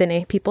the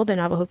Dene people, the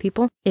Navajo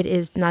people. It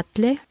is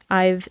Natle.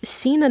 I've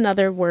seen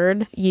another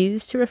word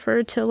used to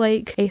refer to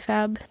like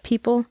AFAB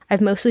people.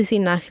 I've mostly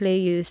seen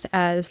Natle used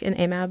as an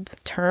AMAB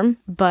term,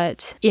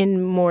 but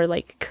in more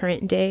like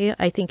current day,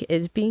 I think it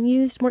is being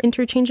used more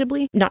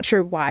interchangeably. Not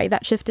sure why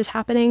that shift is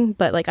happening,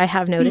 but like I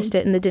have noticed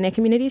it in the Dene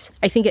communities.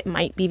 I think it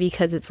might be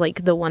because it's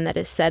like the one that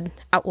is said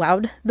out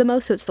loud the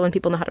most, so it's the one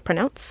people know how to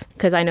pronounce.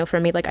 Because I know for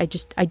me, like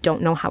I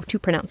don't know how to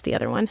pronounce the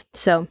other one.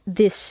 So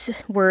this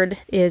word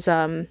is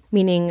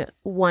meaning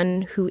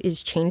one who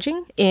is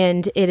changing,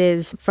 and it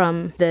is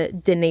from the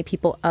Dene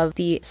people of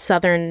the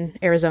southern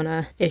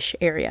Arizona-ish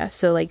area.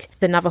 So like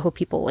the Navajo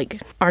people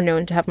like are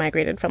known to have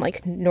migrated from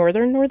like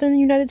northern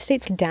United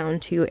States down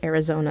to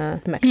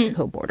Arizona,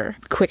 Mexico border.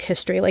 Quick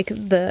history, like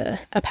the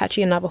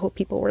Apache and Navajo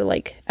people were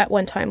like at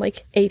one time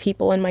like a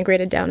people and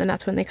migrated down, and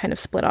that's when they kind of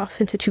split off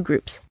into two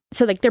groups.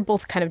 So like they're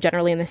both kind of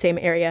generally in the same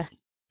area.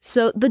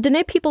 So the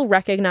Dene people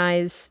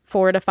recognize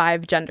 4 to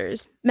 5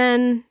 genders: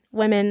 men,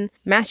 women,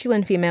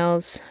 masculine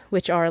females,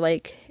 which are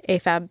like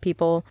AFAB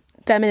people,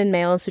 feminine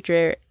males, which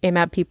are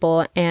AMAB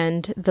people,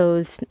 and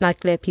those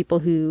Nakle people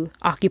who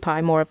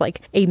occupy more of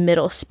like a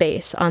middle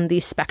space on the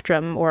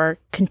spectrum, or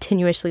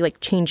continuously like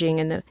changing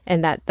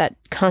and that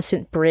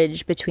constant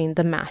bridge between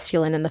the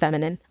masculine and the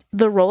feminine.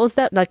 The roles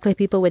that Nakle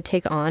people would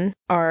take on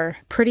are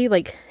pretty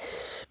like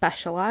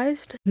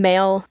specialized.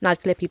 Male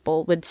Nakle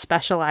people would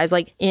specialize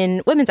like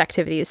in women's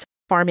activities: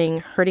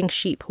 farming, herding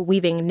sheep,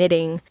 weaving,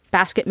 knitting,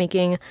 basket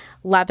making,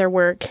 leather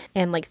work.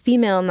 And like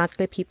female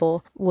Nakle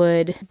people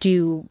would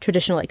do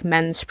traditional like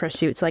men's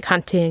pursuits like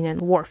hunting and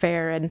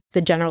warfare and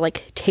the general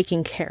like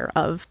taking care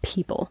of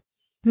people.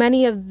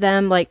 Many of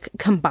them like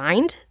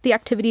combined the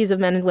activities of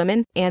men and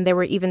women, and there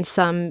were even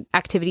some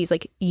activities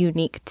like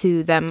unique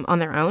to them on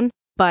their own.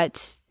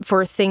 But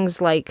for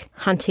things like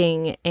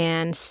hunting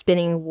and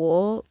spinning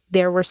wool,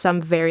 there were some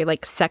very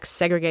like sex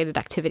segregated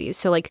activities.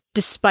 So like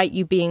despite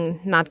you being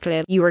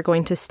Nakle, you are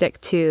going to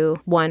stick to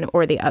one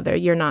or the other.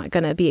 You're not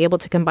going to be able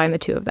to combine the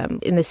two of them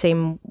in the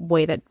same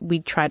way that we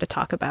try to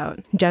talk about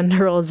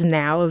gender roles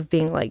now of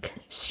being like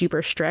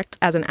super strict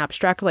as an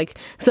abstract. Like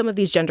some of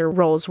these gender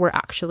roles were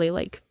actually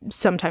like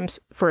sometimes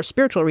for a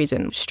spiritual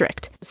reason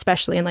strict,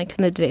 especially in like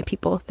the Dene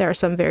people. There are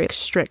some very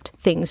strict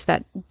things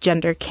that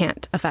gender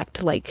can't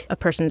affect, like a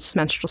person's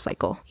menstrual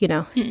cycle, you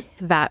know,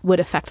 that would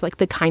affect like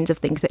the kinds of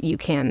things that you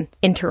can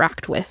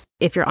interact with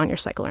if you're on your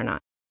cycle or not.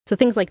 So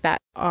things like that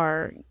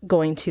are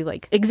going to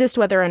like exist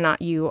whether or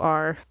not you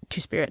are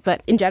Two-Spirit.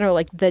 But in general,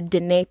 like the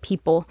Dene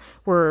people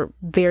were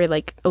very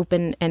like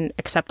open and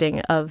accepting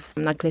of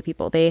Nakle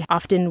people. They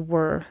often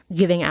were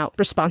giving out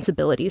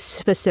responsibilities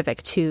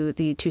specific to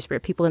the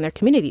Two-Spirit people in their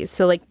communities.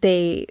 So like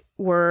they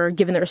were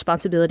given the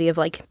responsibility of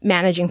like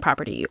managing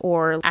property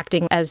or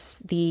acting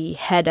as the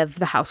head of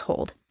the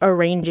household,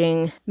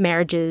 arranging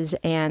marriages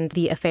and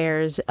the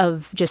affairs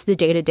of just the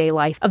day-to-day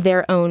life of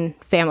their own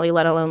family,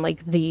 let alone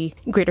like the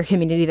greater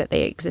community that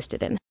they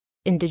existed in.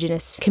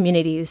 Indigenous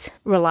communities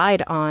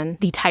relied on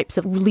the types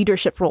of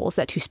leadership roles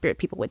that Two-Spirit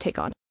people would take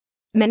on.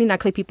 Many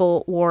Nakle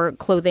people wore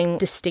clothing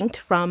distinct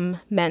from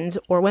men's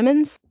or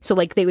women's. So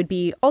like they would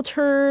be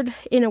altered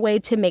in a way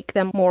to make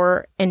them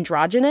more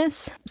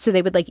androgynous. So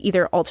they would like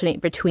either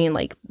alternate between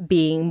like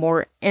being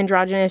more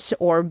androgynous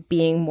or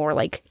being more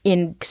like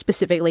in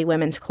specifically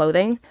women's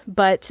clothing.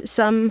 But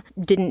some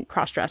didn't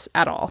cross-dress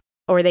at all,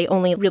 or they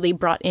only really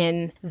brought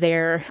in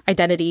their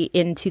identity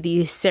into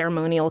these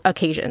ceremonial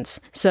occasions.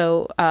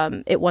 So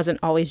it wasn't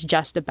always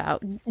just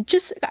about,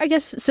 just I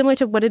guess similar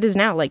to what it is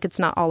now. Like it's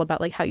not all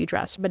about like how you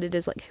dress, but it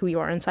is like who you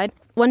are inside.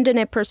 One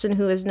Dene person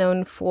who is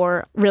known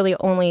for really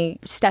only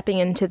stepping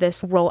into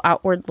this role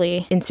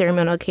outwardly in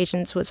ceremonial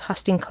occasions was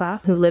Husting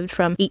Kla, who lived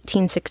from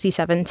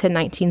 1867 to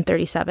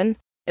 1937.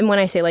 And when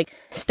I say like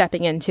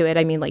stepping into it,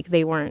 I mean like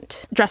they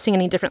weren't dressing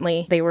any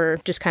differently. They were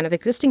just kind of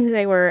existing who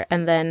they were.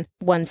 And then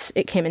once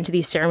it came into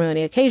these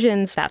ceremony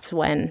occasions, that's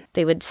when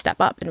they would step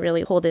up and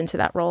really hold into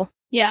that role.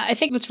 Yeah, I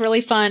think what's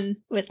really fun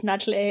with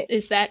Nakle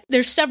is that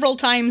there's several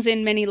times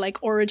in many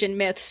like origin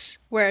myths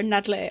where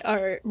Nakle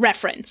are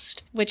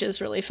referenced, which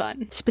is really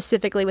fun.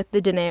 Specifically with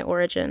the Dene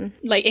origin.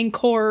 Like in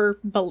core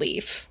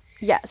belief.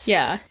 Yes.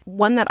 Yeah.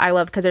 One that I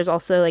love, because there's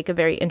also like a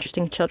very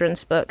interesting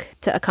children's book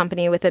to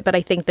accompany with it, but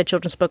I think the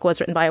children's book was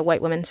written by a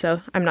white woman,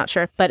 so I'm not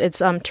sure. But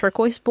it's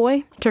Turquoise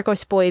Boy.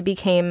 Turquoise Boy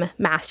became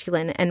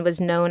masculine and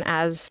was known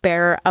as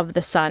bearer of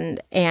the sun,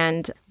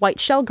 and White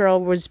Shell Girl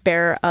was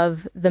bearer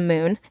of the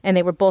moon, and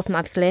they were both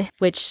Nakle,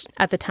 which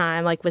at the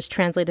time like was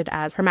translated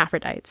as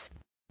hermaphrodites.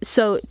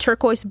 So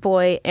Turquoise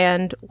Boy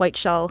and White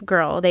Shell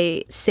Girl,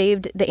 they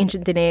saved the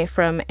ancient Dene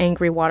from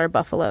angry water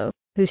buffalo,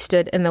 who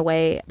stood in the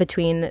way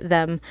between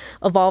them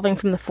evolving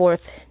from the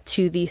fourth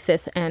to the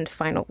fifth and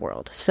final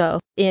world.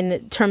 So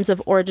in terms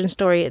of origin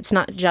story, it's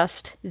not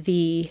just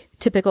the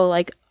typical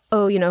like,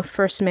 oh, you know,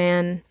 first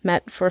man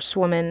met first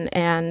woman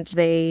and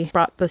they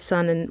brought the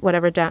sun and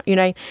whatever down. You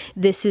know,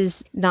 this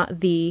is not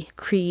the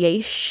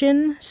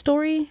creation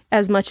story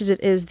as much as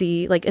it is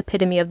the like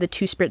epitome of the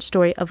Two-Spirit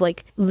story of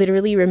like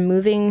literally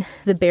removing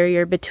the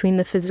barrier between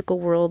the physical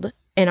world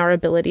and our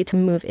ability to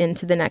move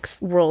into the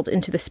next world,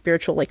 into the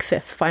spiritual, like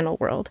fifth final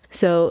world.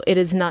 So it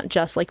is not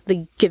just like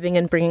the giving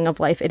and bringing of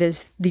life. It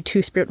is the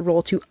Two-Spirit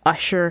role to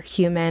usher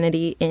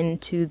humanity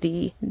into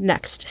the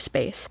next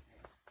space.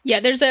 Yeah,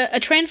 there's a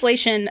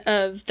translation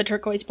of the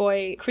Turquoise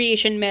Boy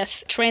creation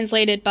myth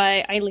translated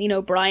by Eileen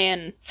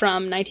O'Brien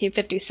from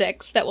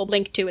 1956 that we'll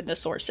link to in the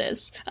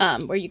sources,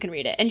 where you can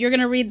read it. And you're going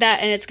to read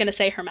that and it's going to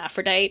say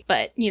hermaphrodite,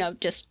 but, you know,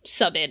 just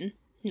sub in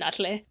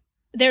Nakle.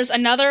 There's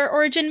another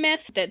origin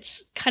myth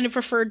that's kind of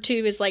referred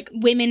to as like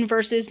women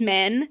versus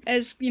men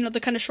as, the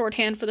kind of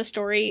shorthand for the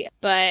story.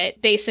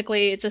 But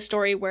basically it's a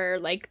story where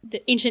like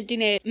the ancient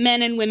Dine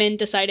men and women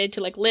decided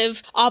to like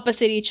live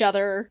opposite each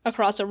other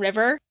across a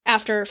river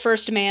after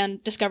first man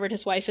discovered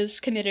his wife has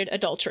committed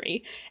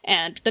adultery.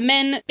 And the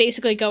men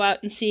basically go out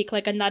and seek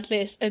like a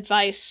Nadle's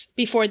advice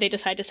before they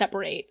decide to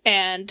separate.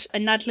 And a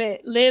Nadle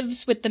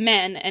lives with the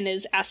men and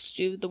is asked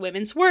to do the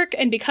women's work.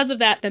 And because of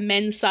that, the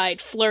men's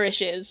side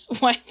flourishes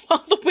while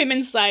the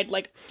women's side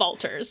like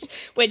falters,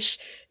 which,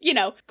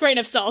 grain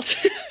of salt.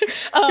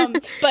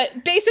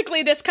 But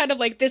basically this kind of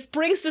like, this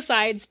brings the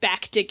sides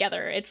back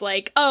together. It's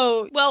like,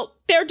 oh, well,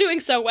 they're doing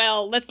so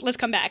well. Let's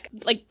come back.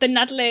 Like the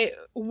Nadle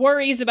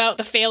worries about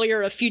the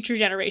failure of future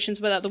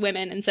generations without the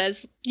women and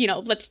says,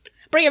 let's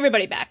bring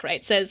everybody back,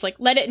 right? Says like,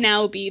 let it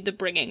now be the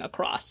bringing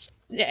across.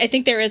 I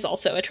think there is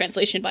also a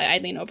translation by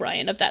Eileen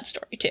O'Brien of that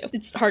story too.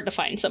 It's hard to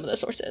find some of the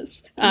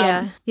sources.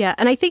 Yeah.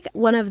 And I think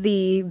one of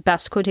the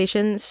best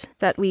quotations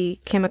that we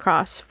came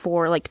across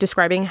for like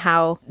describing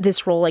how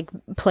this role like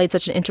played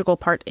such an integral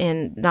part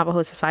in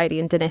Navajo society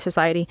and Dene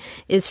society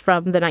is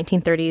from the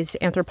 1930s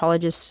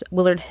anthropologist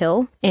Willard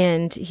Hill.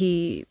 And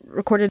he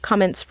recorded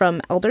comments from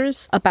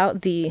elders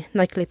about the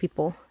Nakle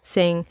people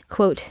saying,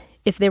 quote,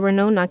 "If there were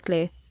no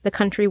Nakle, the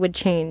country would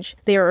change.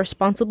 They are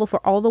responsible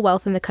for all the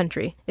wealth in the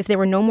country. If there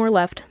were no more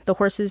left, the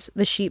horses,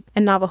 the sheep,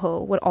 and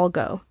Navajo would all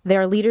go. They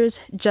are leaders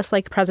just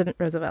like President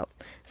Roosevelt."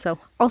 So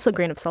also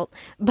grain of salt,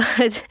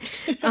 but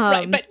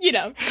right. But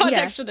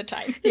context for the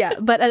time. Yeah.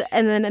 But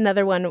and then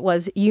another one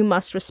was, "You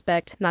must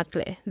respect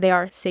Nakle. They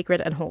are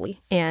sacred and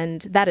holy,"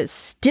 and that is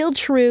still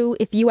true.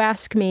 If you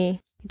ask me,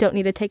 don't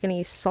need to take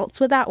any salts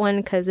with that one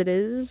because it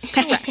is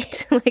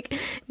correct.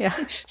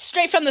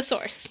 Straight from the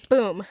source.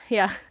 Boom.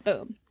 Yeah.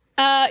 Boom.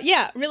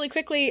 Really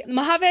quickly,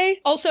 Mojave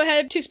also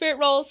had two-spirit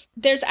roles.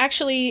 There's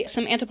actually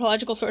some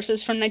anthropological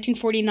sources from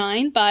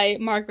 1949 by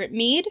Margaret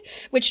Mead,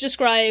 which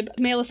describe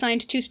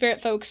male-assigned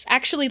two-spirit folks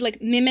actually,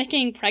 like,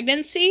 mimicking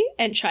pregnancy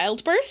and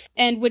childbirth,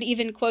 and would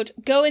even, quote,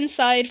 "go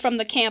inside from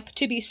the camp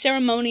to be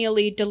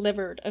ceremonially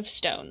delivered of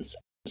stones."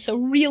 So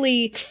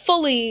really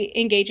fully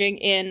engaging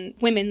in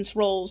women's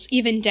roles,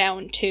 even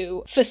down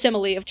to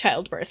facsimile of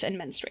childbirth and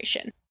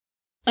menstruation.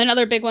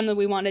 Another big one that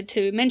we wanted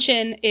to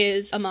mention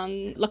is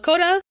among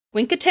Lakota,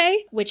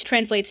 Winkate, which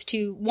translates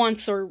to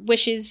wants or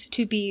wishes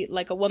to be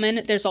like a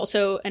woman. There's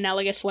also an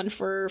analogous one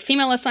for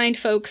female-assigned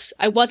folks.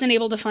 I wasn't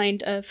able to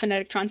find a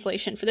phonetic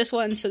translation for this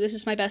one, so this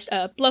is my best.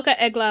 Bloka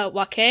Egla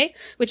Wake,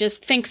 which is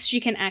thinks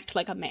she can act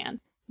like a man.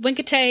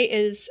 Winkate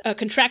is a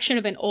contraction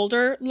of an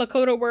older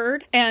Lakota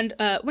word, and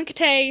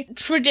Winkate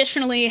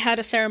traditionally had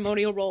a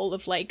ceremonial role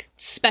of, like,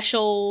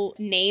 special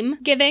name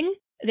giving.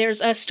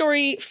 There's a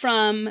story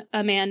from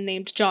a man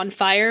named John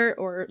Fire,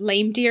 or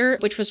Lame Deer,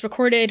 which was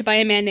recorded by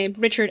a man named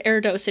Richard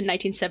Erdos in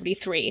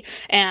 1973.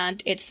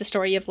 And it's the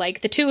story of, like,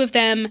 the two of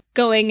them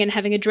going and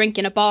having a drink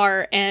in a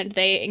bar, and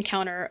they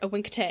encounter a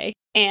Winkate.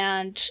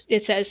 And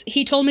it says,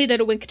 "He told me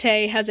that a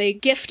Winkate has a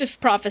gift of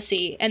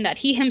prophecy, and that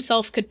he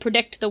himself could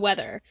predict the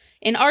weather.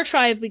 In our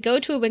tribe, we go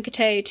to a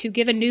Winkate to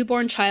give a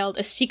newborn child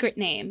a secret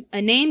name.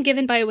 A name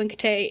given by a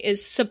Winkate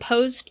is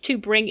supposed to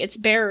bring its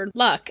bearer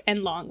luck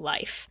and long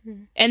life."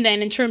 And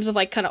then in terms of,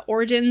 like, kind of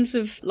origins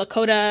of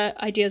Lakota,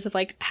 ideas of,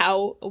 like,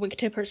 how a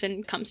Winkate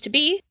person comes to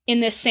be,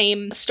 in this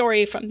same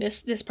story from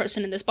this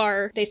person in this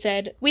bar, they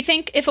said, "We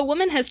think if a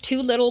woman has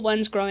two little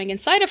ones growing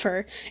inside of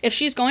her, if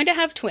she's going to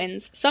have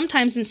twins,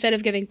 sometimes instead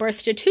of giving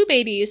birth to two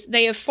babies,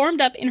 they have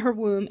formed up in her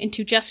womb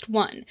into just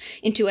one,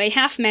 into a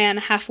half-man,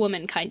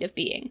 half-woman kind of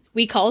being.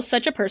 We call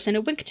such a person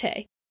a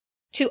Winkate.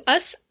 To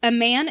us, a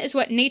man is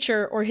what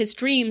nature or his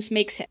dreams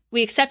makes him.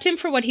 We accept him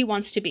for what he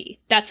wants to be.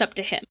 That's up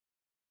to him."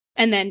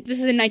 And then, this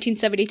is in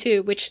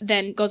 1972, which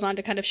then goes on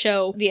to kind of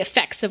show the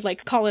effects of,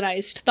 like,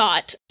 colonized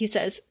thought. He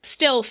says,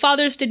 "Still,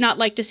 fathers did not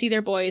like to see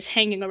their boys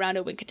hanging around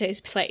a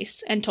Winkate's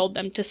place and told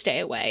them to stay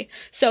away."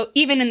 So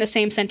even in the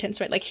same sentence,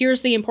 right, like,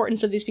 here's the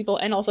importance of these people,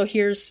 and also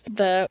here's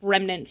the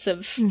remnants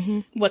of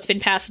what's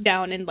been passed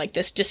down in, like,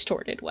 this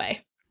distorted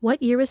way.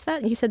 What year was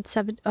that? You said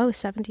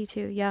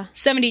 72, yeah.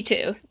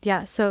 72.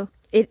 Yeah, so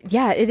it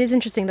is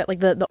interesting that,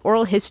 like, the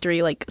oral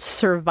history, like,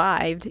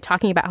 survived,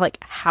 talking about, like,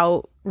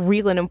 how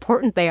real and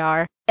important they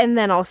are. And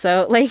then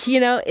also, like,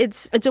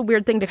 it's a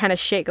weird thing to kind of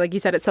shake. Like you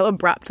said, it's so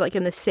abrupt, like,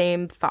 in the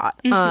same thought.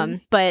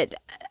 But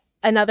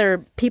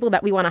another people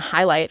that we want to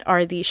highlight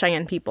are the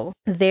Cheyenne people.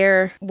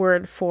 Their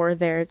word for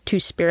their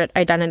two-spirit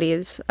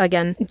identities,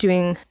 again,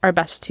 doing our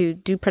best to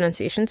do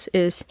pronunciations,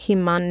 is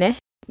himane,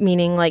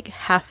 meaning, like,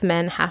 half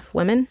men, half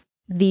women.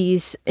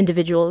 These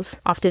individuals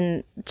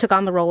often took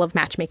on the role of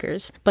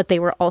matchmakers, but they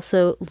were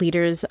also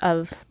leaders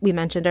of, we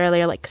mentioned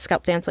earlier, like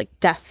scalp dance, like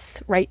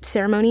death rite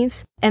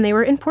ceremonies. And they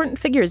were important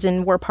figures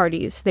in war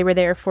parties. They were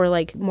there for,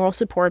 like, moral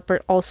support,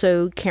 but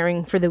also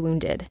caring for the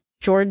wounded.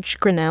 George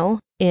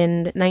Grinnell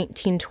in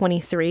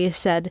 1923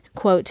 said,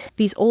 quote,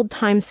 "These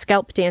old-time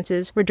scalp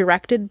dances were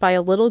directed by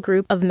a little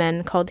group of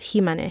men called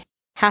himane.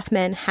 half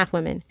men, half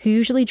women, who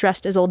usually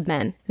dressed as old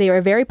men. They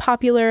were very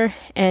popular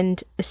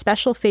and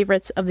special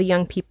favorites of the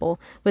young people,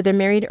 whether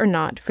married or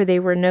not, for they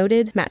were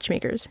noted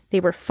matchmakers. They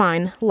were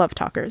fine love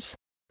talkers,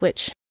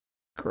 which,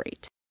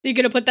 great. You're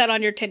going to put that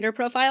on your Tinder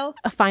profile?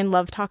 A fine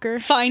love talker.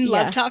 Fine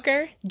love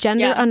talker?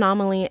 Gender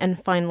anomaly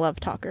and fine love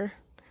talker.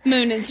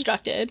 Moon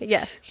instructed.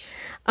 Yes.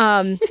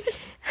 I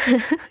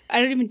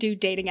don't even do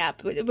dating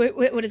app.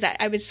 What is that?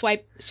 I would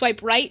swipe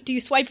right. Do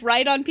you swipe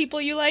right on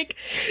people you like?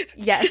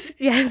 Yes.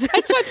 Yes.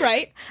 I'd swipe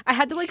right. I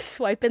had to like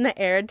swipe in the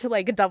air to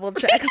like double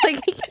check. Like,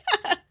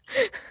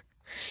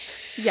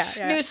 yeah.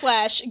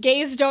 Newsflash: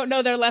 gays don't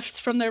know their lefts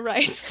from their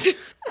rights.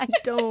 I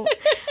don't.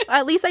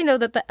 At least I know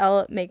that the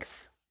L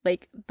makes,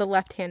 like, the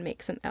left hand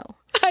makes an L.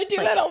 I do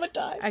that all the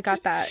time. I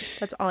got that.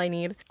 That's all I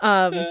need.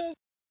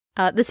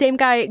 The same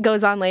guy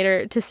goes on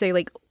later to say,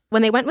 like,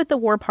 when they went with the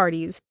war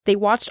parties, they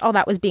watched all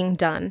that was being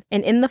done,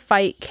 and in the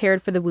fight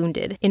cared for the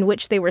wounded, in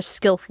which they were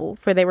skillful,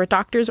 for they were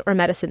doctors or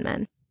medicine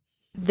men.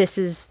 This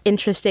is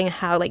interesting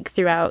how, like,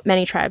 throughout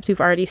many tribes,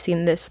 we've already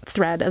seen this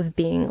thread of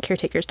being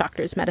caretakers,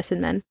 doctors, medicine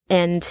men.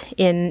 And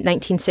in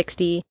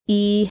 1960,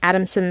 E.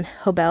 Adamson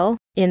Hobel,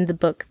 in the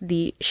book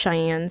The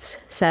Cheyennes,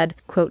 said,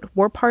 quote,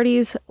 war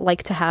parties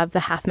like to have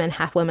the half men,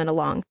 half women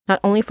along,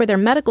 not only for their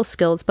medical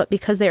skills, but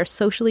because they are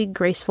socially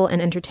graceful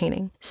and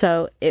entertaining.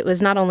 So it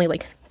was not only,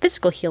 like,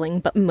 physical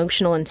healing, but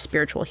emotional and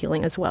spiritual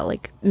healing as well,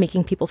 like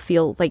making people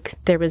feel like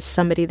there was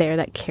somebody there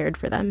that cared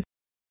for them.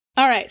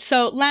 All right,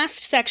 so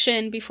last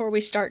section before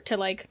we start to,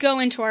 like, go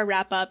into our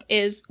wrap-up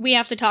is we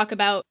have to talk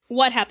about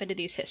what happened to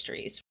these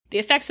histories, the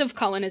effects of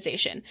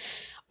colonization.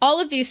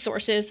 All of these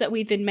sources that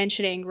we've been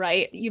mentioning,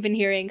 right? You've been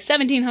hearing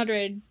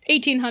 1700,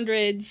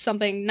 1800,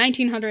 something,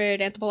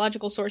 1900,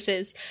 anthropological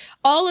sources.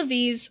 All of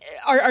these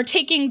are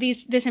taking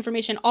this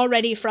information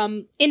already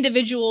from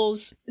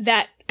individuals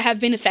that have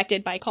been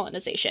affected by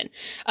colonization.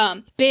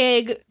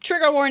 Big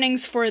trigger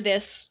warnings for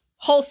this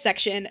whole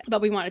section, but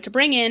we wanted to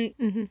bring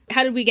in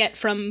how did we get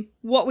from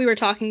what we were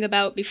talking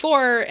about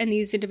before and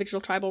these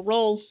individual tribal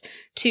roles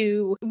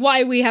to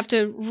why we have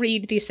to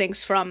read these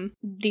things from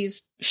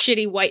these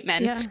shitty white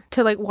men. Yeah.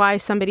 To, like, why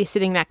somebody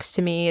sitting next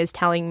to me is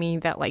telling me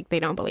that, like, they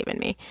don't believe in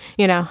me,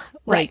 you know?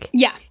 Like, right.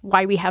 Yeah.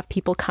 Why we have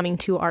people coming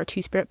to our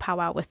Two-Spirit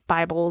powwow with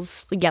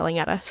Bibles yelling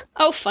at us.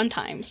 Oh, fun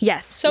times.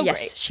 Yes. So yes.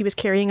 great. She was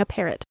carrying a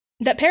parrot.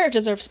 That parrot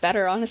deserves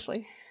better,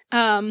 honestly.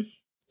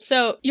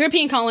 So,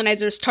 European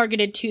colonizers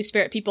targeted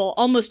Two-Spirit people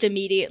almost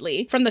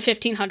immediately from the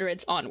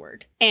 1500s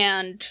onward.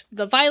 And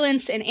the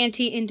violence and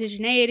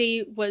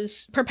anti-indigeneity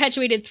was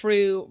perpetuated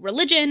through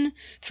religion,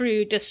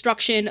 through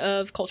destruction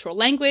of cultural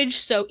language,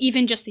 so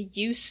even just the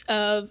use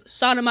of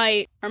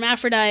sodomite,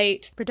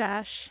 hermaphrodite,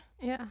 Berdache.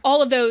 Yeah.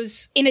 all of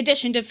those, in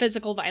addition to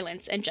physical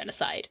violence and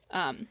genocide.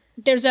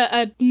 There's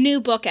a new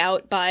book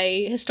out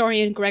by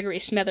historian Gregory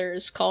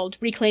Smithers called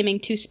Reclaiming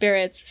Two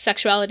Spirits,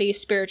 Sexuality,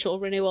 Spiritual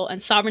Renewal,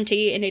 and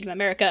Sovereignty in Native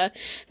America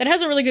that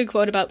has a really good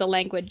quote about the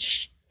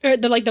language, or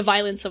the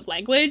violence of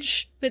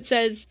language, that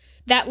says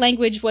that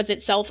language was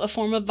itself a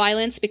form of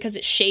violence because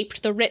it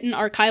shaped the written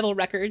archival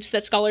records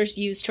that scholars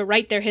used to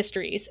write their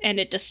histories, and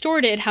it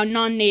distorted how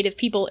non-native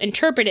people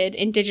interpreted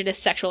indigenous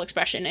sexual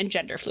expression and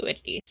gender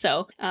fluidity.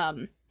 So,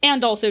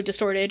 and also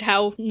distorted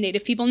how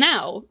Native people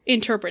now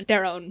interpret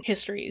their own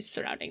histories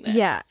surrounding this.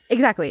 Yeah,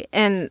 exactly.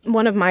 And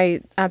one of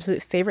my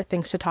absolute favorite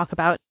things to talk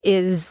about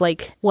is,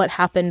 like, what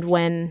happened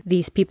when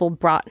these people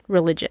brought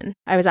religion.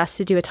 I was asked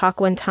to do a talk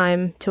one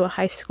time to a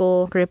high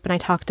school group, and I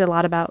talked a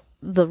lot about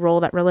the role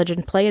that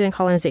religion played in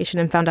colonization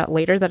and found out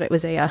later that it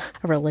was a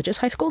religious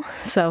high school.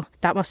 So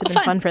that must have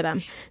been fun for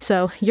them.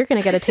 So you're going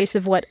to get a taste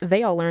of what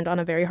they all learned on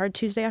a very hard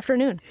Tuesday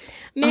afternoon.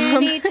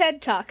 Mini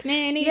TED Talk,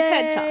 mini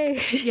TED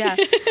Talk. Yeah.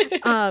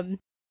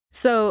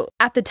 So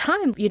at the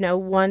time, you know,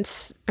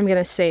 once, I'm going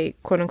to say,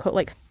 quote unquote,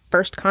 like,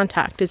 first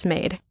contact is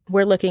made,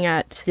 we're looking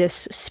at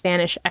this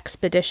Spanish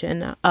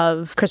expedition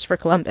of Christopher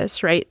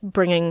Columbus, right?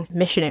 Bringing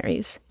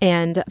missionaries.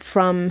 And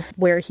from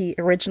where he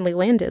originally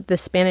landed, the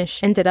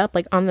Spanish ended up,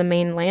 like, on the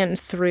mainland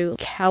through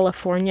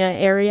California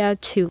area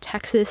to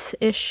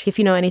Texas-ish. If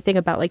you know anything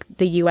about, like,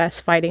 the U.S.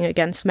 fighting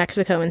against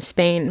Mexico and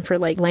Spain for,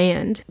 like,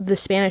 land, the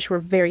Spanish were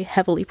very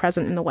heavily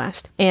present in the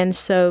West. And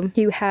so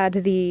you had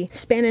the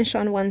Spanish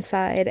on one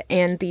side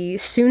and the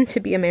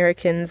soon-to-be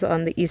Americans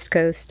on the East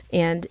Coast,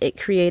 and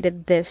it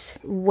created this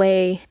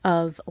way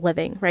of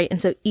living, right?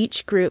 And so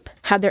each group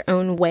had their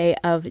own way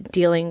of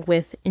dealing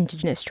with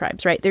indigenous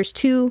tribes, right? There's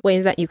two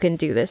ways that you can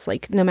do this,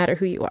 like, no matter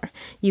who you are.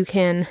 You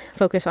can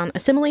focus on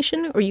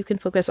assimilation or you can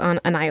focus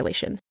on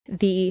annihilation.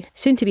 The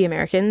soon-to-be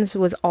Americans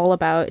was all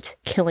about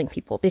killing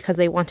people because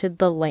they wanted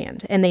the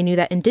land, and they knew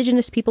that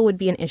indigenous people would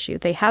be an issue.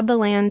 They had the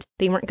land,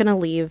 they weren't going to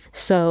leave,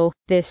 so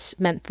this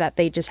meant that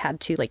they just had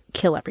to, like,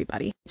 kill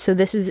everybody. So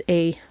this is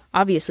a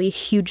obviously a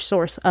huge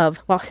source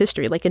of lost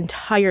history. Like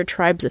entire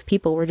tribes of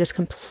people were just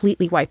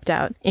completely wiped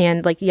out.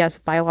 And like, yes,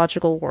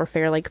 biological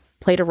warfare like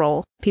played a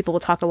role. People will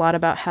talk a lot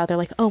about how they're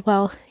like, oh,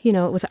 well, you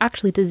know, it was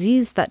actually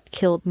disease that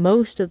killed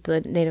most of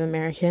the Native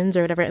Americans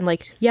or whatever. And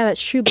like, yeah,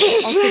 that's true. But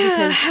also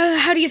because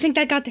how do you think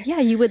that got there? yeah,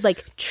 you would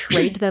like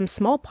trade them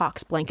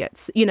smallpox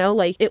blankets, you know,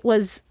 like it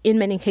was in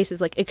many cases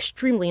like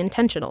extremely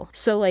intentional.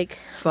 So like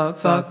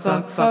Fuck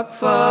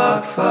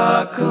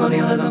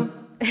colonialism.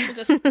 We'll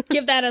just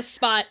give that a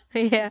spot.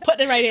 yeah, Put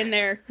it right in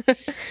there.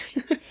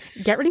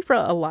 get ready for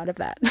a lot of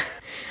that.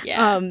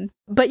 Yeah.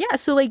 But yeah,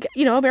 so like,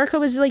 you know, America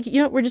was like,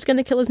 you know, we're just going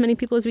to kill as many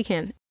people as we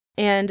can.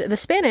 And the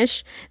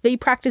Spanish, they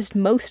practiced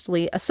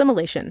mostly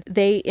assimilation.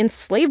 They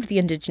enslaved the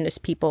indigenous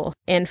people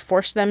and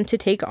forced them to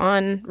take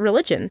on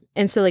religion.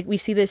 And so like we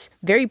see this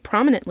very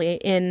prominently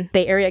in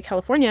Bay Area,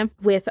 California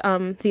with the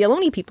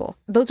Ohlone people.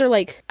 Those are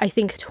like, I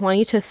think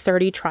 20 to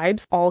 30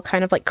 tribes all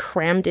kind of like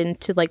crammed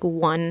into like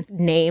one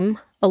name.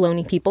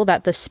 Ohlone people,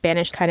 that the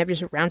Spanish kind of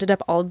just rounded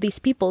up all of these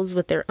peoples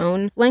with their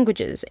own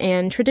languages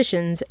and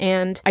traditions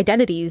and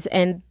identities.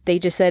 And they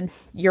just said,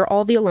 you're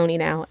all the Ohlone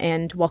now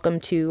and welcome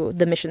to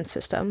the mission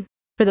system.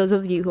 For those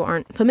of you who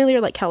aren't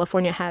familiar, like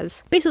California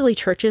has basically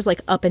churches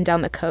like up and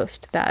down the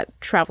coast that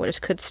travelers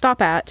could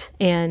stop at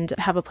and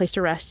have a place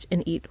to rest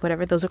and eat,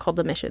 whatever. Those are called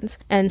the missions.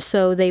 And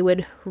so they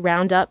would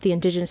round up the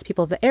indigenous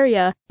people of the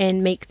area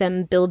and make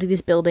them build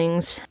these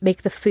buildings,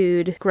 make the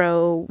food,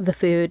 grow the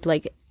food,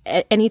 like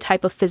any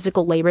type of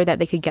physical labor that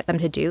they could get them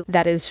to do.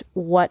 That is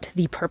what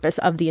the purpose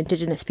of the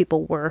indigenous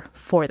people were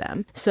for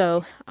them.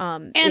 So,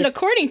 and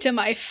according to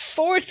my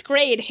 4th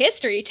grade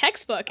history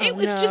textbook, it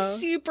was just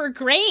super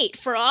great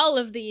for all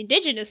of the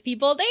indigenous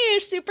people. They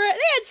had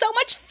so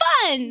much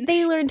fun.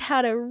 They learned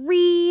how to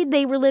read.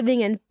 They were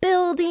living in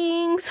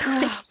buildings.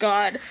 Oh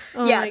God.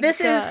 Oh yeah, my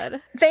this God. is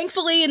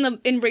thankfully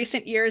in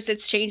recent years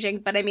it's changing,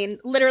 but I mean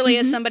literally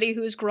as somebody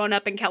who's grown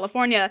up in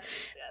California,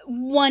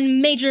 one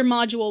major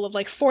module of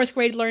like 4th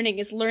grade learning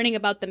is learning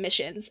about the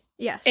missions.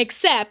 Yes.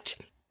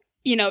 Except,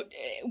 you know,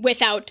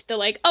 without the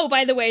like, oh,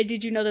 by the way,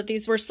 did you know that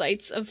these were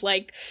sites of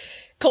like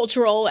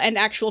cultural and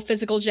actual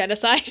physical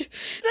genocide?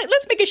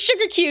 Let's make a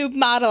sugar cube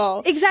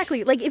model.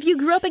 Exactly. Like if you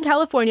grew up in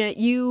California,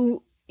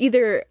 you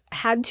either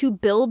had to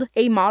build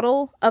a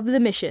model of the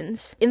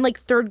missions in like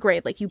 3rd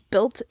grade, like you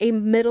built a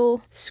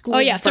middle school. Oh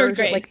yeah, 3rd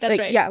grade. Like, That's like,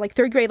 right. Yeah, like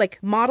 3rd grade, like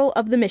model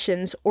of the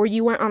missions, or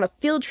you went on a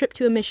field trip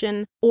to a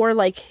mission, or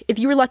like if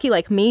you were lucky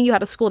like me, you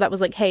had a school that was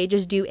like, hey,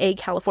 just do a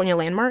California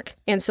landmark.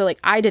 And so like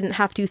I didn't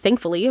have to,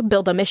 thankfully,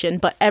 build a mission,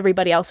 but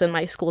everybody else in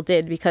my school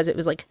did because it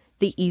was like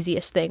the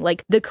easiest thing.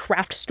 Like the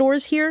craft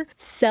stores here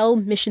sell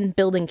mission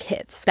building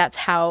kits. That's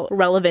how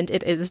relevant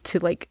it is to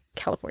like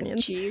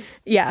Californians.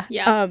 Jeez. Yeah.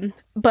 Yeah.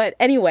 But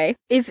anyway,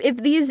 if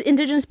these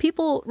indigenous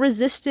people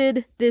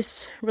resisted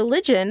this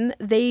religion,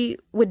 they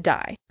would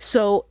die.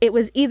 So it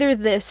was either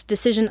this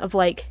decision of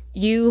like,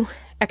 you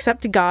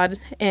accept God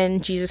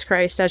and Jesus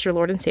Christ as your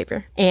Lord and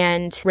Savior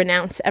and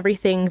renounce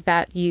everything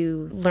that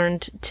you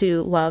learned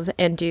to love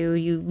and do.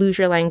 You lose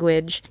your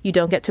language. You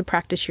don't get to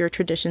practice your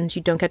traditions.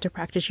 You don't get to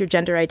practice your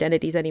gender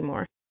identities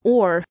anymore.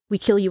 Or we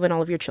kill you and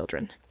all of your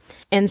children.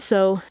 And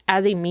so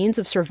as a means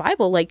of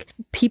survival, like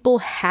people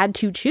had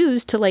to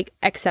choose to like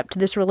accept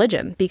this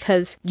religion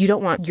because you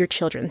don't want your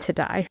children to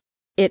die.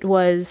 It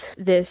was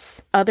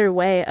this other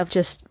way of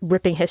just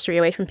ripping history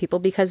away from people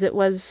because it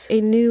was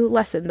a new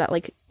lesson that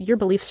like your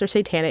beliefs are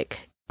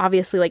satanic.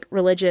 Obviously, like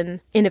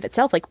religion in of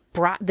itself, like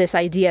brought this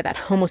idea that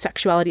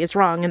homosexuality is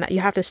wrong and that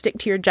you have to stick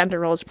to your gender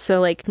roles. So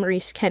like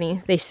Maurice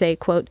Kenny, they say,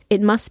 quote, it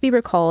must be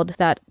recalled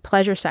that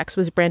pleasure sex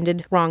was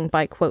branded wrong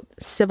by, quote,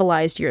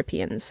 civilized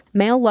Europeans.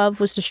 Male love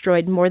was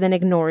destroyed more than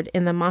ignored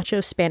in the macho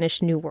Spanish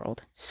New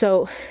World.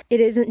 So it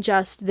isn't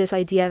just this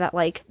idea that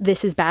like,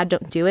 this is bad,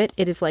 don't do it.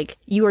 It is like,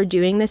 you are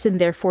doing this and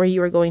therefore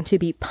you are going to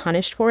be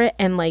punished for it.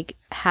 And like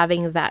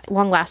having that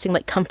long-lasting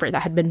like comfort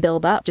that had been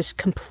built up just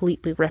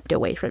completely ripped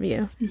away from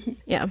you. Mm-hmm.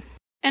 Yeah.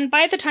 And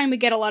by the time we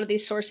get a lot of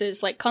these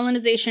sources, like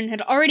colonization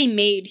had already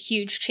made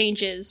huge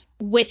changes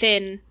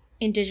within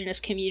indigenous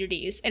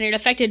communities, and it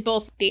affected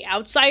both the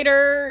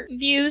outsider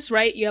views,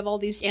 right? You have all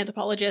these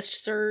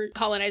anthropologists or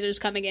colonizers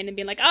coming in and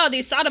being like, oh,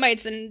 these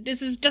sodomites and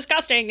this is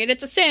disgusting and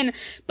it's a sin,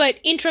 but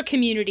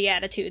intra-community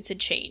attitudes had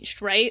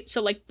changed, right? So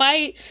like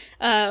by,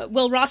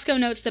 Will Roscoe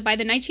notes that by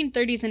the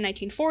 1930s and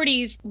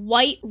 1940s,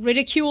 white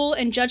ridicule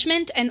and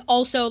judgment, and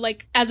also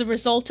like as a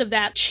result of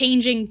that,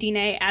 changing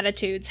Diné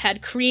attitudes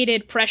had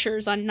created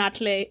pressures on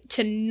Natle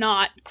to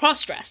not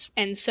cross-dress.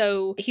 And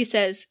so he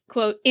says,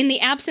 quote, in the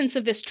absence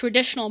of this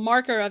traditional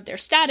marker of their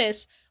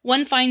status,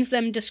 one finds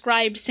them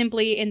described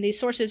simply in these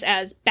sources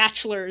as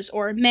bachelors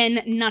or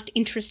men not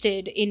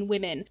interested in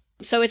women.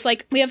 So it's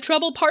like we have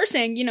trouble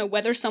parsing, you know,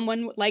 whether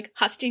someone like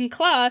Husting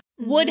Kla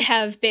would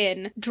have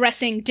been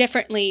dressing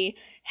differently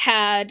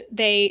had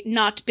they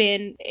not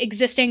been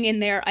existing in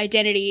their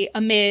identity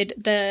amid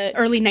the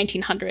early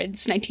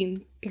 1900s,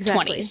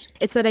 Exactly. 20s.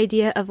 It's that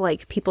idea of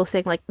like people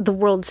saying like the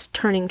world's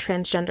turning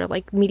transgender,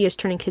 like media's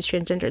turning kids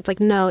transgender. It's like,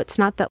 no, it's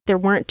not that there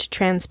weren't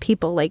trans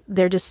people. Like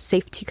they're just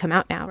safe to come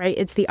out now, right?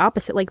 It's the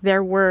opposite. Like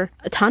there were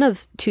a ton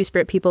of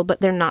two-spirit people,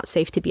 but they're not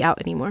safe to be out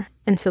anymore.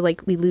 And so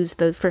like we lose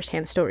those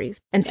firsthand stories.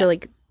 And so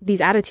like these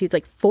attitudes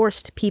like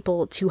forced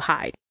people to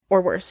hide. Or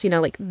worse,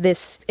 like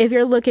this, if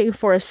you're looking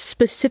for a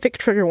specific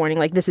trigger warning,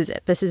 like this is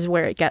it. This is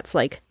where it gets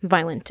like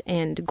violent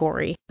and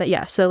gory. But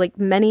yeah, so like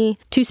many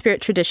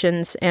two-spirit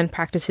traditions and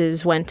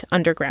practices went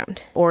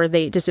underground or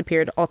they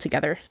disappeared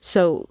altogether.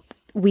 So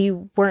we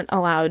weren't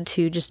allowed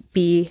to just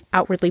be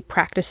outwardly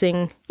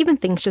practicing even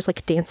things just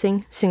like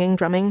dancing, singing,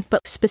 drumming,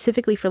 but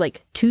specifically for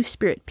like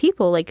two-spirit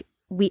people, like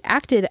we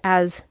acted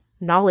as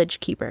knowledge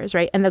keepers,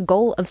 right? And the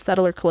goal of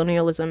settler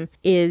colonialism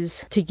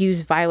is to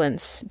use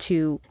violence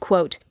to,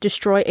 quote,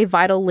 destroy a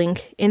vital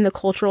link in the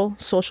cultural,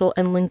 social,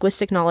 and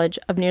linguistic knowledge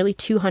of nearly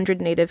 200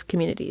 Native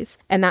communities.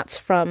 And that's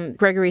from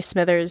Gregory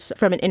Smithers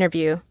from an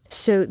interview.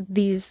 So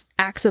these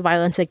acts of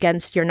violence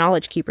against your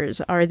knowledge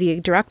keepers are the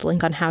direct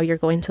link on how you're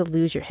going to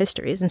lose your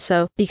histories. And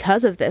so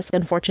because of this,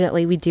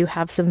 unfortunately, we do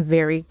have some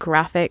very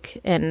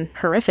graphic and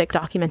horrific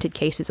documented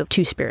cases of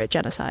two-spirit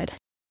genocide.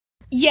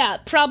 Yeah,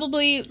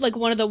 probably like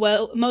one of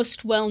the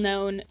most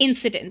well-known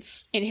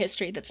incidents in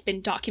history that's been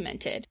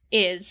documented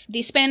is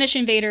the Spanish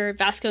invader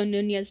Vasco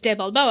Núñez de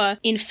Balboa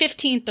in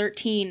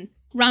 1513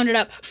 rounded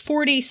up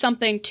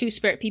 40-something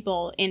two-spirit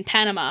people in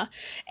Panama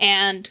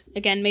and,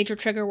 again, major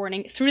trigger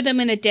warning, threw them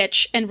in a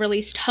ditch and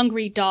released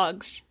hungry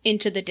dogs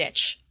into the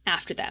ditch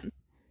after them.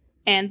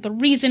 And the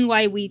reason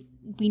why we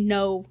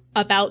know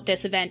about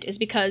this event is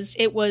because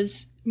it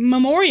was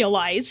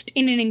memorialized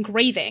in an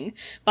engraving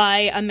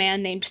by a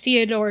man named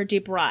Theodore de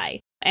Bry.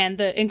 And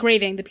the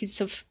engraving, the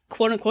piece of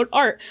quote-unquote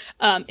art,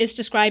 is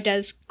described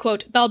as,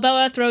 quote,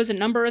 Balboa throws a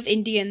number of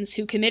Indians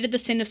who committed the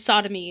sin of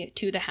sodomy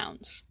to the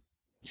hounds.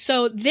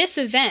 So this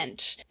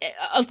event,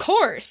 of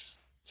course,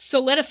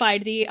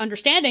 solidified the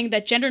understanding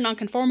that gender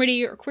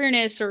nonconformity or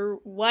queerness or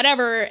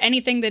whatever,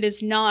 anything that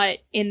is not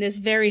in this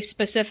very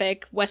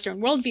specific Western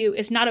worldview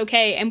is not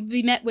okay and would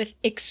be met with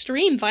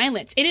extreme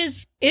violence. It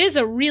is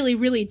a really,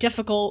 really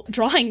difficult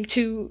drawing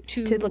to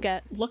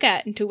look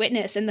at and to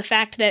witness. And the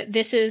fact that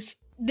this is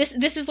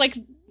like,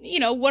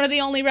 one of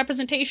the only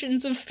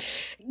representations of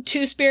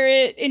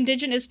two-spirit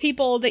indigenous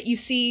people that you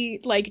see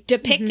like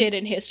depicted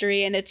in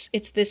history. And it's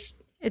this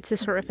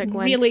horrific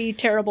one. Really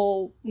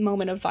terrible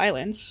moment of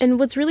violence. And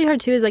what's really hard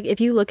too is like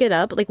if you look it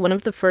up, like one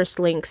of the first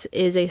links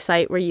is a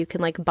site where you can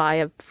like buy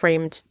a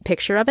framed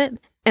picture of it.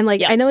 And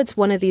like I know it's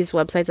one of these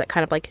websites that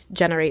kind of like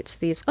generates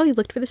these, oh, you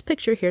looked for this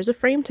picture, here's a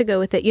frame to go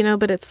with it,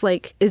 but it's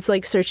like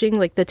searching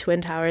like the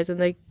Twin Towers and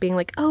like being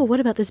like, oh, what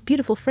about this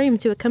beautiful frame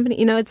to accompany,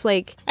 it's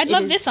like I'd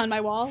love this on my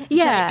wall.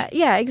 Yeah,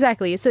 yeah,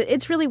 exactly. So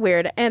it's really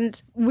weird,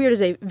 and weird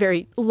is a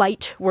very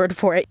light word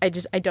for it. I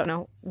don't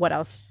know what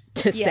else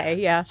to say.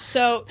 Yeah.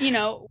 So,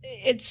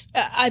 it's,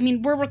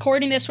 we're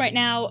recording this right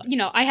now.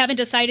 I haven't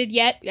decided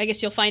yet. I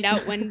guess you'll find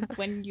out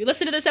when you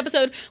listen to this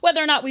episode,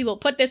 whether or not we will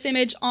put this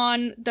image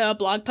on the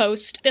blog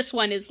post. This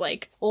one is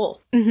like,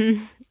 oh.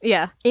 Mm-hmm.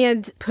 Yeah.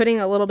 And putting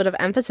a little bit of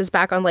emphasis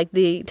back on like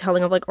the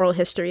telling of like oral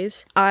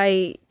histories.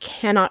 I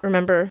cannot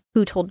remember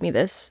who told me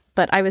this,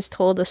 but I was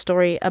told a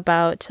story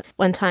about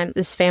one time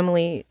this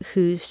family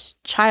whose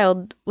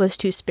child was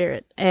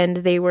two-spirit and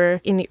they were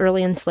in the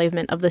early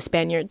enslavement of the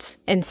Spaniards.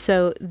 And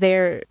so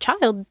their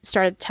child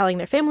started telling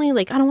their family,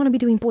 like, I don't want to be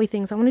doing boy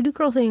things. I want to do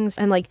girl things.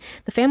 And like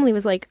the family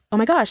was like, oh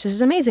my gosh, this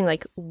is amazing.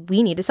 Like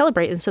we need to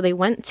celebrate. And so they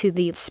went to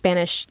the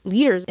Spanish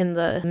leaders in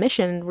the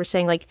mission and were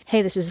saying like,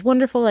 hey, this is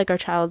wonderful. Like our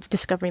child's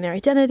discovering their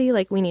identity.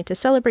 Like we need to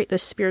celebrate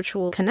this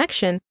spiritual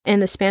connection.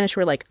 And the Spanish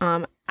were like,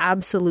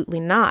 absolutely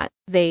not.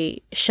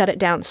 They shut it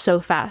down so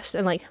fast.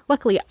 And like,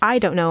 luckily, I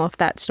don't know if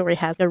that story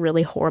has a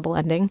really horrible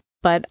ending,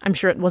 but I'm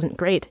sure it wasn't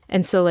great.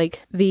 And so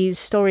like these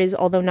stories,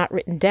 although not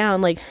written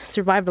down, like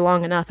survived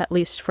long enough, at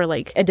least for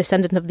like a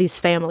descendant of these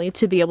family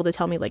to be able to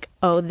tell me like,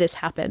 oh, this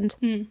happened.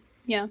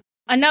 Yeah.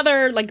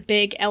 Another like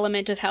big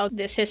element of how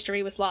this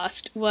history was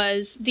lost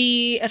was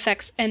the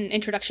effects and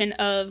introduction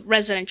of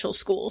residential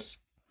schools.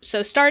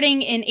 So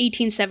starting in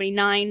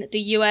 1879, the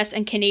U.S.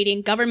 and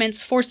Canadian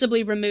governments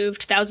forcibly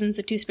removed thousands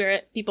of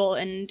Two-Spirit people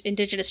and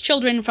Indigenous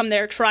children from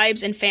their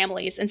tribes and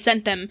families and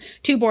sent them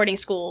to boarding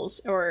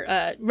schools, or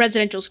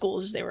residential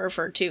schools as they were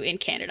referred to in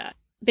Canada.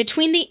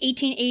 Between the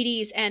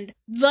 1880s and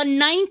the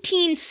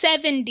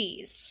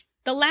 1970s,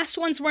 the last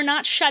ones were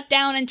not shut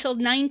down until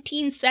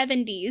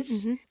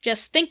 1970s.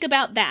 Just think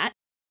about that.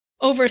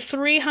 Over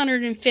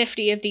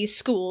 350 of these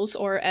schools,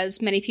 or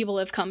as many people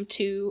have come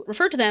to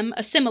refer to them,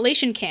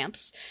 assimilation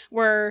camps,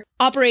 were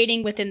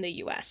operating within the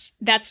U.S.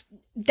 That's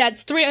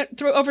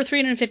over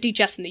 350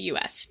 just in the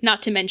U.S.,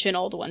 not to mention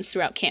all the ones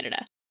throughout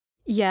Canada.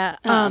 Yeah.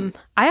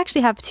 I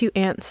actually have two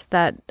aunts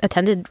that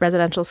attended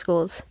residential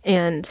schools,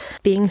 and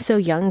being so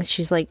young,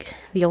 she's like,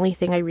 the only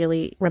thing I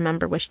really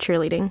remember was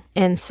cheerleading.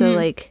 And so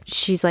like,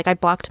 she's like, I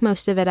blocked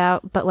most of it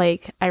out, but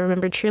like, I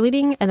remember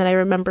cheerleading, and then I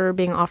remember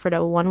being offered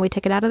a one-way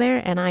ticket out of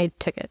there, and I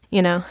took it,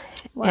 you know?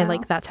 Wow. And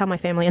like, that's how my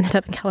family ended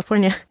up in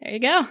California. There you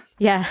go.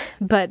 Yeah.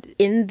 But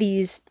in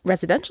these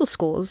residential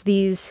schools,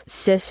 these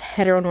cis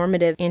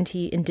heteronormative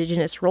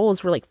anti-Indigenous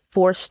roles were like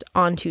forced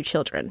onto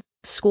children.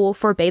 School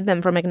forbade them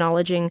from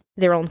acknowledging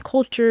their own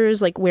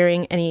cultures, like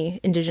wearing any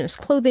Indigenous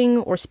clothing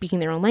or speaking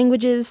their own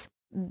languages.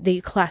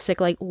 The classic,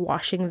 like,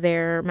 washing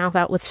their mouth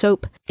out with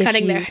soap.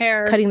 Cutting their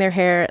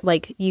hair.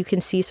 Like, you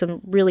can see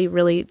some really,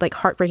 really, like,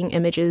 heartbreaking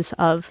images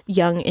of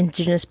young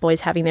Indigenous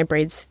boys having their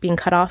braids being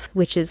cut off,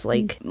 which is,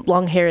 like,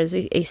 long hair is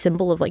a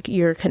symbol of, like,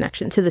 your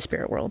connection to the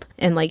spirit world.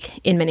 And, like,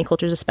 in many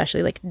cultures,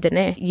 especially, like,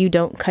 Dene, you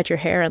don't cut your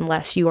hair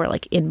unless you are,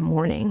 like, in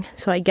mourning.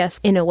 So I guess,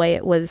 in a way,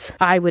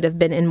 I would have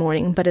been in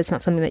mourning, but it's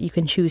not something that you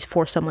can choose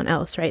for someone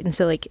else, right? And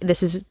so, like,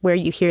 this is where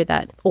you hear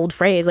that old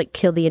phrase, like,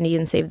 kill the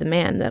Indian, save the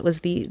man. That was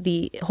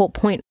the whole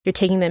point. You're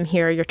taking them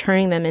here, you're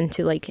turning them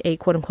into like a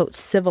quote unquote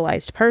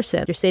civilized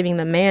person. You're saving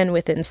the man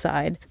with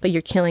inside, but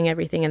you're killing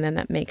everything, and then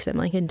that makes them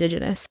like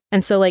Indigenous.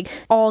 And so like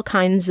all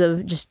kinds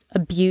of just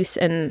abuse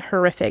and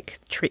horrific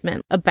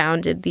treatment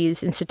abounded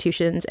these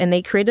institutions, and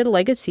they created a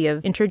legacy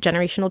of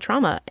intergenerational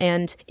trauma.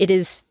 And it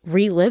is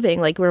reliving,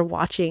 like we're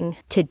watching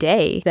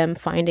today, them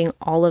finding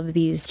all of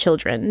these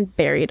children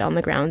buried on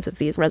the grounds of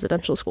these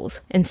residential schools.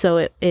 And so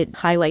it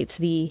highlights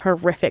the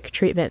horrific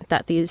treatment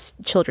that these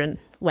children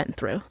went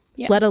through.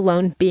 Yeah. Let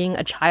alone being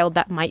a child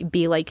that might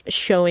be like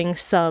showing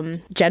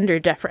some gender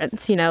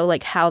difference, you know,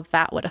 like how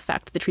that would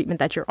affect the treatment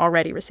that you're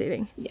already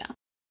receiving. Yeah.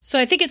 So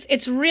I think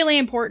it's really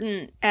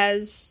important,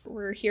 as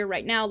we're here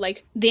right now,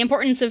 like the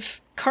importance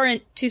of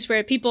current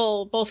Two-Spirit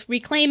people both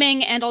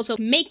reclaiming and also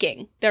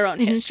making their own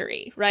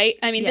history, right?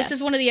 I mean, This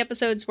is one of the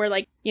episodes where,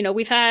 like, you know,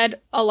 we've had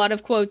a lot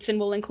of quotes, and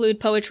we'll include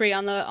poetry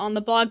on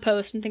the blog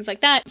post and things like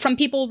that from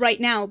people right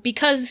now,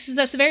 because this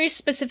is a very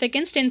specific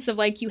instance of,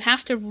 like, you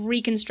have to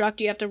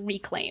reconstruct, you have to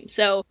reclaim.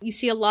 So you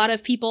see a lot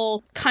of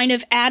people kind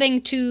of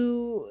adding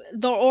to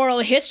the oral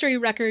history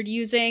record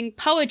using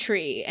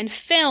poetry and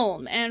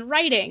film and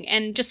writing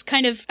and just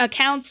kind of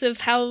accounts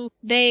of how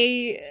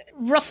they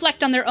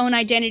reflect on their own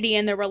identity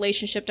and their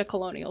relationship to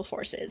colonial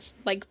forces.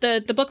 Like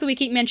the book that we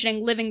keep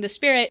mentioning, Living the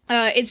Spirit,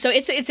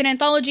 it's an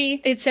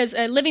anthology. It says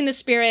Living the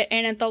Spirit,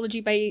 an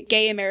anthology by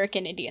Gay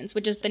American Indians,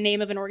 which is the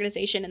name of an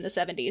organization in the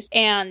 70s.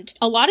 And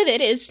a lot of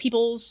it is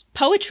people's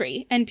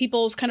poetry and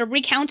people's kind of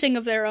recounting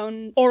of their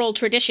own oral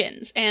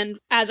traditions. And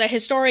as a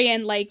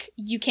historian, like,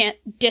 you can't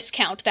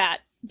discount that,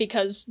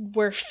 because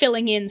we're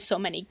filling in so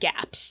many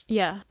gaps.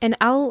 Yeah. And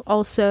I'll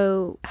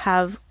also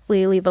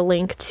leave a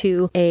link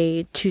to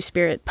a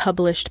Two-Spirit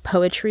published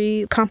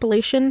poetry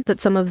compilation that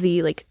some of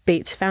the like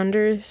Bates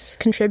founders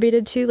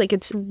contributed to. Like,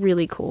 it's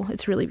really cool.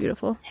 It's really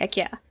beautiful. Heck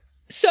yeah.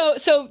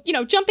 So, you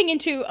know, jumping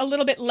into a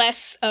little bit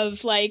less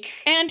of like,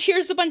 and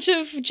here's a bunch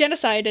of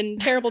genocide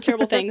and terrible,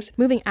 terrible things.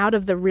 Moving out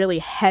of the really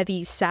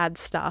heavy, sad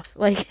stuff.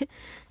 Like,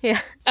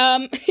 yeah.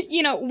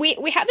 You know,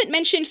 we haven't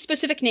mentioned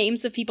specific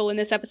names of people in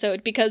this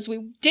episode because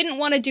we didn't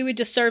want to do a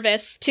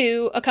disservice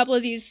to a couple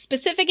of these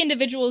specific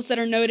individuals that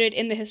are noted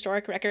in the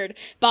historic record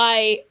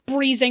by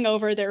breezing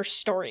over their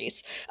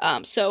stories.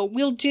 So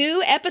we'll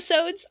do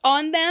episodes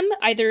on them.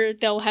 Either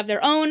they'll have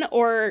their own,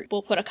 or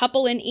we'll put a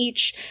couple in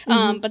each.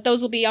 But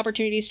those will be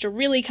opportunities to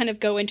really kind of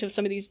go into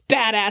some of these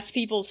badass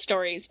people's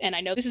stories. And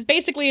I know this is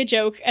basically a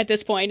joke at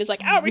this point. It's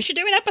like, oh, we should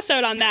do an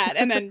episode on that.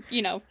 And then,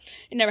 you know,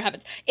 it never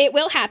happens. It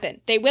will happen.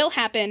 They will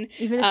happen.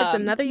 Even if it's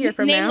another year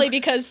from now. Namely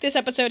because this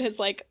episode has,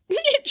 like,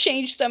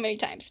 changed so many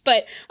times.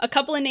 But a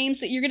couple of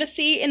names that you're going to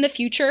see in the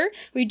future,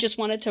 we just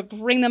wanted to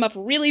bring them up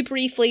really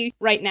briefly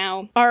right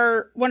now.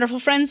 Our wonderful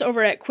friends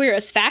over at Queer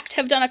as Fact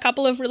have done a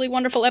couple of really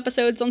wonderful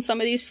episodes on some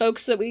of these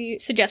folks that we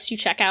suggest you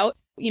check out.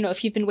 You know,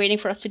 if you've been waiting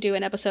for us to do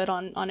an episode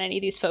on any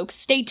of these folks,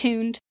 stay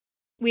tuned.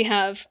 We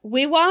have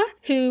Wiwa,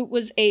 who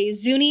was a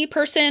Zuni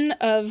person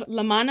of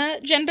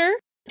Lamana gender.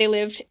 They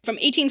lived from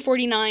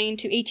 1849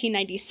 to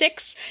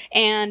 1896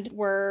 and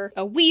were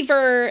a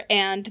weaver,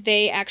 and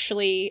they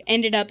actually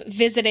ended up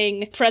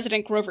visiting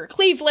President Grover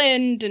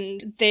Cleveland,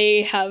 and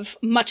they have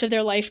much of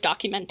their life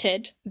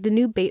documented. The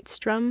new Bates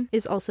drum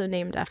is also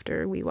named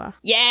after Wiwa.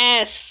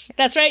 Yes!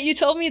 That's right, you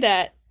told me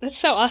that. That's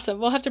so awesome.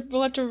 We'll have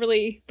to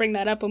really bring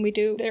that up when we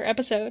do their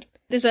episode.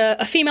 There's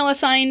a female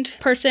assigned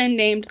person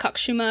named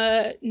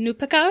Kakshuma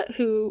Nupaka,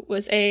 who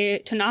was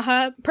a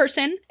Tonaha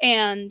person,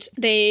 and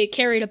they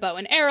carried a bow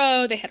and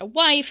arrow. They had a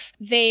wife.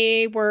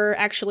 They were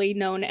actually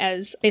known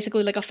as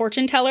basically like a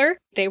fortune teller.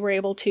 They were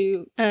able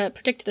to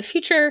predict the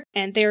future,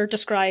 and they're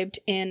described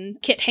in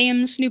Kit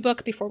Hayham's new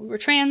book, Before We Were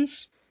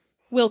Trans.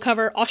 We'll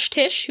cover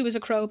Oshtish, who was a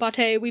Crow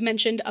Bate we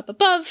mentioned up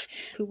above,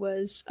 who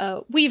was a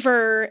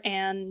weaver,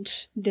 and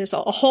there's a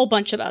whole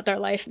bunch about their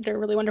life. They're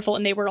really wonderful,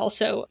 and they were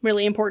also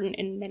really important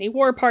in many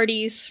war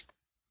parties.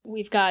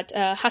 We've got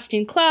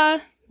Hastin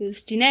Kla,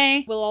 who's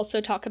Dine. We'll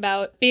also talk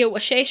about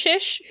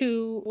Beowasheshish,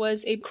 who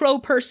was a Crow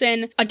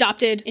person,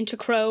 adopted into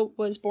Crow,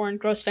 was born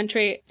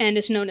Grosventre, and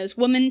is known as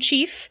Woman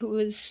Chief, who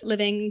was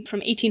living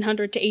from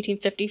 1800 to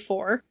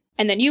 1854.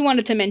 And then you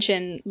wanted to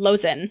mention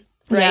Lozen,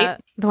 right? Yeah,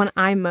 the one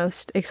I'm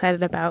most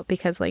excited about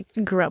because, like,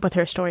 grew up with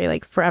her story,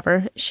 like,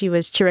 forever. She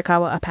was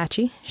Chiricahua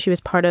Apache. She was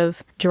part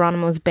of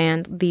Geronimo's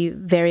band, the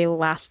very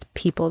last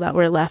people that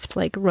were left,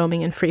 like,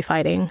 roaming and free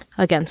fighting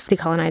against the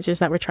colonizers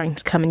that were trying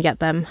to come and get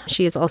them.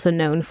 She is also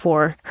known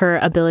for her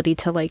ability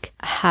to, like,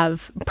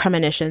 have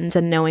premonitions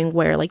and knowing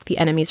where, like, the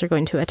enemies are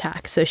going to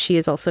attack. So she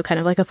is also kind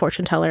of like a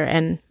fortune teller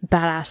and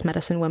badass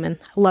medicine woman.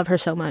 I love her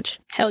so much.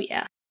 Hell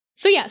yeah.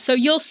 So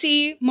you'll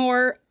see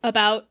more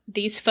about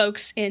these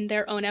folks in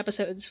their own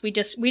episodes. We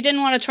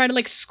didn't want to try to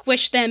like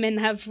squish them and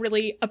have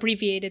really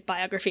abbreviated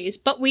biographies,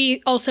 but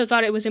we also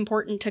thought it was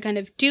important to kind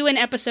of do an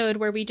episode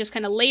where we just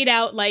kind of laid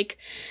out like,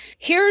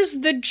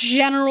 here's the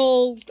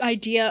general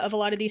idea of a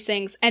lot of these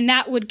things. And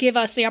that would give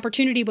us the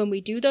opportunity when we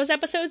do those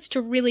episodes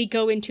to really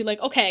go into like,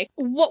 okay,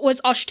 what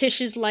was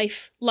Ashtish's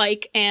life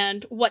like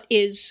and what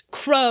is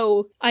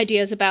Crow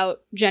ideas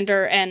about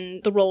gender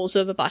and the roles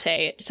of Abate,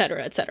 et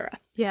cetera, et cetera.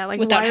 Yeah, like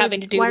without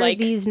having to do why like are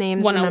these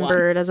names 101.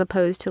 remembered as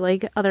opposed to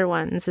like other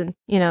ones, and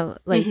you know,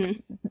 like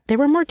there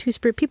were more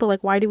Two-Spirit people.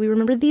 Like, why do we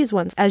remember these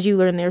ones? As you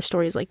learn their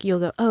stories, like you'll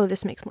go, oh,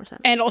 this makes more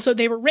sense. And also,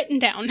 they were written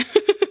down.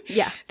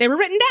 Yeah, they were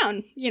written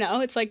down. You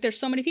know, it's like there's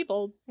so many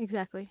people.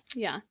 exactly.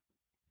 Yeah.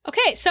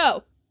 Okay,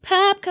 so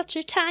pop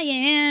culture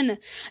tie-in.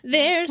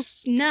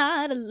 There's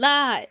not a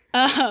lot.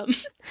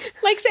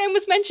 Like Sam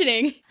was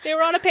mentioning, they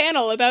were on a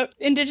panel about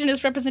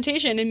Indigenous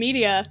representation in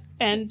media,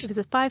 and It was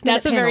a 5-minute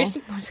that's a panel. very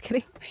I'm just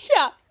kidding.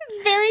 yeah.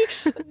 It's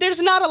very.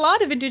 There's not a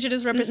lot of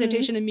Indigenous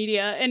representation in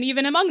media, and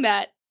even among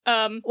that,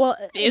 Well,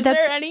 is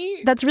there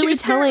any? that's really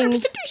Two-Spirit telling.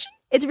 representation?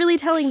 It's really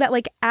telling that,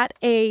 like, at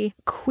a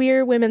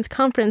queer women's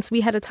conference,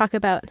 we had to talk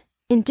about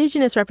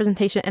Indigenous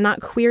representation and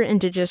not queer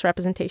Indigenous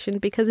representation,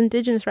 because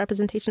Indigenous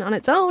representation on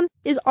its own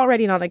is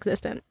already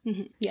non-existent.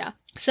 Yeah.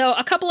 So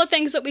a couple of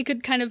things that we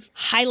could kind of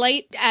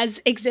highlight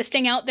as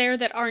existing out there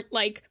that aren't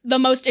like the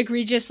most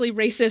egregiously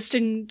racist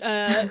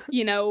and,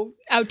 you know,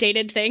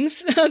 outdated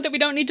things that we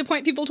don't need to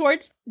point people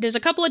towards. There's a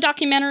couple of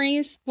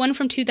documentaries. One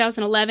from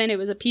 2011. It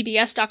was a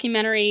PBS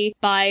documentary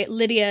by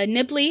Lydia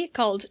Nibley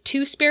called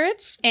Two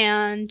Spirits.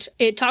 And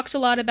it talks a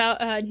lot about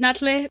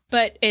Natle,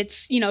 but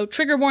it's, you know,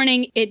 trigger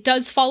warning. It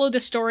does follow the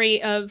story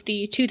of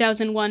the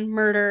 2001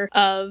 murder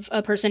of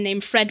a person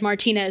named Fred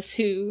Martinez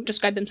who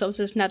described themselves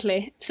as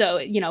Natle. So,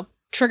 you know,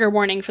 trigger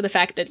warning for the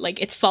fact that, like,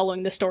 it's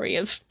following the story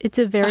of It's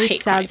a very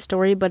hate sad crime.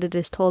 story, but it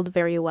is told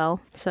very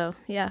well. So,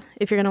 yeah,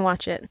 if you're going to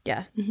watch it,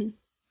 yeah.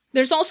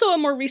 There's also a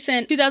more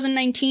recent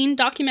 2019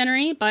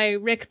 documentary by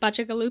Rick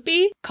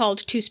Bachagalupi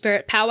called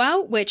Two-Spirit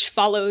Powwow, which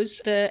follows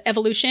the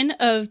evolution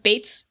of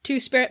Bates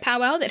Two-Spirit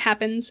Powwow that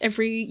happens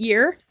every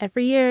year.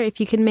 Every year, if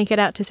you can make it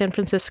out to San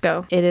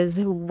Francisco, it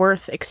is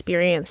worth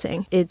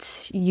experiencing.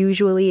 It's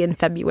usually in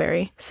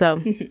February.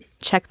 So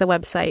check the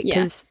website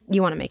because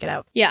you want to make it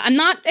out. Yeah, I'm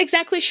not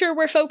exactly sure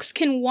where folks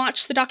can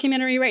watch the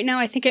documentary right now.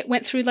 I think it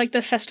went through like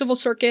the festival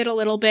circuit a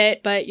little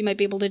bit, but you might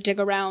be able to dig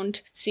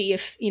around, see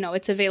if, you know,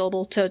 it's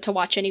available to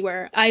watch anywhere.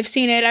 I've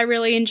seen it. I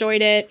really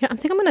enjoyed it. Yeah, I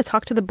think I'm going to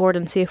talk to the board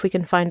and see if we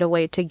can find a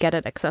way to get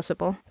it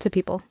accessible to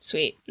people.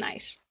 Sweet.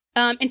 Nice.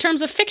 In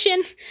terms of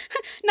fiction,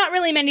 not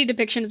really many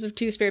depictions of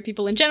Two-Spirit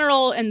people in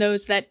general, and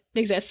those that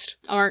exist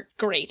aren't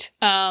great.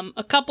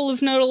 A couple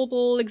of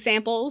notable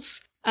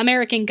examples.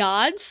 American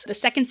Gods. The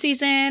second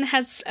season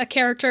has a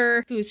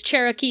character who's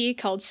Cherokee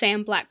called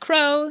Sam Black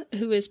Crow,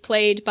 who is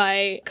played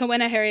by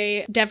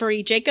Kawenahari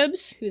Devery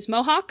Jacobs, who's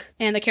Mohawk,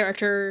 and the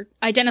character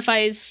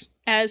identifies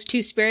as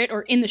Two-Spirit,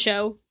 or in the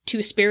show,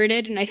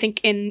 Two-Spirited, and I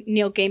think in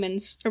Neil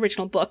Gaiman's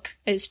original book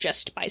is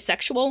just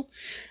bisexual.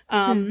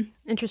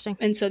 Interesting.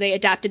 And so they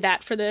adapted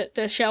that for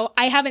the show.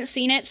 I haven't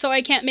seen it, so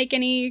I can't make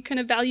any kind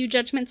of value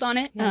judgments on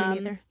it. Yeah, me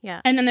neither.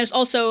 Yeah. And then there's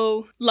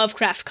also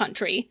Lovecraft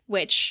Country,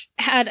 which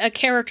had a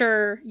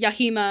character,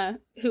 Yahima,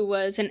 who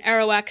was an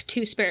Arawak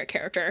Two-Spirit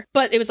character.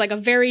 But it was like a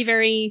very,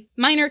 very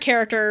minor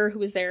character who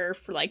was there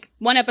for like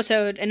one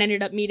episode and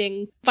ended up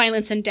meeting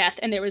violence and death.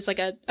 And there was like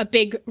a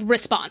big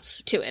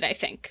response to it, I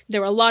think.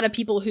 There were a lot of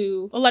people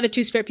a lot of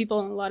Two-Spirit people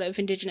and a lot of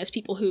Indigenous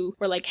people who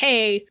were like,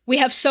 hey, we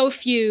have so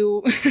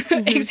few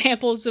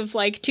examples of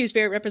like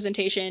Two-Spirit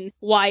representation.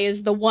 Why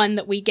is the one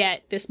that we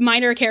get this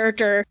minor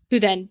character who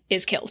then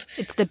is killed?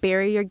 It's the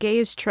bury your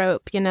gaze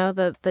trope, you know,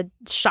 the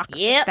shock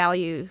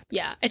value.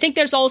 Yeah. I think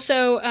there's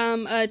also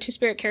a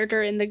Two-Spirit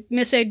character in the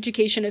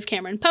Miseducation of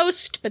Cameron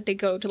Post, but they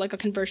go to like a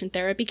conversion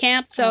therapy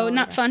camp, so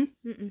not fun.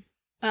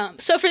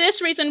 So for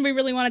this reason, we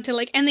really wanted to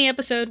like end the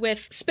episode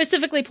with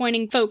specifically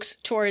pointing folks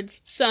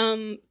towards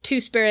some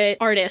Two-Spirit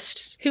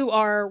artists who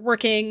are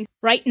working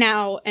right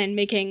now and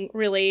making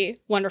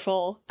really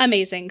wonderful,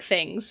 amazing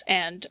things.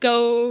 And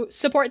go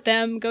support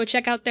them, go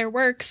check out their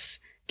works,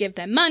 give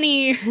them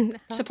money,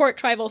 support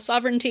tribal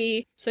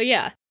sovereignty. So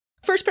yeah.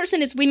 First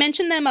person is, we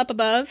mentioned them up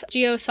above,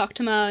 Geo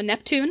Soktama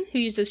Neptune, who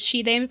uses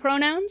she, they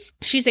pronouns.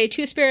 She's a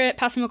two-spirit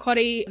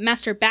Passamaquoddy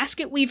master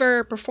basket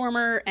weaver,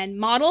 performer, and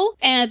model.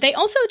 And they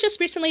also just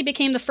recently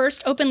became the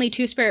first openly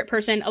two-spirit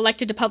person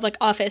elected to public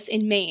office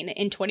in Maine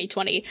in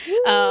 2020.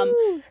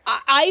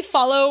 I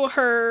follow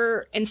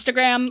her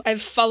Instagram.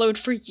 I've followed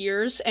for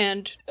years,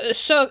 and it's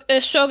so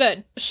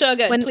good. So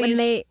good. When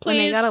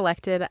they got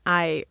elected,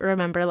 I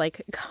remember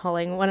like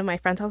calling one of my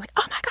friends. I was like,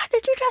 "Oh my god,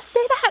 did you just say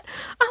that?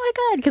 Oh my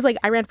god!" Because like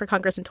I ran for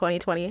Congress in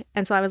 2020,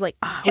 and so I was like,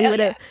 "Oh, we would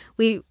have,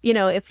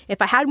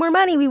 if I had more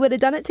money, we would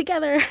have done it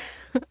together."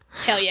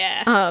 Hell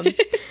yeah.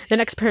 The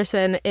next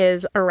person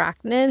is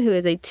Arachnid, who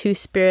is a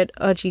two-spirit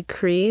Oji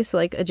Cree, so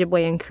like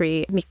Ojibwe and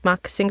Cree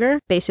Mi'kmaq singer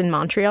based in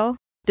Montreal.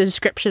 The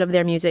description of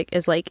their music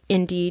is like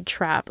indie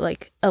trap,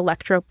 like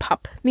electro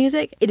pop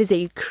music. It is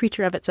a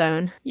creature of its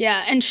own.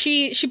 Yeah, and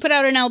she put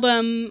out an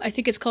album, I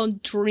think it's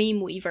called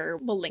Dreamweaver,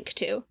 we'll link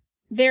to.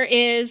 There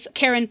is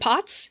Karen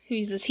Potts, who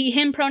uses he,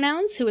 him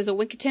pronouns, who is a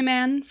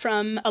Wikitiman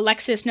from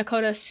Alexis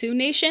Nakota Sioux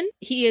Nation.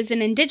 He is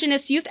an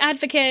Indigenous youth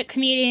advocate,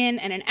 comedian,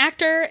 and an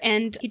actor,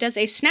 and he does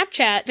a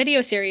Snapchat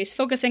video series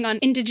focusing on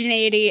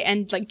indigeneity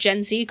and like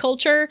Gen Z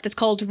culture that's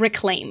called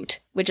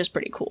Reclaimed, which is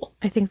pretty cool.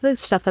 I think the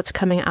stuff that's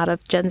coming out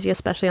of Gen Z,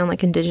 especially on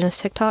like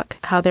Indigenous TikTok,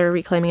 how they're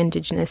reclaiming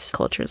Indigenous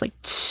culture is like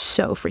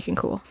so freaking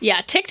cool.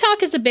 Yeah,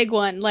 TikTok is a big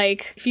one.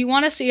 Like, if you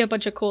want to see a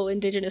bunch of cool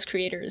Indigenous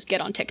creators,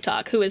 get on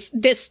TikTok, who is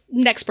this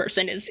next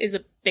person is a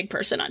big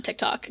person on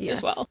TikTok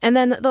as well. And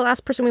then the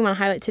last person we want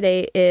to highlight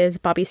today is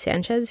Bobby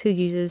Sanchez, who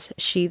uses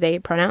she, they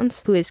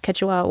pronouns, who is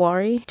Quechua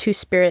Wari,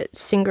 two-spirit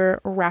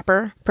singer,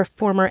 rapper,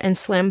 performer, and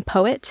slam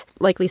poet.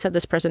 Like Lee said,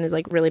 this person is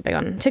like really big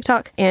on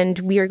TikTok. And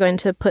we are going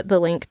to put the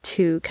link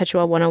to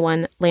Quechua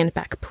 101 Land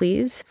Back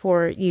Please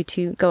for you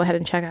to go ahead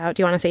and check out.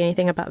 Do you want to say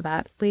anything about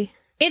that, Lee?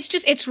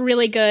 It's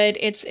really good.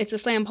 It's a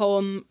slam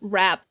poem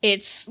rap.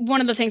 It's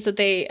one of the things that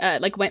they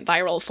went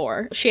viral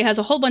for. She has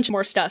a whole bunch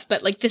more stuff,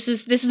 but like this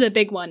is a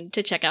big one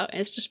to check out, and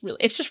it's just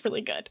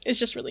really good. It's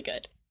just really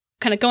good.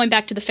 Kind of going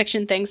back to the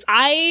fiction things,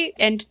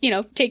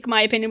 take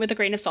my opinion with a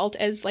grain of salt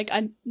as like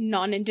a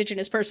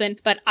non-Indigenous person,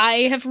 but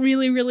I have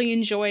really, really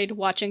enjoyed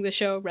watching the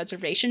show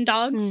Reservation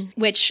Dogs,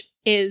 which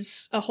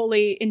is a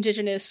wholly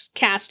Indigenous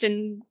cast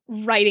and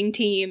writing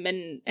team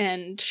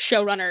and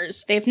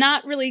showrunners. They've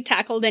not really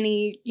tackled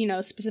any,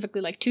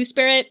 specifically like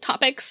two-spirit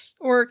topics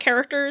or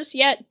characters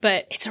yet,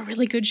 but it's a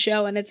really good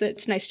show, and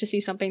it's nice to see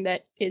something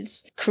that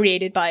is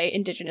created by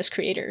Indigenous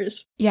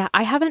creators. Yeah,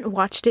 I haven't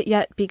watched it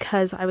yet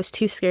because I was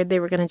too scared they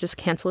were going to just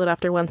cancel it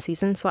after one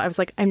season, so I was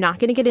like, I'm not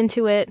going to get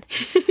into it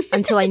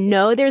until I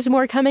know there's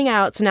more coming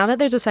out. So now that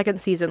there's a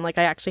second season, like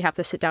I actually have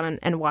to sit down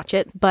and watch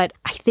it. But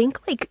I think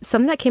like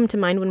something that came to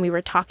mind when we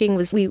were talking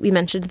was we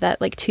mentioned that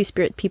like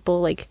two-spirit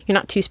people, like you're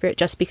not two-spirit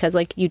just because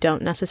like you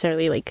don't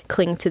necessarily like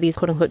cling to these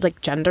quote-unquote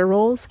like gender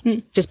roles.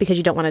 Just because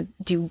you don't want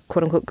to do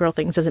quote-unquote girl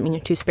things doesn't mean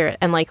you're two-spirit.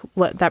 And like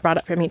what that brought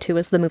up for me too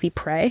was the movie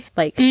Prey.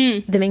 Like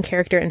the main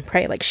character in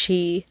Prey, like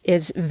she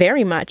is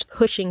very much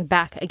pushing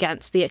back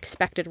against the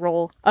expected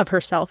role of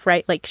herself,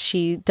 right? Like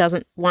she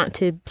doesn't want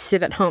to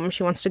sit at home.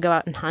 She wants to go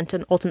out and hunt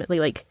and ultimately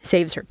like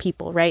saves her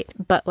people, right?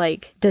 But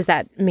like, does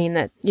that mean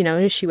that,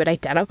 she would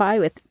identify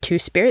with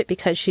two-spirit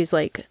because she's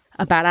like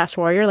a badass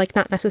warrior? Like,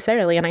 not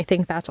necessarily. And I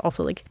think that's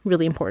also like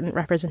really important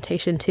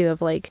representation too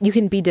of like you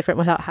can be different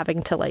without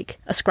having to like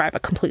ascribe a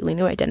completely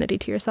new identity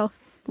to yourself.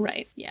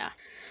 Right. Yeah.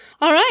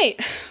 All right.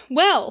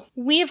 Well,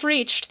 we have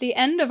reached the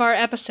end of our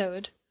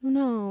episode. Oh,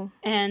 no.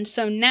 And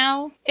so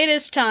now it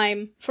is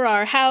time for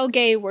our How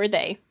Gay Were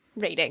They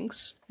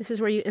ratings. This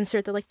is where you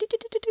insert the like do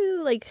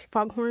like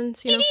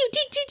foghorns, you know?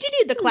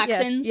 The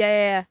klaxons.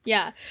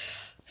 Yeah.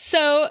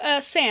 So,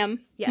 Sam,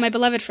 yes, my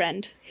beloved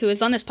friend, who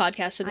is on this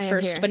podcast for the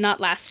first here, but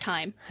not last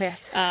time.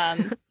 Yes.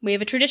 We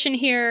have a tradition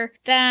here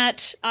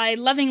that I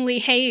lovingly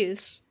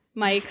haze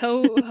my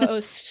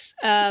co-hosts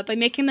by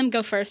making them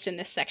go first in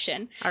this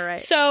section. All right.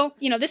 So,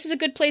 this is a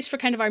good place for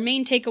kind of our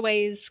main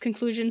takeaways,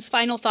 conclusions,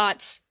 final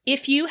thoughts.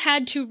 If you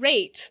had to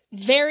rate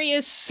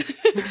various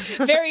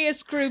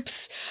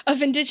groups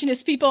of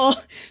Indigenous people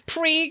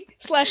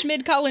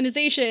pre/mid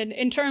colonization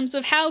in terms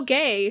of how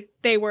gay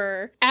they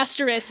were,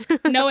 asterisk,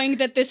 knowing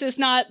that this is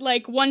not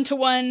like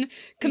one-to-one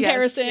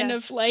comparison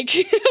of like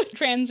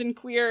trans and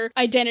queer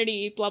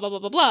identity, blah, blah, blah,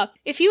 blah, blah.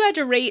 If you had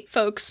to rate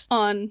folks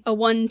on a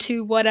 1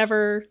 to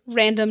whatever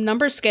random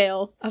number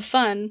scale of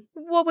fun,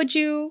 what would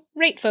you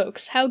rate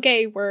folks? How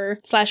gay were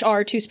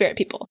 /are two-spirit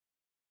people?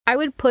 I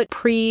would put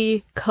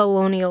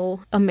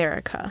pre-colonial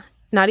America,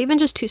 not even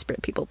just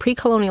two-spirit people,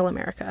 pre-colonial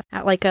America,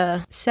 at like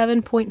a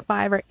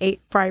 7.5 or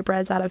 8 fry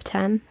breads out of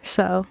 10.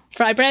 So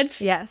fry breads?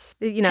 Yes.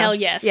 Hell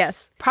yes.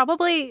 Yes.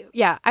 Probably,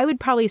 yeah, I would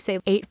probably say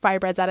 8 fry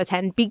breads out of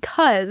 10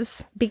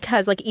 because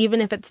like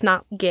even if it's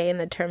not gay in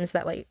the terms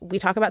that like we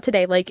talk about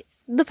today, like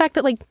the fact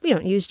that like we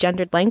don't use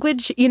gendered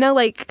language,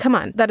 like come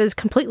on, that is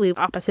completely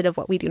opposite of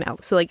what we do now.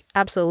 So like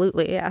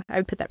absolutely, yeah, I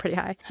would put that pretty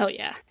high. Hell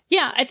yeah.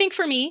 Yeah, I think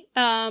for me,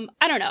 I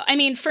don't know. I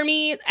mean, for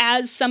me,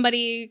 as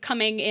somebody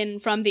coming in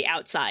from the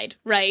outside,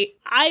 right,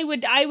 I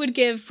would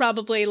give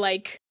probably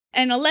like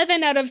an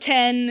 11 out of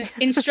 10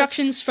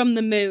 instructions from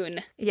the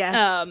moon.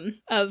 Yes.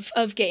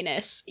 Of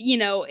gayness. You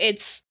know,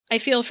 I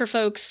feel for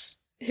folks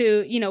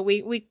who, you know,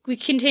 we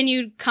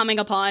continued coming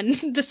upon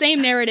the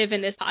same narrative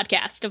in this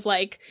podcast of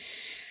like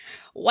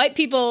white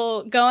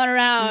people going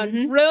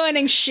around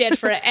ruining shit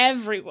for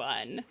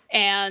everyone.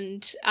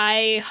 And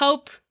I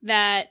hope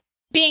that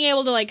being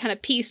able to like kind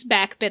of piece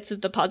back bits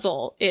of the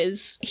puzzle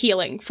is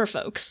healing for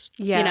folks.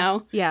 Yeah. You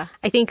know? Yeah.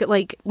 I think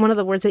like one of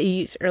the words that you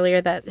used earlier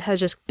that has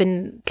just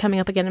been coming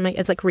up again in my,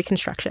 it's like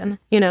reconstruction,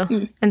 you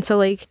know? And so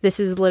like this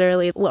is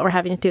literally what we're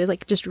having to do is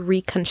like just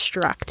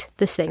reconstruct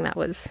this thing that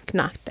was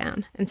knocked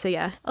down. And so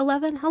yeah,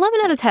 11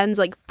 out of 10 is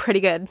like pretty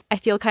good. I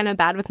feel kind of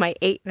bad with my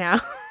 8 now,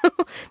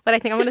 but I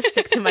think I'm going to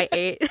stick to my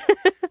 8.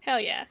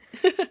 Hell yeah.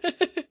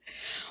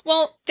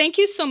 Well, thank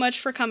you so much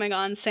for coming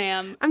on,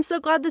 Sam. I'm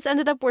so glad this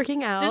ended up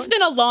working out. This has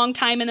been a long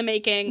time in the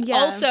making. Yeah.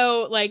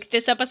 Also, like,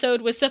 this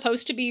episode was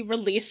supposed to be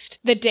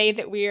released the day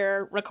that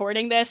we're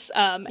recording this,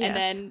 and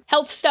then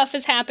health stuff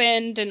has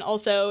happened, and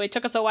also it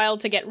took us a while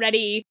to get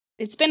ready.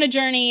 It's been a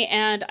journey,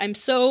 and I'm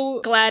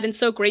so glad and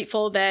so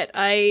grateful that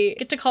I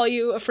get to call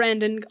you a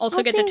friend and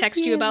also get to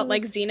text you about,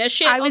 like, Xena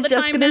shit all the time now. I was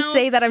just going to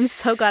say that I'm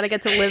so glad I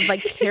get to live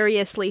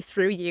vicariously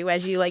through you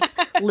as you, like,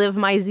 live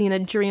my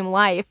Xena dream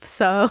life,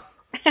 so...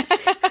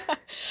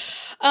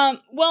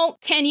 Well,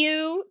 can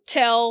you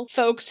tell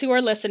folks who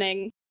are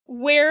listening,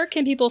 where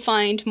can people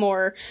find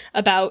more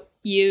about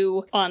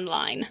you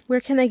online? Where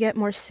can they get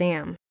more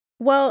Sam?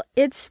 Well,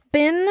 it's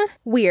been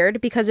weird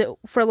because it,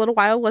 for a little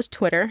while, was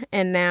Twitter,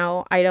 and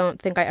now I don't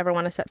think I ever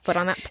want to set foot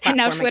on that platform And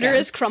now Twitter again.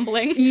 is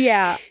crumbling.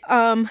 Yeah.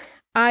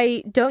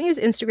 I don't use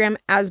Instagram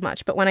as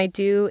much, but when I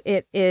do,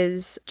 it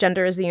is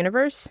Gender is the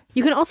Universe.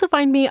 You can also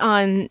find me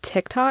on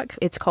TikTok.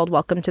 It's called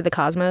Welcome to the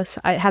Cosmos.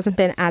 It hasn't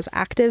been as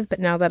active,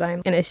 but now that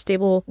I'm in a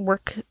stable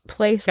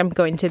workplace, I'm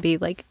going to be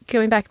like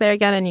going back there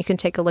again, and you can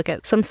take a look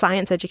at some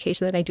science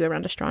education that I do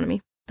around astronomy.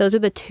 Those are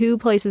the 2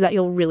 places that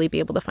you'll really be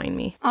able to find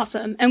me.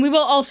 Awesome. And we will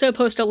also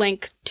post a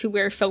link to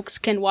where folks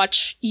can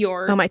watch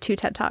your... Oh, my 2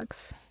 TED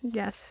Talks.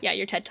 Yes. Yeah,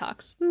 your TED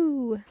Talks.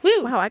 Ooh.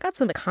 Woo! Wow, I got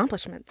some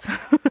accomplishments.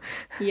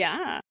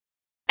 Yeah.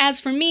 As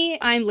for me,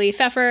 I'm Lee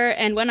Pfeffer,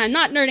 and when I'm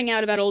not nerding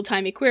out about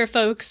old-timey queer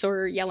folks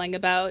or yelling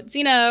about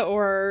Xena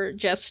or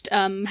just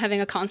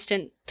having a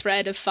constant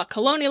thread of fuck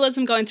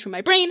colonialism going through my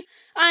brain,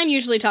 I'm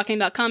usually talking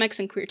about comics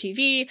and queer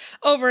TV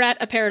over at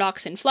A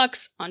Paradox in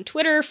Flux on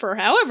Twitter for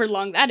however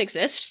long that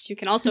exists. You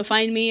can also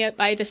find me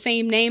by the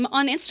same name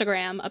on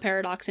Instagram, A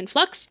Paradox in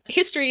Flux.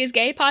 History is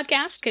Gay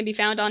podcast can be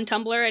found on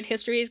Tumblr at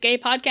History is Gay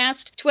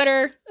podcast,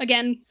 Twitter,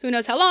 again, who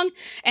knows how long,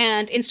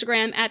 and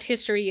Instagram at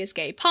History is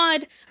Gay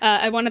pod.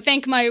 I want to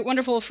thank my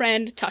wonderful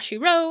friend Tashi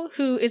Rowe,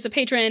 who is a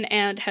patron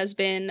and has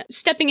been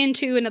stepping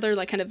into another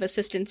like kind of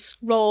assistance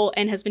role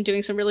and has been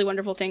doing some really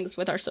wonderful things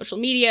with our social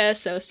media,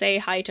 so say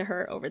hi to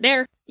her over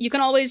there. You can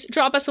always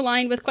drop us a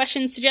line with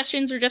questions,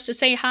 suggestions, or just to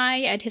say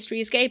hi at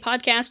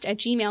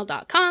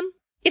historyisgaypodcast@gmail.com.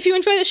 If you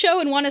enjoy the show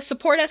and want to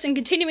support us in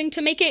continuing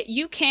to make it,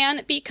 you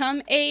can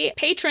become a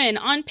patron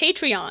on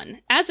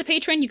Patreon. As a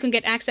patron, you can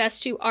get access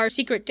to our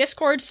secret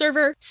Discord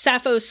server,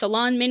 Sappho's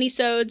Salon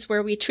Minisodes,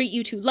 where we treat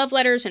you to love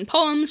letters and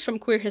poems from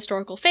queer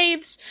historical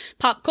faves,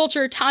 pop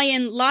culture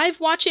tie-in live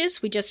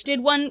watches. We just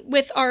did one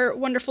with our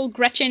wonderful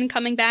Gretchen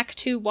coming back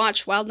to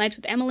watch Wild Nights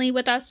with Emily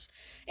with us,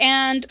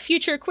 and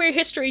future queer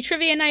history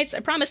trivia nights.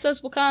 I promise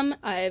those will come.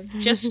 I've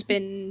just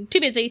been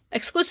too busy.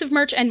 Exclusive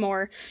merch and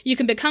more. You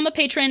can become a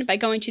patron by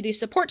going to the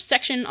support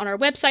section on our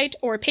website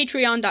or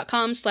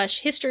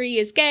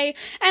patreon.com/historyisgay.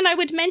 And I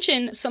would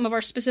mention some of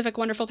our specific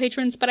wonderful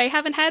patrons, but I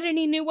haven't had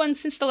any new ones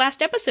since the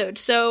last episode.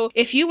 So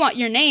if you want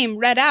your name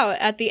read out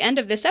at the end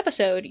of this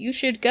episode, you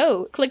should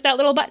go click that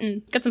little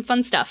button. Get some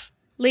fun stuff.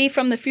 Lee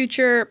from the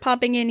future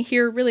popping in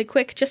here really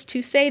quick just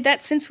to say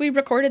that since we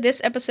recorded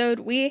this episode,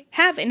 we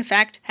have in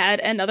fact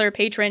had another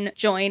patron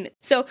join.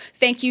 So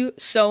thank you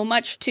so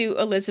much to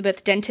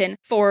Elizabeth Denton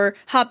for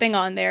hopping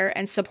on there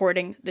and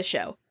supporting the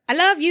show. I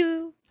love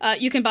you!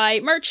 You can buy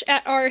merch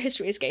at our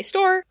History is Gay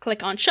store,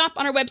 click on shop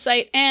on our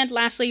website, and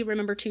lastly,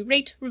 remember to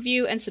rate,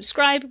 review, and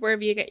subscribe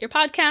wherever you get your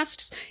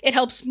podcasts. It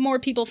helps more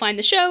people find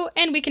the show,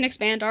 and we can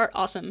expand our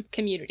awesome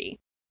community.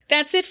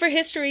 That's it for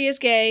History is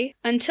Gay.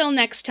 Until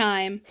next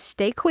time,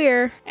 Stay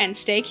queer. and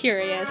stay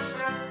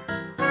curious.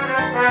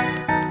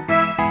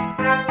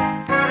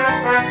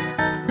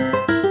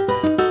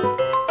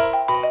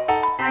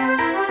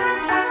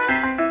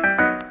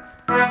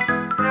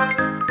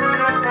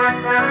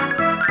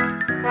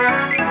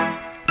 Thank you.